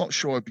 I'm not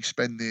sure I'd be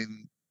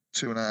spending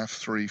 2.5,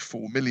 3,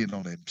 4 million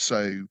on him.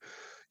 So,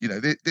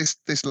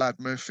 this lad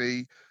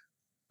Murphy,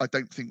 I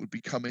don't think would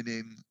be coming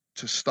in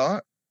to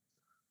start.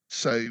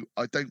 So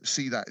I don't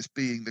see that as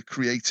being the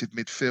creative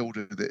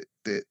midfielder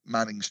that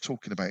Manning's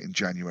talking about in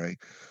January.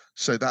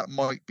 So that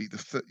might be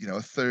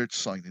a third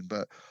signing.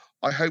 But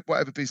I hope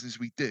whatever business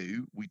we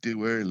do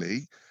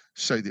early,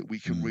 so that we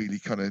can really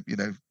kind of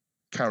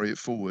carry it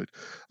forward.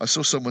 I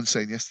saw someone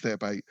saying yesterday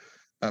about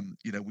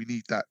we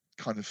need that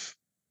kind of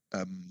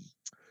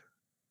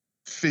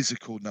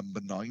physical number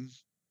 9.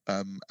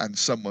 And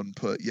someone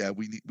put,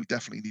 we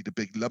definitely need a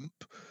big lump.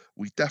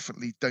 We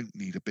definitely don't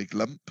need a big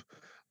lump.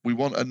 We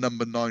want a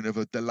number 9 of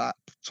a Delap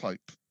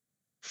type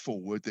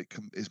forward that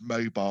is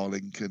mobile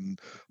and can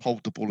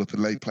hold the ball up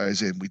and lay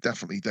players in. We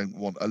definitely don't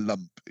want a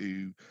lump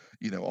who,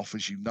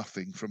 offers you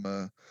nothing from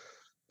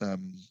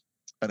an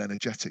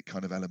energetic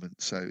kind of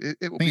element. So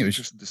it will be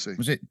interesting to see.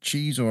 Was it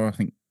Cheese, or I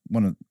think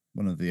one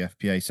of the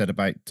FPA said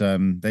about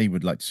they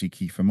would like to see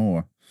Kiefer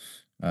Moore,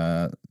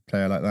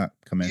 player like that,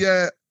 come in?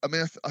 Yeah, I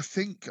mean, I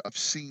think I've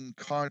seen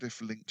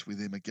Cardiff linked with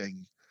him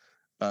again.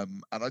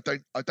 And I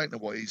don't know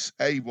what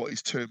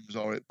his terms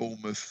are at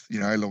Bournemouth,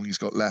 how long he's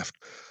got left,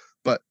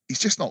 but he's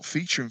just not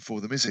featuring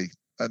for them, is he?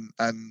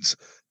 And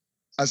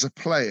as a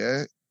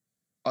player,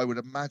 I would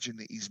imagine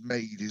that he's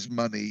made his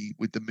money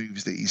with the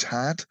moves that he's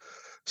had.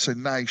 So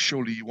now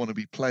surely you want to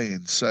be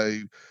playing. So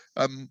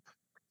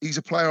he's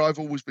a player I've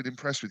always been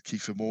impressed with,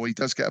 Kiefer Moore. He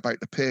does get about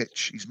the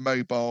pitch. He's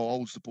mobile,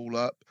 holds the ball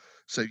up.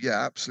 So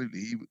yeah,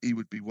 absolutely, he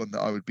would be one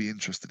that I would be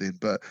interested in.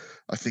 But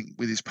I think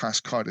with his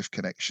past Cardiff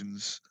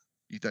connections,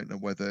 you don't know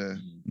whether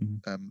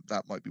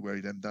that might be where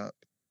he'd end up.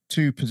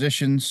 2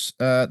 positions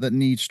that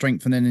need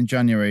strengthening in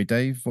January.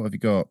 Dave, what have you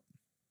got?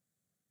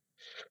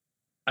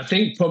 I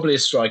think probably a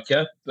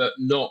striker, but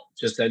not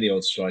just any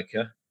old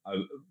striker.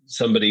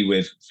 Somebody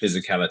with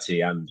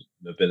physicality and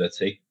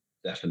mobility,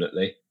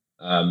 definitely.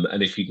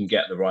 And if you can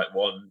get the right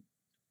one,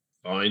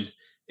 fine.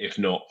 If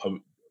not,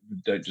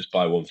 don't just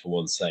buy one for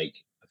one's sake.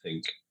 I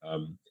think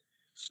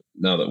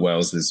now that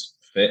Wales is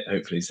fit,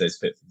 hopefully he stays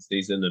fit for the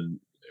season, and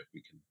if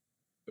we can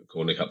put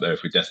Cornick up there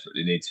if we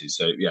desperately need to.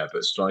 So yeah,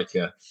 but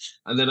striker,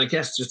 and then I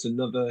guess just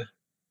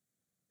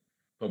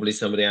probably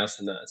somebody else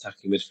in that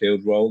attacking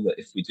midfield role, that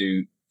if we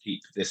do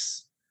keep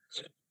this,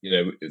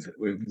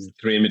 with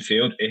 3 in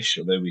midfield ish,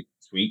 although we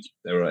tweak,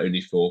 there are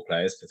only 4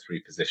 players for 3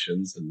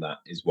 positions, and that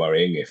is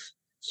worrying. If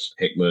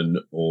Hickman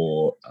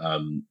or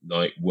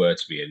Knight were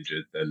to be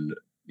injured, then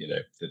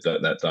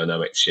that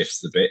dynamic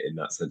shifts a bit in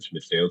that central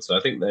midfield. So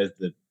I think there's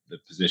the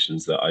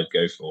positions that I'd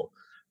go for.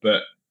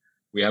 But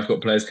we have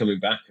got players coming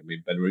back. I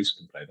mean, Ben Roos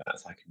can play that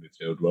attacking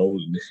midfield role,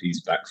 and if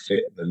he's back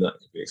fit, then that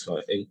could be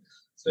exciting.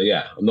 So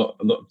yeah, I'm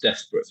not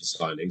desperate for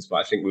signings, but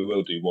I think we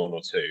will do 1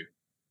 or 2.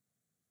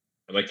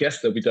 And I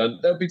guess they'll be done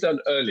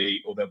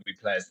early, or there'll be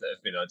players that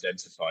have been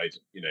identified.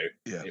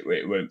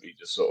 It won't be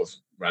just sort of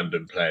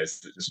random players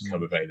that just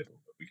become available,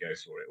 but we go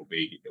for it.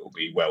 It will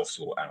be well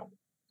thought out,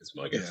 is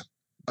my guess. Yeah.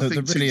 I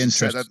think really Tins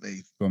has said, hasn't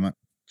he? Go on, Matt.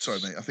 Sorry,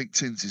 mate. I think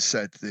Tins has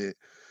said that,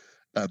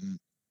 and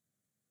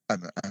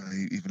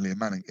even Liam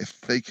Manning, if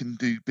they can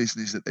do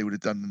business that they would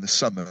have done in the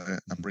summer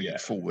and bring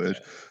it forward.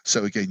 Yeah.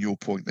 So again, your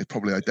point, they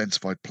probably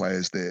identified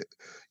players that,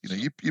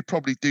 you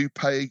probably do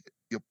pay.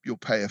 You'll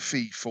pay a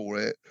fee for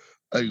it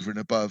over and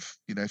above,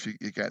 if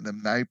you're getting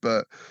them now.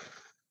 But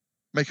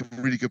make a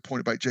really good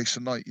point about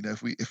Jason Knight.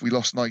 If we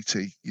lost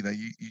Knighty, you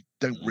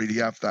don't really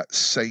have that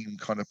same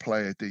kind of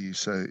player, do you?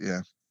 So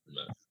yeah.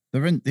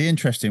 The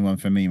interesting one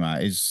for me,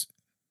 Matt, is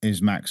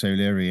is Max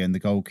O'Leary in the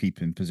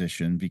goalkeeping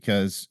position,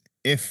 because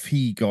if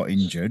he got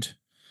injured,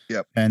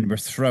 Yep. and we're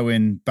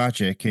throwing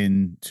Bajic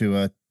into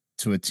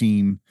a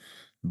team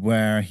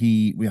where I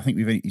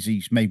think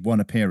he's made one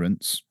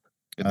appearance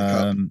in the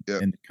cup.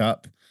 Yep. in the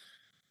cup.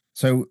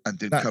 So and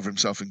didn't cover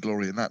himself in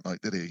glory in that night,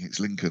 did he? It's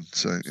Lincoln.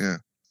 So yeah.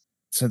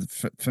 So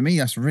for me,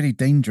 that's really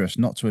dangerous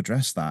not to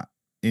address that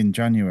in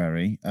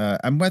January,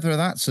 and whether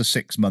that's a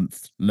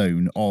 6-month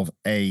loan of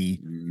a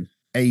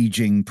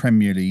aging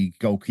Premier League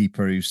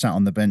goalkeeper who sat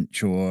on the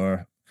bench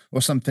or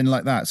something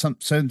like that. So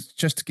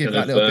just to give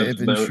that little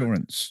bit of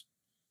insurance.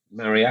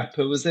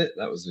 Mariappa, was it?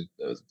 That would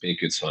be a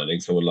good signing.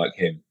 Someone like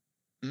him.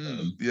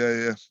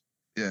 Yeah.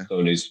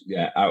 Someone who's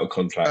out of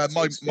contract.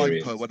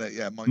 Mineper, wasn't it?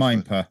 Yeah,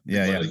 Mineper.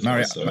 Yeah.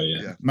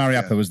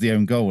 Mariappa was the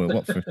own goal at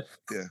Watford.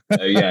 Yeah.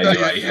 You're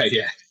right.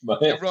 Yeah.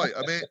 You're right.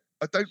 I mean,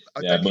 I don't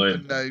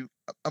even know.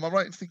 Am I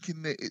right in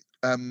thinking that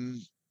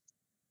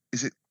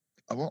is it?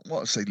 I want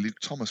to say Luke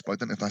Thomas, but I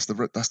don't know if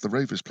that's the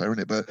Rovers player,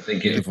 isn't it? But I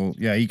think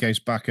he goes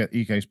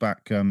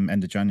back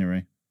end of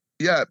January.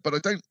 Yeah, but I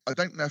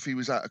don't know if he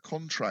was out of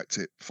contract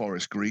at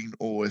Forest Green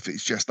or if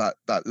it's just that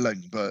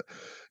loan. But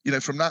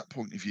from that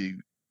point of view,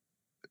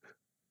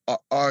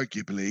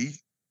 arguably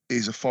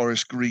is a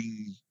Forest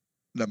Green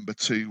number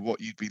 2 what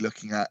you'd be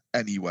looking at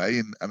anyway,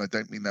 and I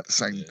don't mean that the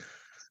same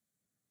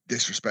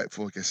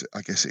disrespectful.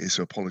 I guess it is.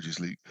 So apologies,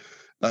 Luke.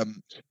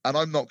 And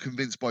I'm not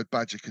convinced by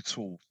Bajic at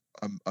all.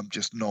 I'm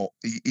just not.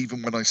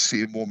 Even when I see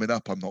him warming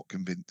up, I'm not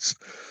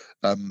convinced.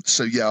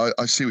 So yeah,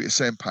 I see what you're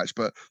saying, Patch,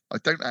 but I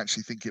don't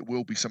actually think it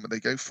will be something they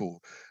go for.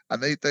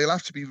 And they'll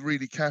have to be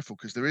really careful,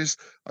 because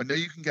I know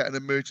you can get an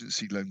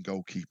emergency loan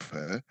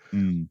goalkeeper,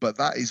 but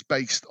that is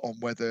based on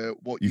whether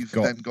what you've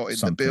then got in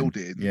the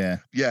building.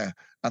 Yeah.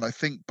 And I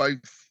think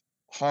both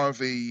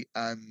Harvey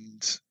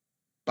and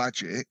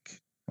Bajic.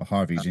 Well,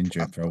 Harvey's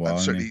injured for a while.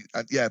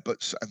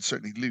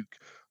 Certainly Luke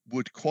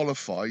would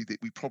qualify that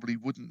we probably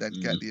wouldn't then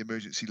get the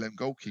emergency loan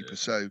goalkeeper.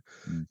 So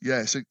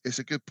yeah, it's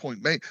a good point.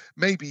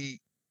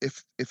 Maybe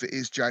if it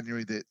is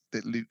January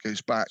that Luke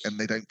goes back and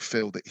they don't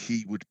feel that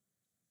he would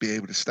be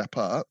able to step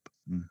up,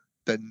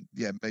 then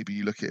yeah, maybe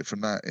you look at it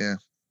from that.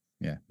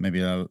 Yeah, maybe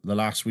the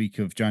last week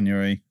of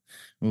January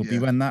will be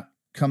when that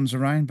comes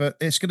around. But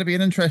it's going to be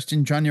an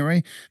interesting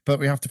January. But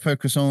we have to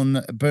focus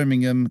on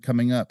Birmingham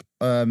coming up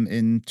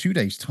in 2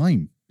 days'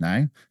 time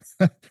now.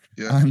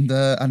 And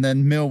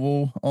then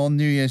Millwall on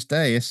New Year's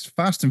Day. It's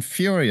fast and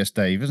furious,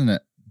 Dave, isn't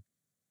it?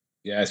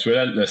 Yeah, it's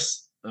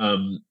relentless.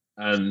 And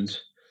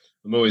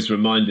I'm always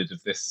reminded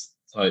of this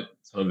time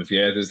of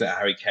year. There's that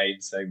Harry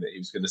Kane saying that he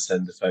was going to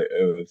send a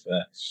photo of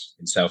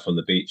himself on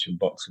the beach on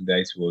Boxing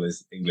Day to all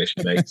his English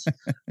mates.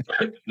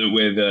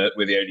 We're the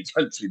only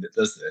country that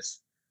does this.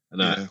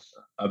 And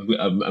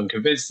I'm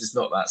convinced it's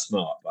not that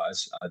smart, but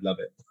I'd love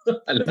it.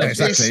 I love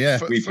exactly,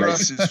 it. For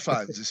us as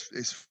fans,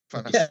 it's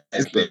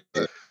fantastic.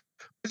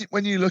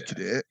 When you look at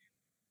it,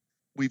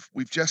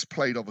 we've just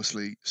played,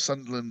 obviously,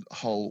 Sunderland,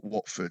 Hull,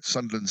 Watford.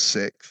 Sunderland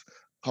 6th,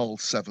 Hull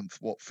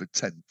 7th, Watford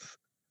 10th.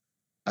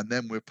 And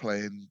then we're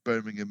playing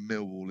Birmingham,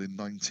 Millwall in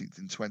 19th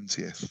and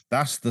 20th.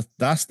 That's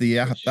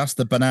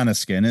the banana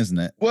skin, isn't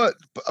it? Well,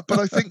 but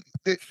I think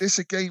this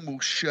again will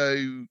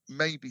show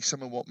maybe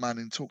some of what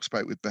Manning talks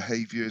about with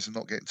behaviours and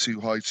not getting too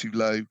high, too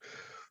low.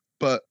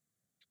 But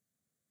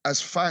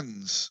as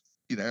fans,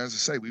 as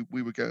I say,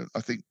 we were going.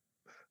 I think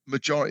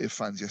majority of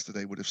fans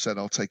yesterday would have said,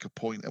 "I'll take a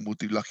point and we'll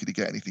do lucky to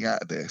get anything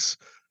out of this,"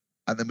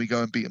 and then we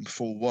go and beat them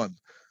 4-1.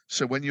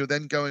 So when you're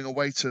then going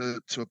away to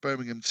a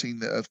Birmingham team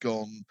that have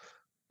gone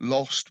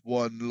lost,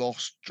 won,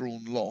 lost,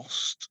 drawn,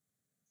 lost,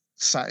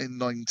 sat in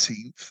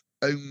 19th,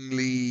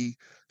 only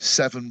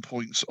 7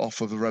 points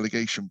off of a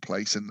relegation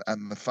place,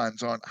 and the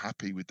fans aren't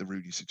happy with the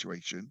Rooney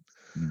situation.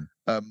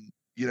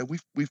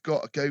 We've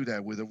got to go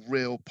there with a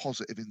real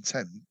positive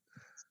intent.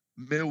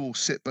 Millwall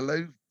sit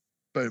below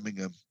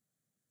Birmingham,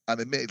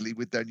 and admittedly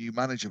with their new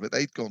manager, but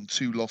they'd gone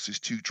 2 losses,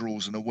 2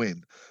 draws, and a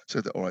win.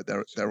 So that, all right,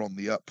 they're on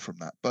the up from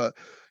that. But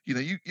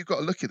you've got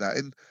to look at that,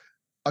 and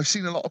I've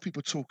seen a lot of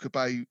people talk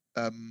about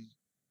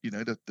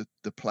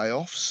the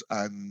playoffs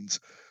and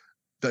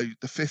the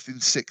 5th and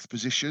 6th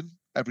position.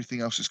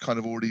 Everything else has kind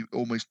of already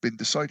almost been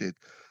decided,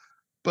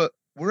 but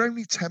we're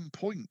only 10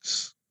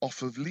 points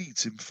off of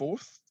Leeds in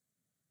 4th,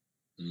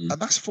 and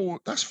that's 4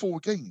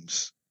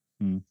 games.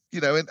 And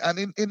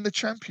in the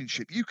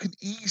Championship, you can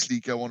easily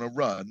go on a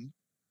run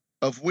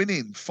of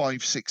winning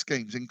 5-6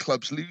 games and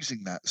clubs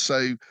losing that.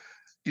 So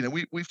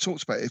we've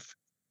talked about, if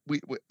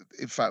we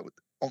in fact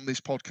on this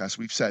podcast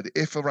we've said,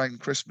 if around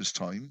Christmas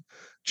time,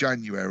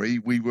 January,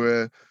 we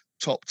were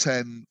top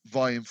 10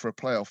 vying for a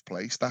playoff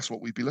place, that's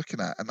what we'd be looking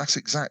at, and that's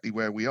exactly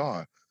where we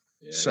are.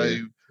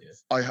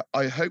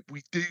 I hope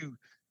we do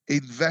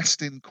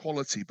invest in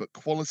quality, but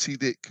quality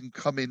that can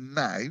come in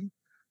now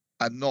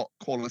and not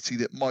quality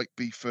that might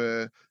be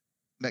for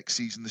next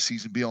season, the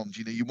season beyond.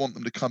 You want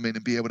them to come in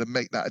and be able to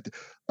make that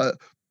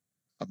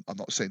I'm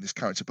not saying this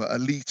character, but a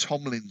Lee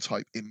Tomlin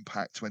type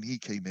impact when he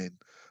came in.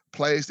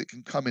 Players that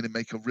can come in and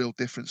make a real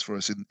difference for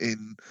us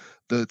in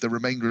the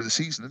remainder of the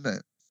season, isn't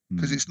it?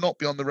 Because it's not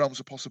beyond the realms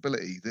of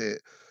possibility that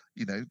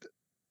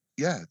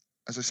yeah,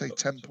 as I say, Top-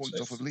 10 top points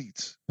six. off of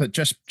Leeds. But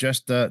just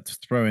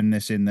throwing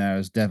this in there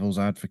as devil's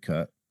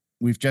advocate,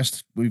 we've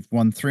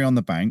won 3 on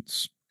the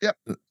bounce. Yep.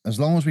 As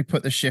long as we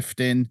put the shift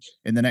in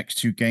the next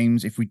 2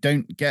 games, if we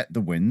don't get the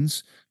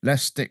wins,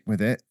 let's stick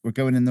with it. We're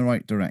going in the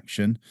right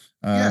direction.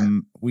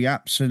 We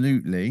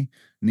absolutely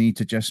need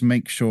to just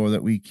make sure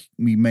that we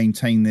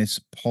maintain this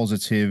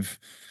positive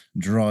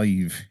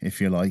drive,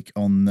 if you like,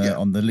 on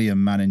the Liam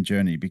Manning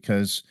journey.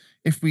 Because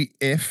if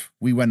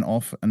we went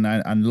off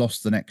and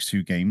lost the next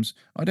 2 games,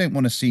 I don't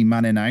want to see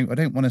Manning out. I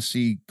don't want to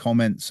see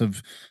comments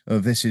of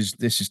this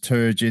is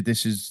turgid,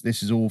 this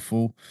is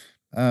awful.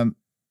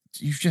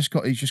 He's just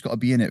got to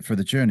be in it for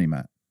the journey,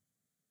 Matt.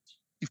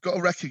 You've got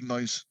to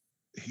recognise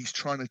he's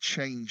trying to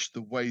change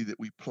the way that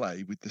we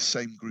play with the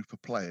same group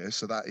of players,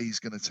 so that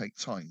is going to take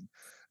time.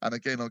 And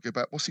again, I'll go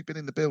back. What's he been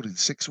in the building?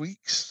 6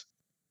 weeks.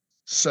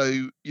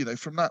 So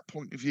from that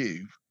point of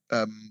view,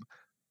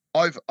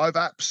 I've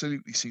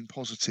absolutely seen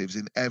positives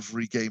in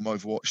every game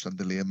I've watched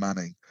under Liam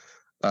Manning.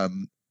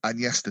 And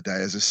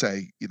yesterday, as I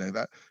say,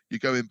 that you're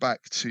going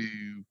back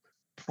to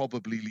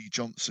probably Lee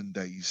Johnson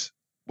days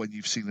when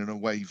you've seen an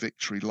away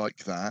victory like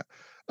that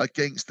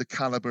against the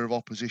caliber of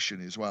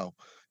opposition as well.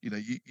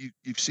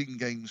 You've seen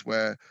games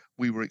where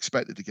we were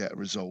expected to get a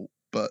result,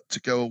 but to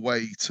go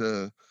away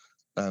to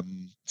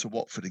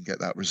Watford and get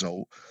that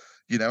result,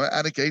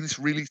 and again, it's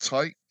really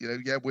tight.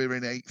 We're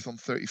in 8th on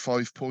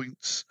 35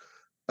 points.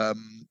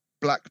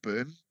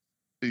 Blackburn,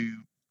 who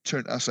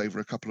turned us over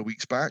a couple of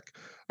weeks back,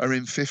 are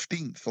in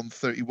 15th on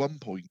 31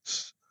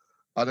 points.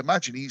 I'd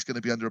imagine he's going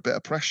to be under a bit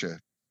of pressure,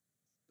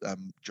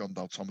 John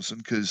Dale Thomason,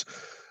 because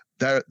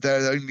their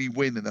only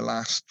win in the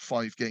last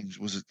 5 games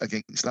was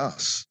against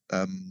us.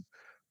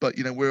 But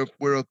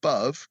we're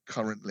above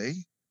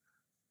currently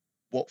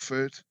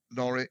Watford,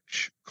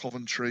 Norwich,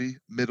 Coventry,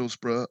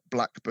 Middlesbrough,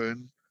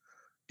 Blackburn.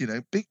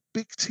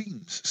 Big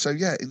teams. So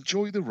yeah,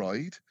 enjoy the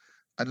ride,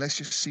 and let's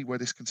just see where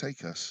this can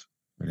take us.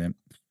 Brilliant.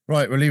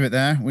 Right, we'll leave it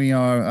there. We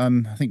are,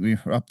 I think we're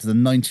up to the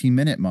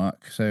 90-minute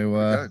mark.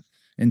 So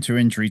into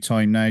injury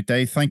time now.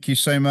 Dave, thank you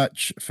so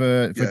much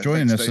for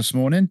joining us, Dave, this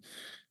morning.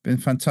 Been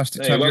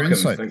fantastic to have your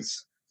insight.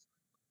 Thanks.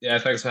 Yeah,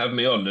 thanks for having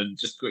me on. And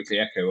just quickly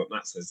echo what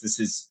Matt says. This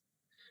is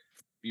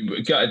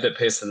gutted that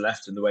Pearson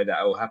left and the way that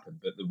all happened,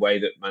 but the way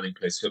that Manning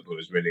plays football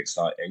is really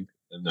exciting.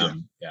 And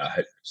I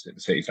hope the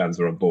City fans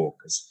are on board,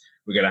 because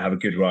we're going to have a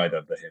good ride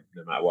under him,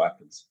 no matter what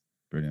happens.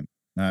 Brilliant.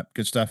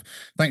 Good stuff.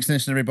 Thanks for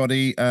listening,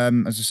 everybody.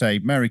 As I say,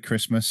 Merry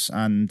Christmas,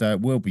 and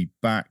we'll be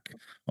back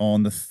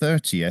on the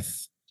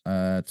 30th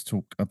to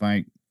talk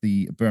about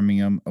the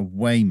Birmingham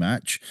away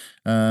match.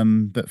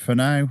 But for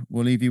now,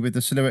 we'll leave you with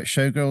the Silhouette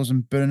Showgirls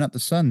and Burning Up the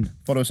Sun.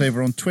 Follow us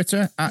over on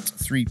Twitter at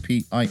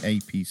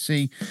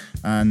 3PIAPC.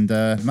 And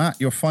Matt,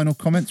 your final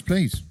comments,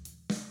 please.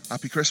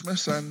 Happy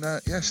Christmas, and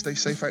stay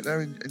safe out there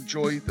and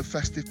enjoy the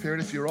festive period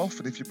if you're off,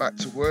 and if you're back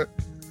to work,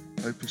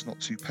 hope it's not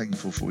too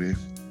painful for you.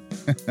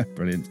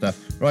 Brilliant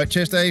stuff. Right,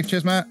 cheers, Dave.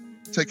 Cheers, Matt.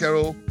 Take care,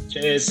 all.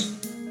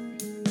 Cheers.